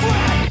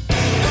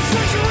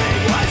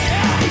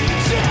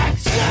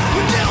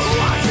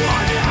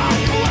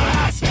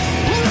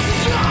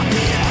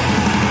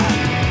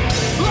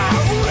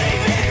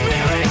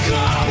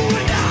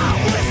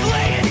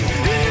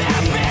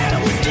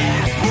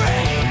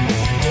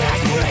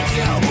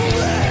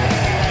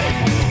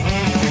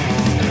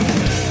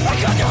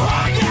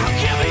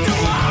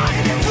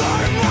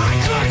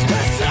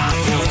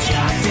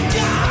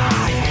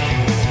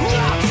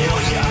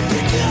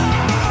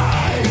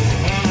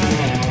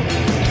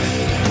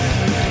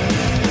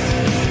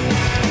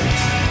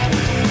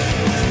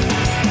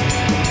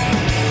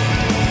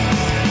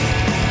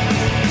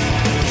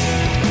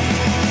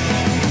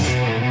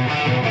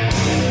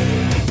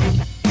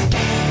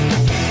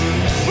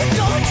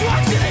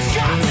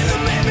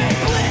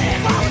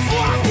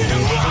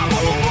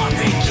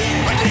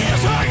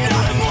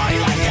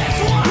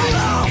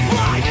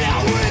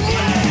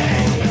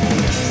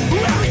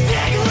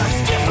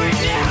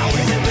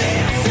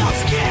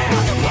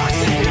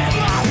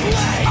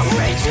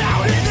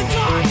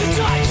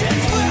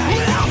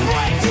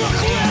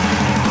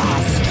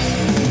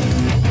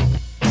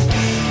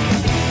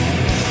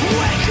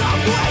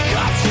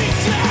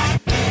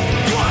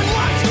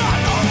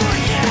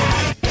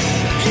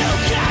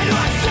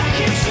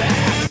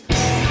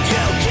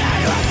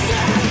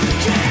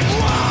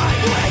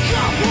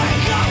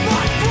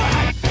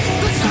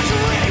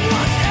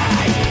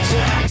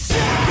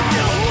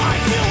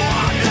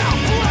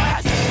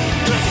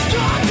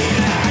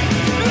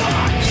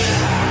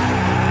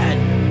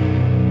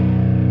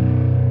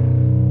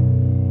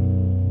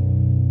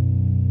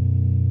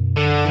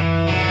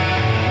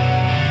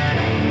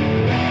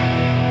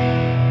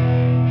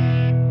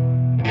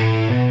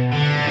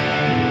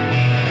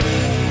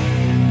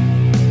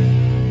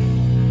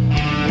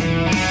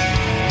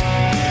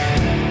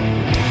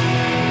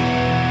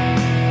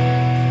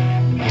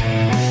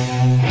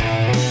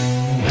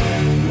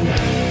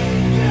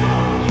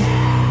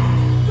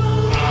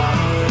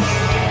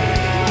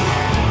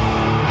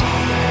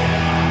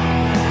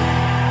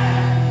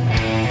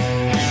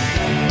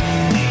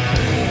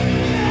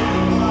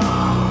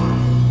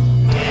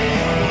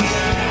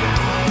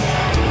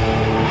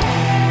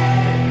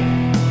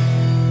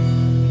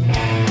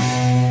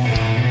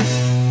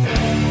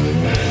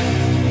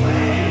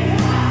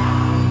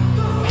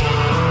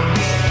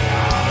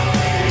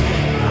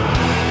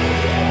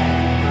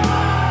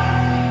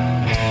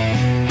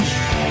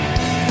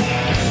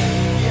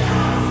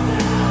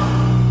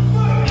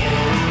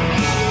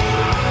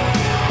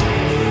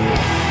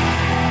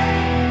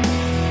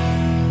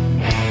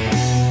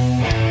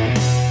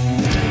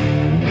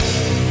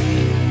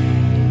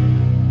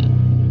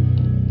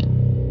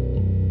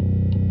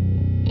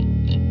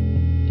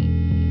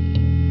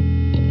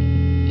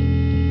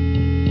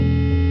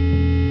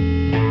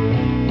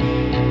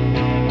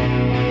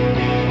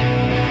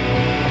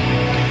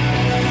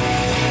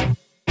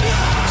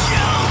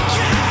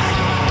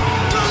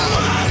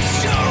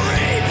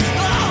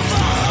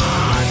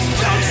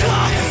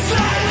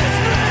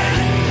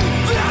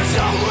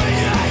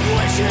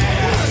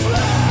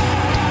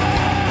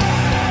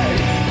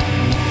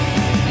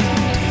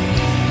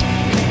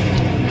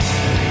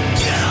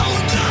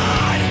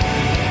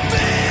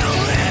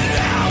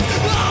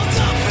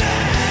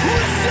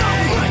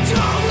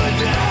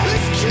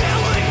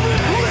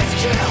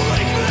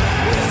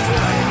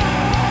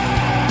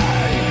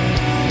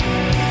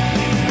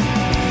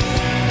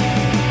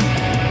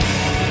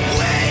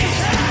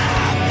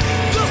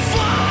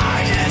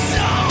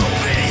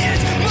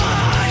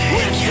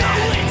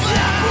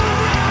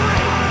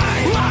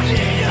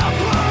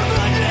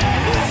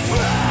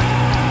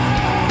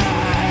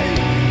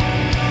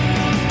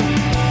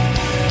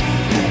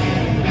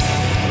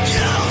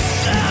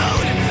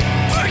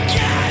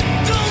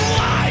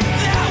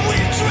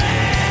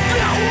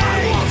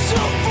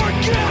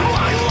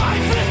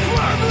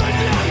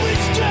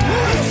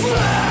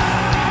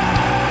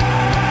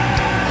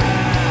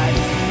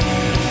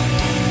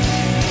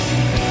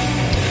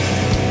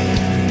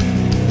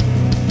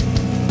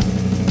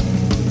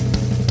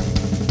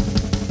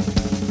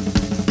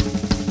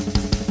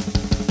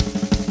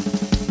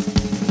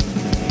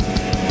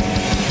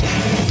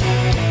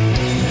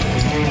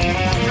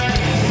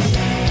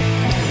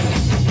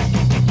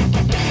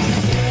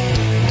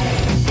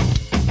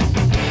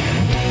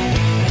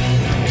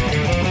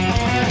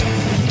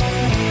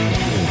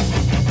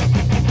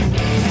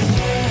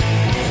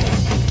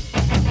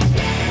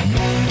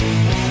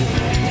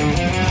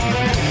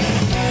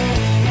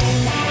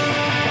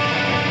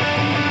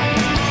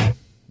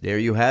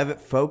 you have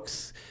it,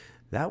 folks.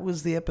 That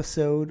was the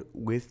episode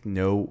with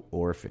No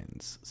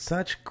Orphans.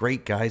 Such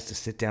great guys to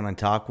sit down and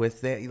talk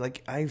with.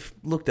 I've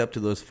looked up to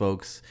those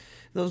folks.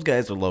 Those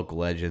guys are local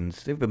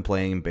legends. They've been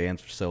playing in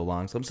bands for so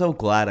long. So I'm so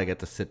glad I got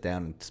to sit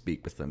down and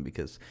speak with them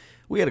because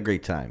we had a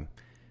great time.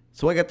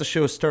 So I got the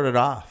show started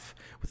off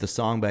with a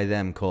song by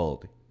them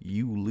called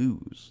You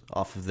Lose,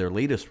 off of their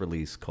latest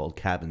release called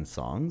Cabin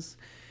Songs.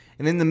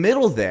 And in the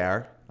middle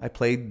there, I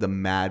played The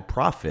Mad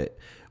Prophet,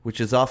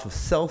 which is off of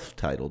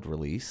self-titled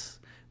release.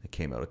 It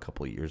came out a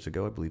couple of years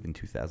ago, I believe in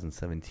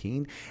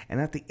 2017.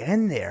 And at the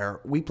end there,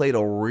 we played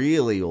a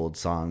really old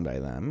song by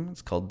them.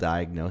 It's called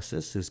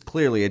Diagnosis. There's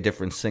clearly a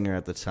different singer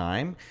at the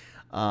time.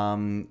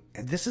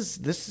 This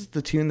is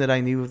the tune that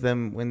I knew of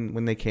them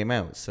when they came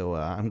out. So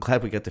I'm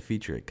glad we got to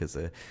feature it because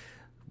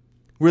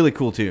really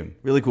cool tune.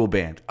 Really cool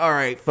band. All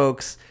right,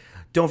 folks.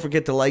 Don't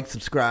forget to like,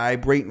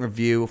 subscribe, rate, and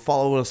review.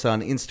 Follow us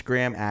on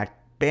Instagram at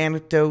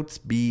Bandecdotes,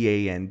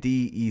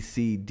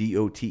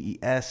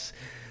 BANDECDOTES.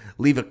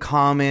 Leave a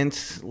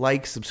comment,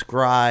 like,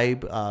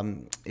 subscribe.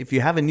 If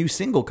you have a new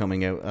single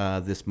coming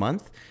out this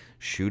month,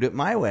 shoot it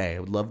my way. I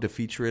would love to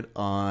feature it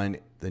on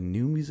the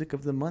new Music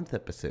of the Month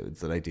episodes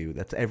that I do.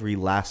 That's every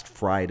last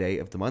Friday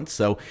of the month.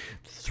 So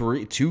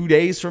 2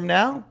 days from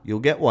now,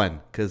 you'll get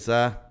one because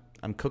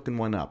I'm cooking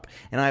one up.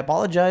 And I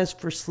apologize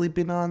for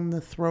sleeping on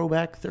the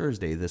Throwback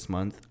Thursday this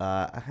month.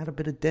 I had a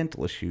bit of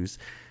dental issues.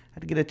 I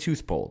had to get a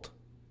tooth pulled.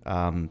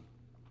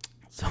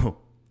 So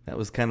that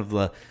was kind of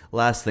the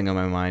last thing on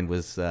my mind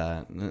was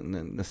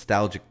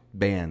nostalgic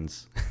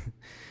bands.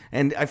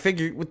 And I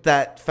figured with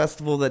that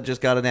festival that just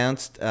got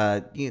announced,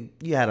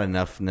 you had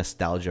enough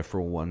nostalgia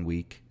for 1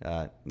 week.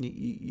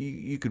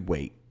 You could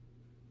wait.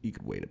 You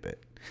could wait a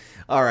bit.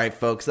 All right,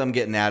 folks, I'm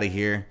getting out of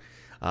here.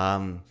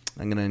 I'm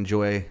going to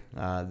enjoy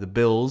the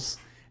Bills,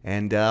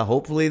 and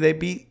hopefully they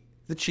beat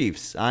the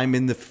Chiefs. I'm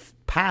in the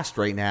past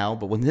right now,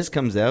 but when this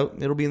comes out,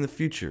 it'll be in the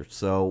future.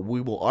 So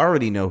we will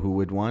already know who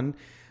would won.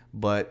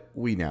 But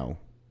we know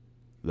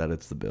that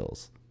it's the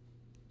Bills.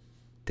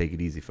 Take it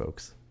easy,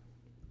 folks.